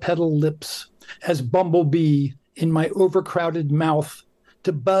flower petal lips as bumblebee in my overcrowded mouth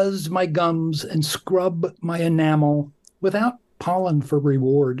to buzz my gums and scrub my enamel without pollen for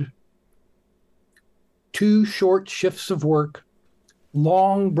reward. 2 short shifts of work,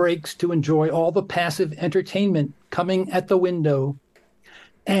 long breaks to enjoy all the passive entertainment coming at the window,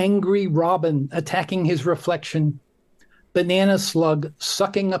 angry robin attacking his reflection, banana slug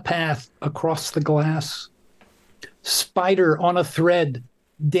sucking a path across the glass, spider on a thread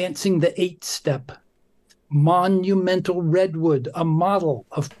dancing the 8-step, monumental redwood, a model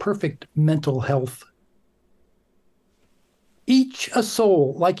of perfect mental health. Each a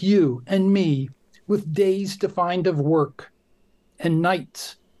soul like you and me, with days defined of work and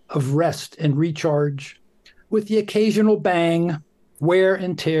nights of rest and recharge, with the occasional bang, wear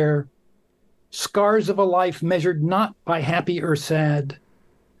and tear, scars of a life measured not by happy or sad,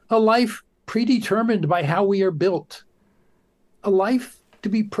 a life predetermined by how we are built, a life to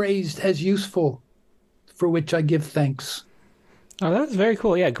be praised as useful, for which I give thanks. Oh, that's very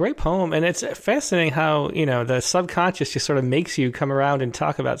cool. Yeah, great poem. And it's fascinating how, the subconscious just sort of makes you come around and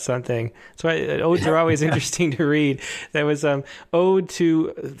talk about something. That's why odes are always interesting to read. That was ode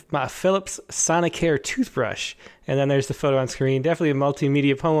to my Philips Sonicare toothbrush. And then there's the photo on screen. Definitely a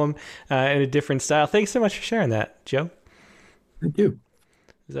multimedia poem in a different style. Thanks so much for sharing that, Joe. Thank you.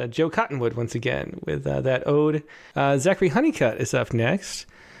 Joe Cottonwood once again with that ode. Zachary Honeycutt is up next.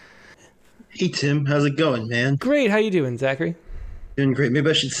 Hey, Tim. How's it going, man? Great. How you doing, Zachary? Doing great. Maybe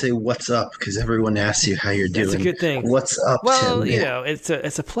I should say "What's up" because everyone asks you how you're doing. That's a good thing. What's up, well, Tim?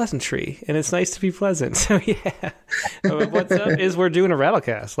 It's a pleasantry, and it's nice to be pleasant. So yeah, what's up is we're doing a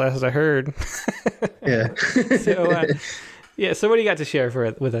Rattlecast. Last I heard. Yeah. So what do you got to share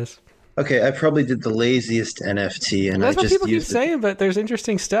with us? Okay, I probably did the laziest NFT, and that's what people keep it. saying, but there's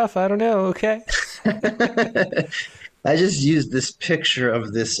interesting stuff. I don't know. Okay. I just used this picture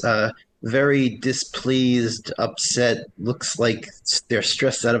of this very displeased, upset, looks like they're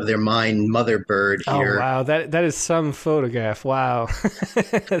stressed out of their mind mother bird Oh here. wow, that is some photograph. Wow,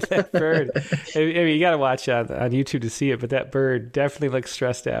 that bird. I mean, you got to watch on YouTube to see it, but that bird definitely looks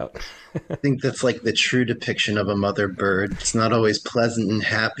stressed out. I think that's like the true depiction of a mother bird. It's not always pleasant and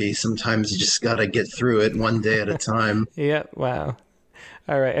happy. Sometimes you just got to get through it one day at a time. Yeah. Wow.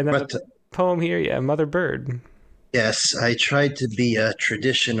 All right, and then the poem here, yeah, Mother Bird. Yes, I tried to be a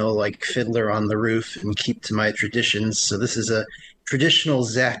traditional, like Fiddler on the Roof, and keep to my traditions. So this is a traditional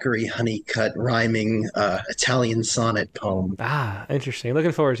Zachary Honeycutt rhyming Italian sonnet poem. Ah, interesting.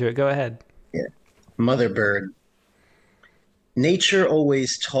 Looking forward to it. Go ahead. Yeah. Mother Bird. Nature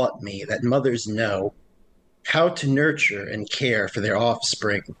always taught me that mothers know how to nurture and care for their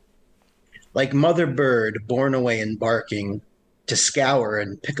offspring. Like mother bird borne away and barking to scour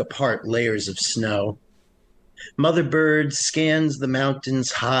and pick apart layers of snow. Mother bird scans the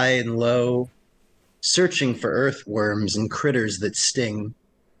mountains high and low, searching for earthworms and critters that sting.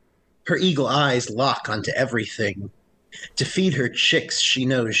 Her eagle eyes lock onto everything. To feed her chicks, she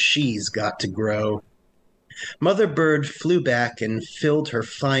knows she's got to grow. Mother bird flew back and filled her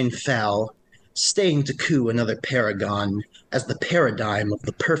fine fowl, staying to coo another paragon as the paradigm of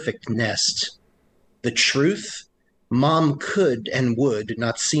the perfect nest. The truth? Mom could and would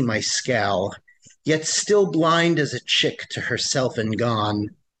not see my scowl, yet still blind as a chick to herself and gone,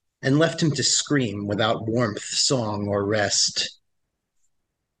 and left him to scream without warmth, song, or rest.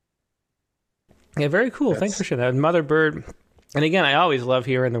 Yeah, very cool. Thanks for sharing that. Mother Bird. And again, I always love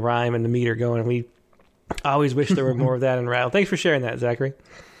hearing the rhyme and the meter going. We always wish there were more of that in Rattle. Thanks for sharing that, Zachary.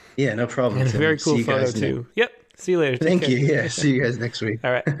 Yeah, no problem. And a very cool photo, too. Yep. See you later. Thank you. Yeah, see you guys next week.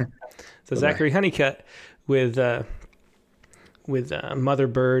 All right. So Zachary Honeycutt with Mother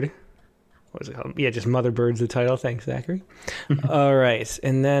Bird. What is it called? Yeah, just Mother Bird's the title. Thanks, Zachary. All right.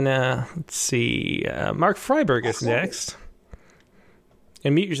 And then, let's see. Mark Freiberg is next.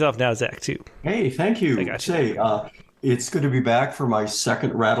 And mute yourself now, Zach, too. Hey, thank you. It's good to be back for my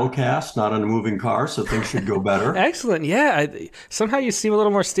second Rattlecast, not on a moving car, so things should go better. Excellent. Yeah. Somehow you seem a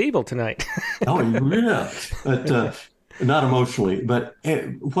little more stable tonight. Oh, yeah. But not emotionally. But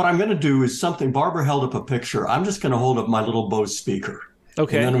what I'm going to do is something. Barbara held up a picture. I'm just going to hold up my little Bose speaker.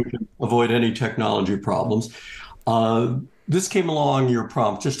 Okay. And then we can avoid any technology problems. This came along your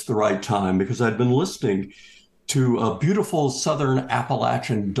prompt just at the right time because I'd been listening to a beautiful Southern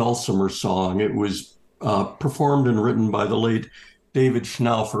Appalachian dulcimer song. It was performed and written by the late David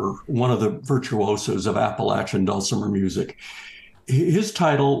Schnaufer, one of the virtuosos of Appalachian dulcimer music. His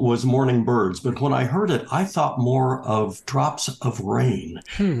title was Morning Birds, but when I heard it, I thought more of Drops of Rain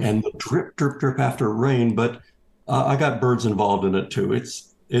and the drip, drip, drip after rain, but I got birds involved in it too.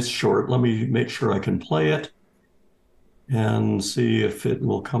 It's short. Let me make sure I can play it and see if it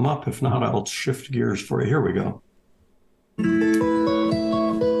will come up. If not, I'll shift gears for you. Here we go.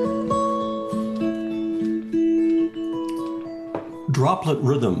 Droplet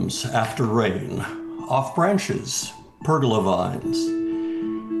rhythms after rain, off branches, pergola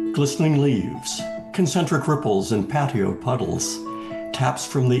vines, glistening leaves, concentric ripples in patio puddles, taps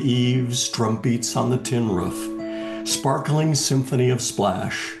from the eaves, drum beats on the tin roof, sparkling symphony of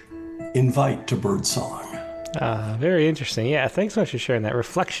splash, invite to birdsong. Very interesting. Yeah, thanks so much for sharing that.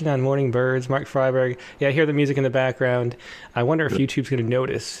 Reflection on Morning Birds, Mark Freiberg. Yeah, I hear the music in the background. I wonder if YouTube's going to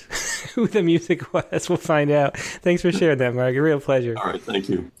notice who the music was. We'll find out. Thanks for sharing that, Mark. A real pleasure. All right, thank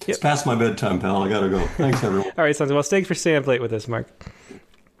you. It's past my bedtime, pal. I got to go. Thanks, everyone. All right, sounds well. Thanks for staying up late with us, Mark.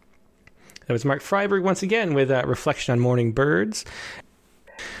 That was Mark Freiberg once again with Reflection on Morning Birds.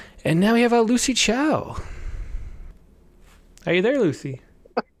 And now we have Lucy Chow. Are you there, Lucy?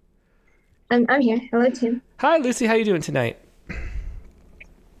 I'm here. Hello, Tim. Hi, Lucy. How are you doing tonight?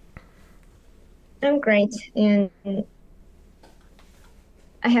 I'm great. And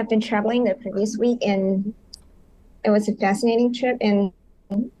I have been traveling the previous week, and it was a fascinating trip, and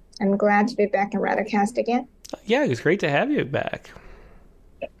I'm glad to be back in Rattlecast again. Yeah, it's great to have you back.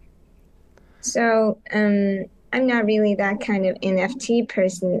 So, I'm not really that kind of NFT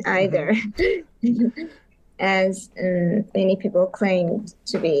person either, as many people claim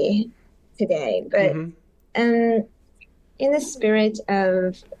to be today. But in the spirit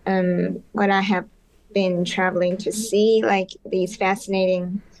of what I have been traveling to see, like these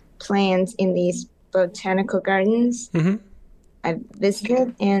fascinating plants in these botanical gardens I've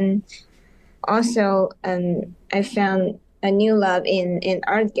visited, and also I found a new love in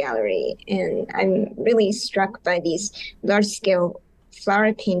art gallery, and I'm really struck by these large-scale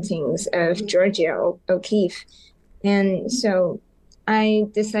flower paintings of Georgia O'Keeffe. And so I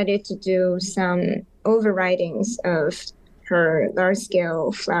decided to do some overwritings of her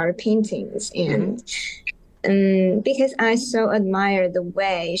large-scale flower paintings. And because I so admire the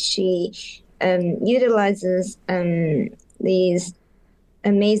way she utilizes these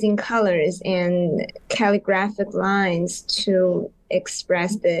amazing colors and calligraphic lines to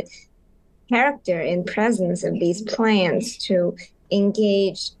express the character and presence of these plants to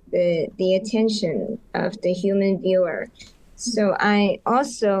engage the attention of the human viewer. So I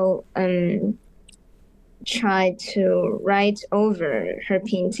also tried to write over her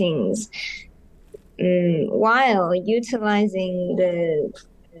paintings while utilizing the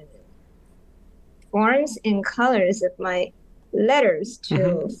forms and colors of my letters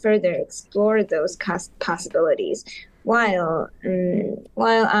to further explore those possibilities, while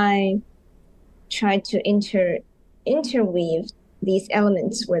I tried to interweave these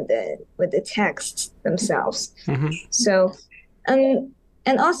elements with the texts themselves. So, and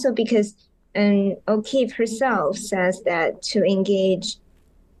also because O'Keeffe herself says that to engage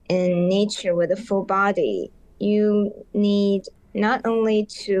in nature with a full body, you need not only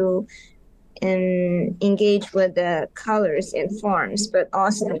to engage with the colors and forms, but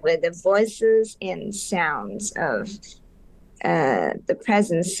also with the voices and sounds of the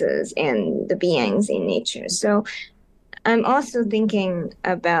presences and the beings in nature. So I'm also thinking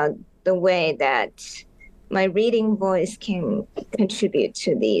about the way that my reading voice can contribute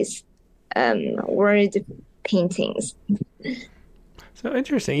to these word paintings. So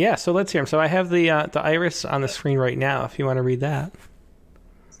interesting. Yeah, so let's hear them. So I have the iris on the screen right now, if you want to read that.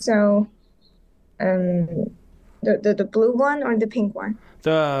 So the blue one or the pink one?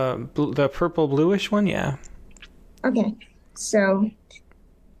 The purple bluish one, yeah. Okay. So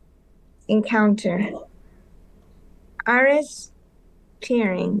encounter. Iris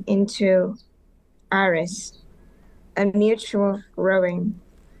peering into iris. A mutual growing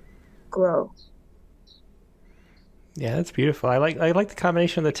glow. Yeah, that's beautiful. I like the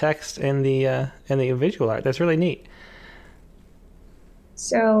combination of the text and the visual art. That's really neat.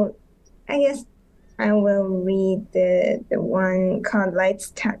 So I guess I will read the one called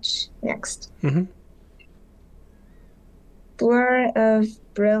Light's Touch next. Blur of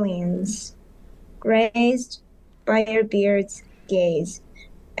brilliance, grazed by your beard's gaze.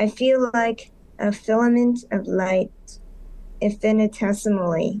 I feel like a filament of light,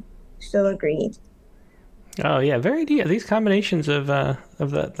 infinitesimally filigreed. Oh yeah, very deep. These combinations of the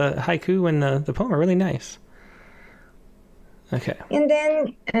haiku and the poem are really nice. Okay. And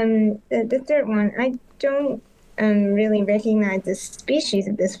then the third one, I don't really recognize the species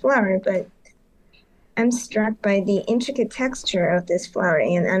of this flower, but I'm struck by the intricate texture of this flower,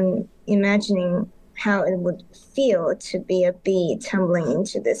 and I'm imagining how it would feel to be a bee tumbling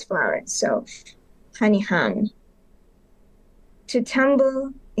into this flower. So, Hanihan, to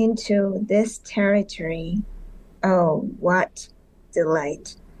tumble into this territory, oh, what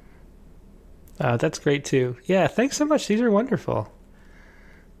delight. That's great too. Yeah, thanks so much. These are wonderful.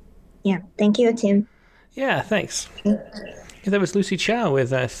 Yeah, thank you, Tim. Yeah, thanks. Yeah, that was Lucy Chow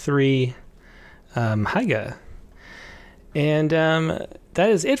with 3 haiga. And that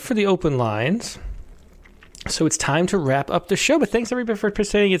is it for the open lines. So it's time to wrap up the show. But thanks everybody for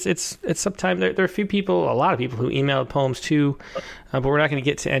participating. It's some time. There are a lot of people who emailed poems too, but we're not going to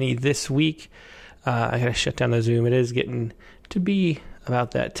get to any this week. I got to shut down the Zoom. It is getting to be about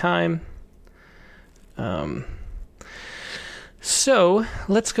that time. So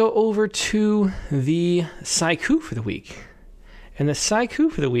let's go over to the Saiku for the week. And the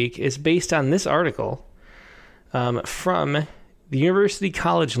Saiku for the week is based on this article from the University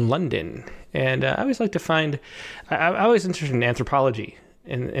College London. And I always like to find, I was interested in anthropology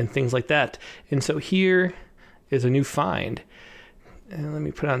and things like that. And so here is a new find. And let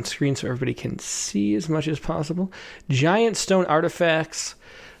me put it on screen so everybody can see as much as possible. Giant stone artifacts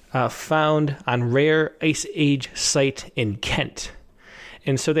found on rare Ice Age site in Kent.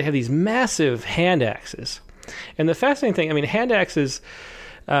 And so they have these massive hand axes. And the fascinating thing, I mean, hand axes,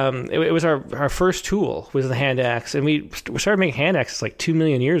 it was our first tool was the hand axe. And we started making hand axes like 2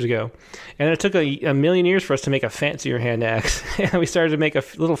 million years ago. And it took a million years for us to make a fancier hand axe. And we started to make a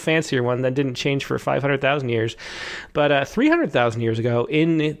little fancier one that didn't change for 500,000 years. But 300,000 years ago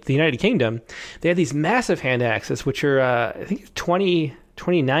in the United Kingdom, they had these massive hand axes, which are, I think,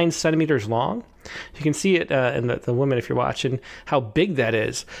 29 centimeters long. You can see it in the woman if you're watching how big that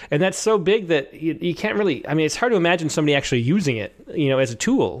is, and that's so big that you can't really. I mean, it's hard to imagine somebody actually using it, as a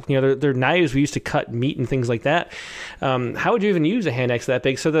tool. They're knives we used to cut meat and things like that. How would you even use a hand axe that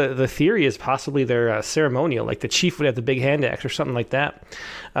big? So the theory is possibly they're ceremonial, like the chief would have the big hand axe or something like that.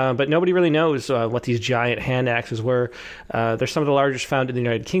 But nobody really knows what these giant hand axes were. They're some of the largest found in the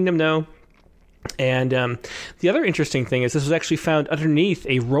United Kingdom, though. And the other interesting thing is this was actually found underneath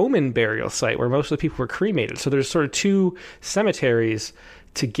a Roman burial site where most of the people were cremated. So there's sort of two cemeteries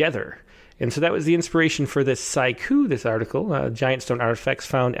together. And so that was the inspiration for this Saiku, this article, giant stone artifacts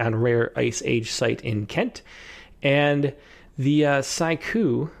found on rare Ice Age site in Kent. And the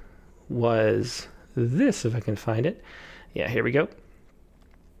Saiku was this, if I can find it. Yeah, here we go.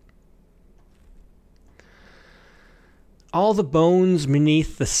 All the bones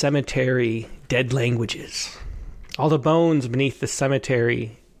beneath the cemetery, dead languages. All the bones beneath the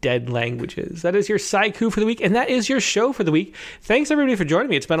cemetery, dead languages. That is your Saiku for the week, and that is your show for the week. Thanks, everybody, for joining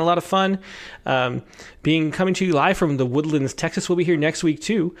me. It's been a lot of fun coming to you live from the Woodlands, Texas. We'll be here next week,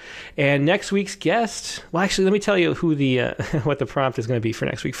 too. And next week's guest, well, actually, let me tell you who the what the prompt is going to be for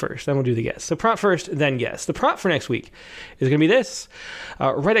next week first. Then we'll do the guest. So prompt first, then guest. The prompt for next week is going to be this.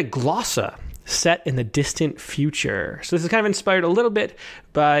 Write a glossa set in the distant future. So this is kind of inspired a little bit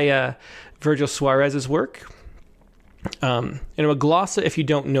by Virgil Suárez's work. And a glossa, if you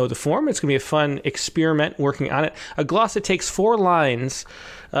don't know the form, it's going to be a fun experiment working on it. A glossa takes 4 lines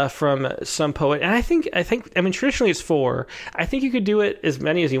from some poet, and I think, traditionally it's 4. I think you could do it as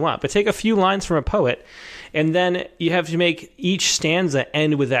many as you want, but take a few lines from a poet, and then you have to make each stanza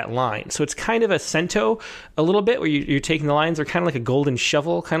end with that line. So it's kind of a cento a little bit, where you're taking the lines, they're kind of like a golden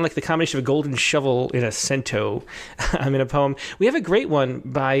shovel, kind of like the combination of a golden shovel and a cento in a poem. We have a great one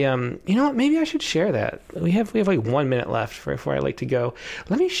by, you know what, maybe I should share that. We have like 1 minute left before I like to go.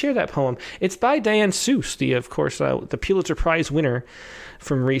 Let me share that poem. It's by Diane Seuss, the Pulitzer Prize winner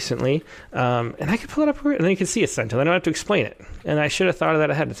from recently. And I could pull it up, and then you can see a cento. I don't have to explain it. And I should have thought of that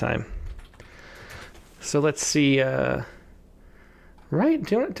ahead of time. So let's see. Right?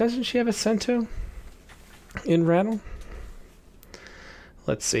 Doesn't she have a cento in Rattle?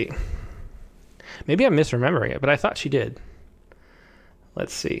 Let's see. Maybe I'm misremembering it, but I thought she did.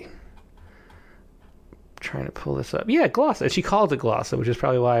 Let's see. Trying to pull this up. Yeah, glossa. She called it glossa, which is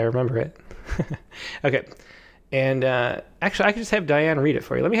probably why I remember it. Okay. And actually, I can just have Diane read it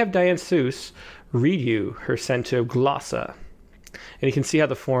for you. Let me have Diane Seuss read you her cento glossa. And you can see how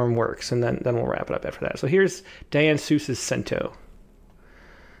the form works, and then we'll wrap it up after that. So here's Diane Seuss's cento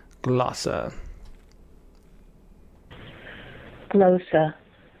glossa. Glossa.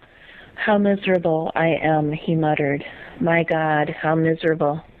 How miserable I am, he muttered. My God, how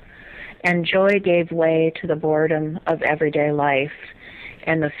miserable. And joy gave way to the boredom of everyday life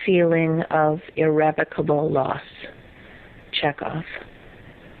and the feeling of irrevocable loss. Chekhov.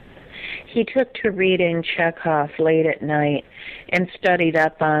 He took to reading Chekhov late at night and studied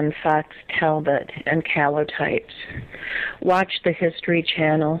up on Fox Talbot and calotypes. Watched the History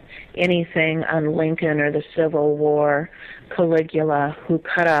Channel, anything on Lincoln or the Civil War, Caligula, who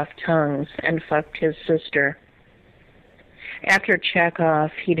cut off tongues and fucked his sister. After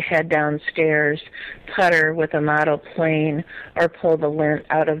Chekhov, he'd head downstairs, putter with a model plane, or pull the lint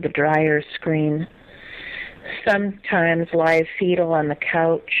out of the dryer screen. Sometimes lie fetal on the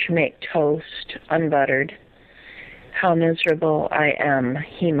couch, make toast, unbuttered. How miserable I am,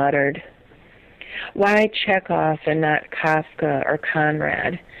 he muttered. Why Chekhov and not Kafka or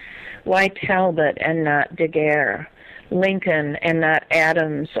Conrad? Why Talbot and not Daguerre? Lincoln and not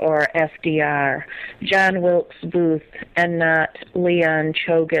Adams or FDR? John Wilkes Booth and not Leon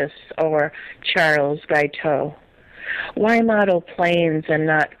Chogus or Charles Guiteau? Why model planes and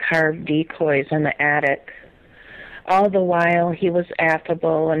not carved decoys in the attic? All the while he was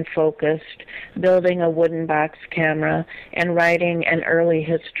affable and focused, building a wooden box camera and writing an early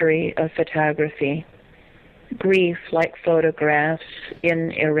history of photography. Grief, like photographs,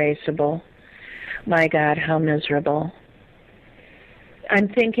 inerasable. My God, how miserable. I'm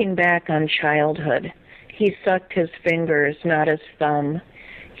thinking back on childhood. He sucked his fingers, not his thumb.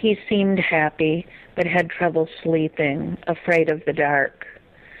 He seemed happy, but had trouble sleeping, afraid of the dark.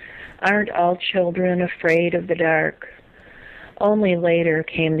 Aren't all children afraid of the dark? Only later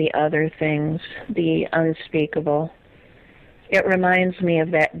came the other things, the unspeakable. It reminds me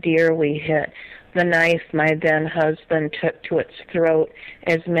of that deer we hit, the knife my then husband took to its throat,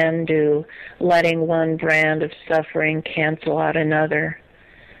 as men do, letting one brand of suffering cancel out another.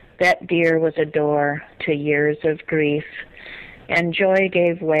 That deer was a door to years of grief, and joy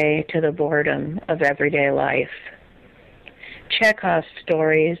gave way to the boredom of everyday life. Chekhov's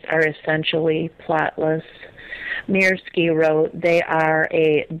stories are essentially plotless. Mirsky wrote they are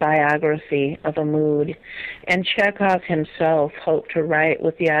a biography of a mood, and Chekhov himself hoped to write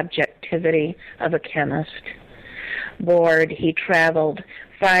with the objectivity of a chemist. Bored, he traveled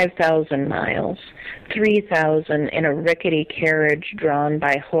 5,000 miles, 3,000 in a rickety carriage drawn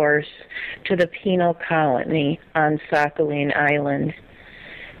by horse, to the penal colony on Sakhalin Island.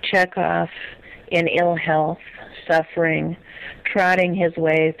 Chekhov in ill health, suffering, trotting his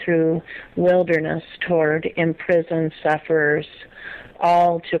way through wilderness toward imprisoned sufferers,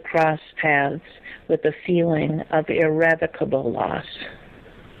 all to cross paths with a feeling of irrevocable loss.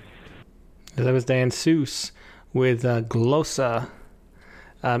 That was Diane Seuss with Glossa.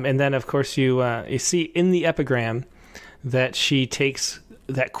 And then, of course, you see in the epigram that she takes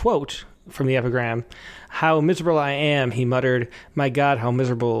that quote from the epigram, "How miserable I am," he muttered, "my God, how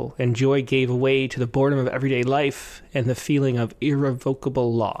miserable," and joy gave way to the boredom of everyday life and the feeling of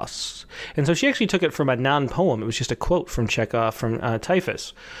irrevocable loss. And so she actually took it from a non-poem. It was just a quote from Chekhov, from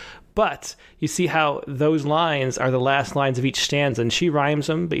Typhus. But you see how those lines are the last lines of each stanza, and she rhymes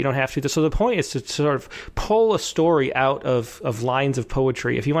them, but you don't have to. So the point is to sort of pull a story out of lines of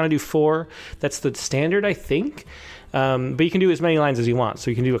poetry. If you want to do 4, that's the standard, I think. But you can do as many lines as you want. So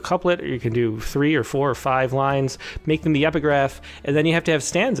you can do a couplet, or you can do 3 or 4 or 5 lines, make them the epigraph, and then you have to have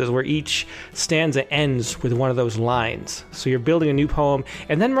stanzas where each stanza ends with one of those lines. So you're building a new poem,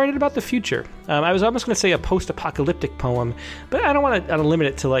 and then write it about the future. I was almost going to say a post-apocalyptic poem, but I don't want to limit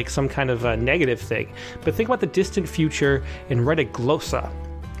it to like some kind of negative thing. But think about the distant future and write a glossa,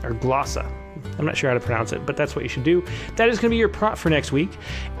 or glossa. I'm not sure how to pronounce it, but that's what you should do. That is going to be your prompt for next week.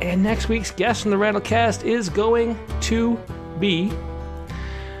 And next week's guest from the Rattlecast is going to be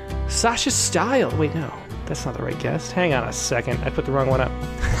Sasha Stile. Wait, no, that's not the right guest. Hang on a second. I put the wrong one up.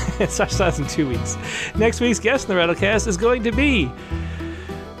 Sasha Stile's in 2 weeks. Next week's guest in the Rattlecast is going to be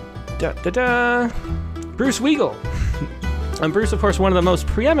Bruce Weigel. Bruce, of course, one of the most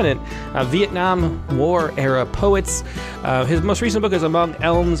preeminent Vietnam War era poets. His most recent book is Among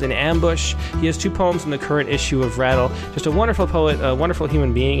Elms in Ambush. He has 2 poems in the current issue of Rattle. Just a wonderful poet, a wonderful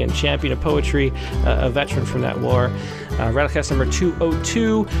human being, and champion of poetry, a veteran from that war. Rattlecast number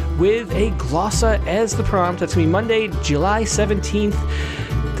 202 with a glossa as the prompt. That's going to be Monday, July 17th.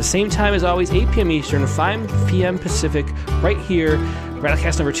 The same time as always, 8 p.m. Eastern, 5 p.m. Pacific, right here.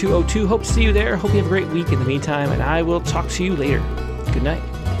 Rattlecast number 202. Hope to see you there. Hope you have a great week in the meantime, and I will talk to you later. Good night.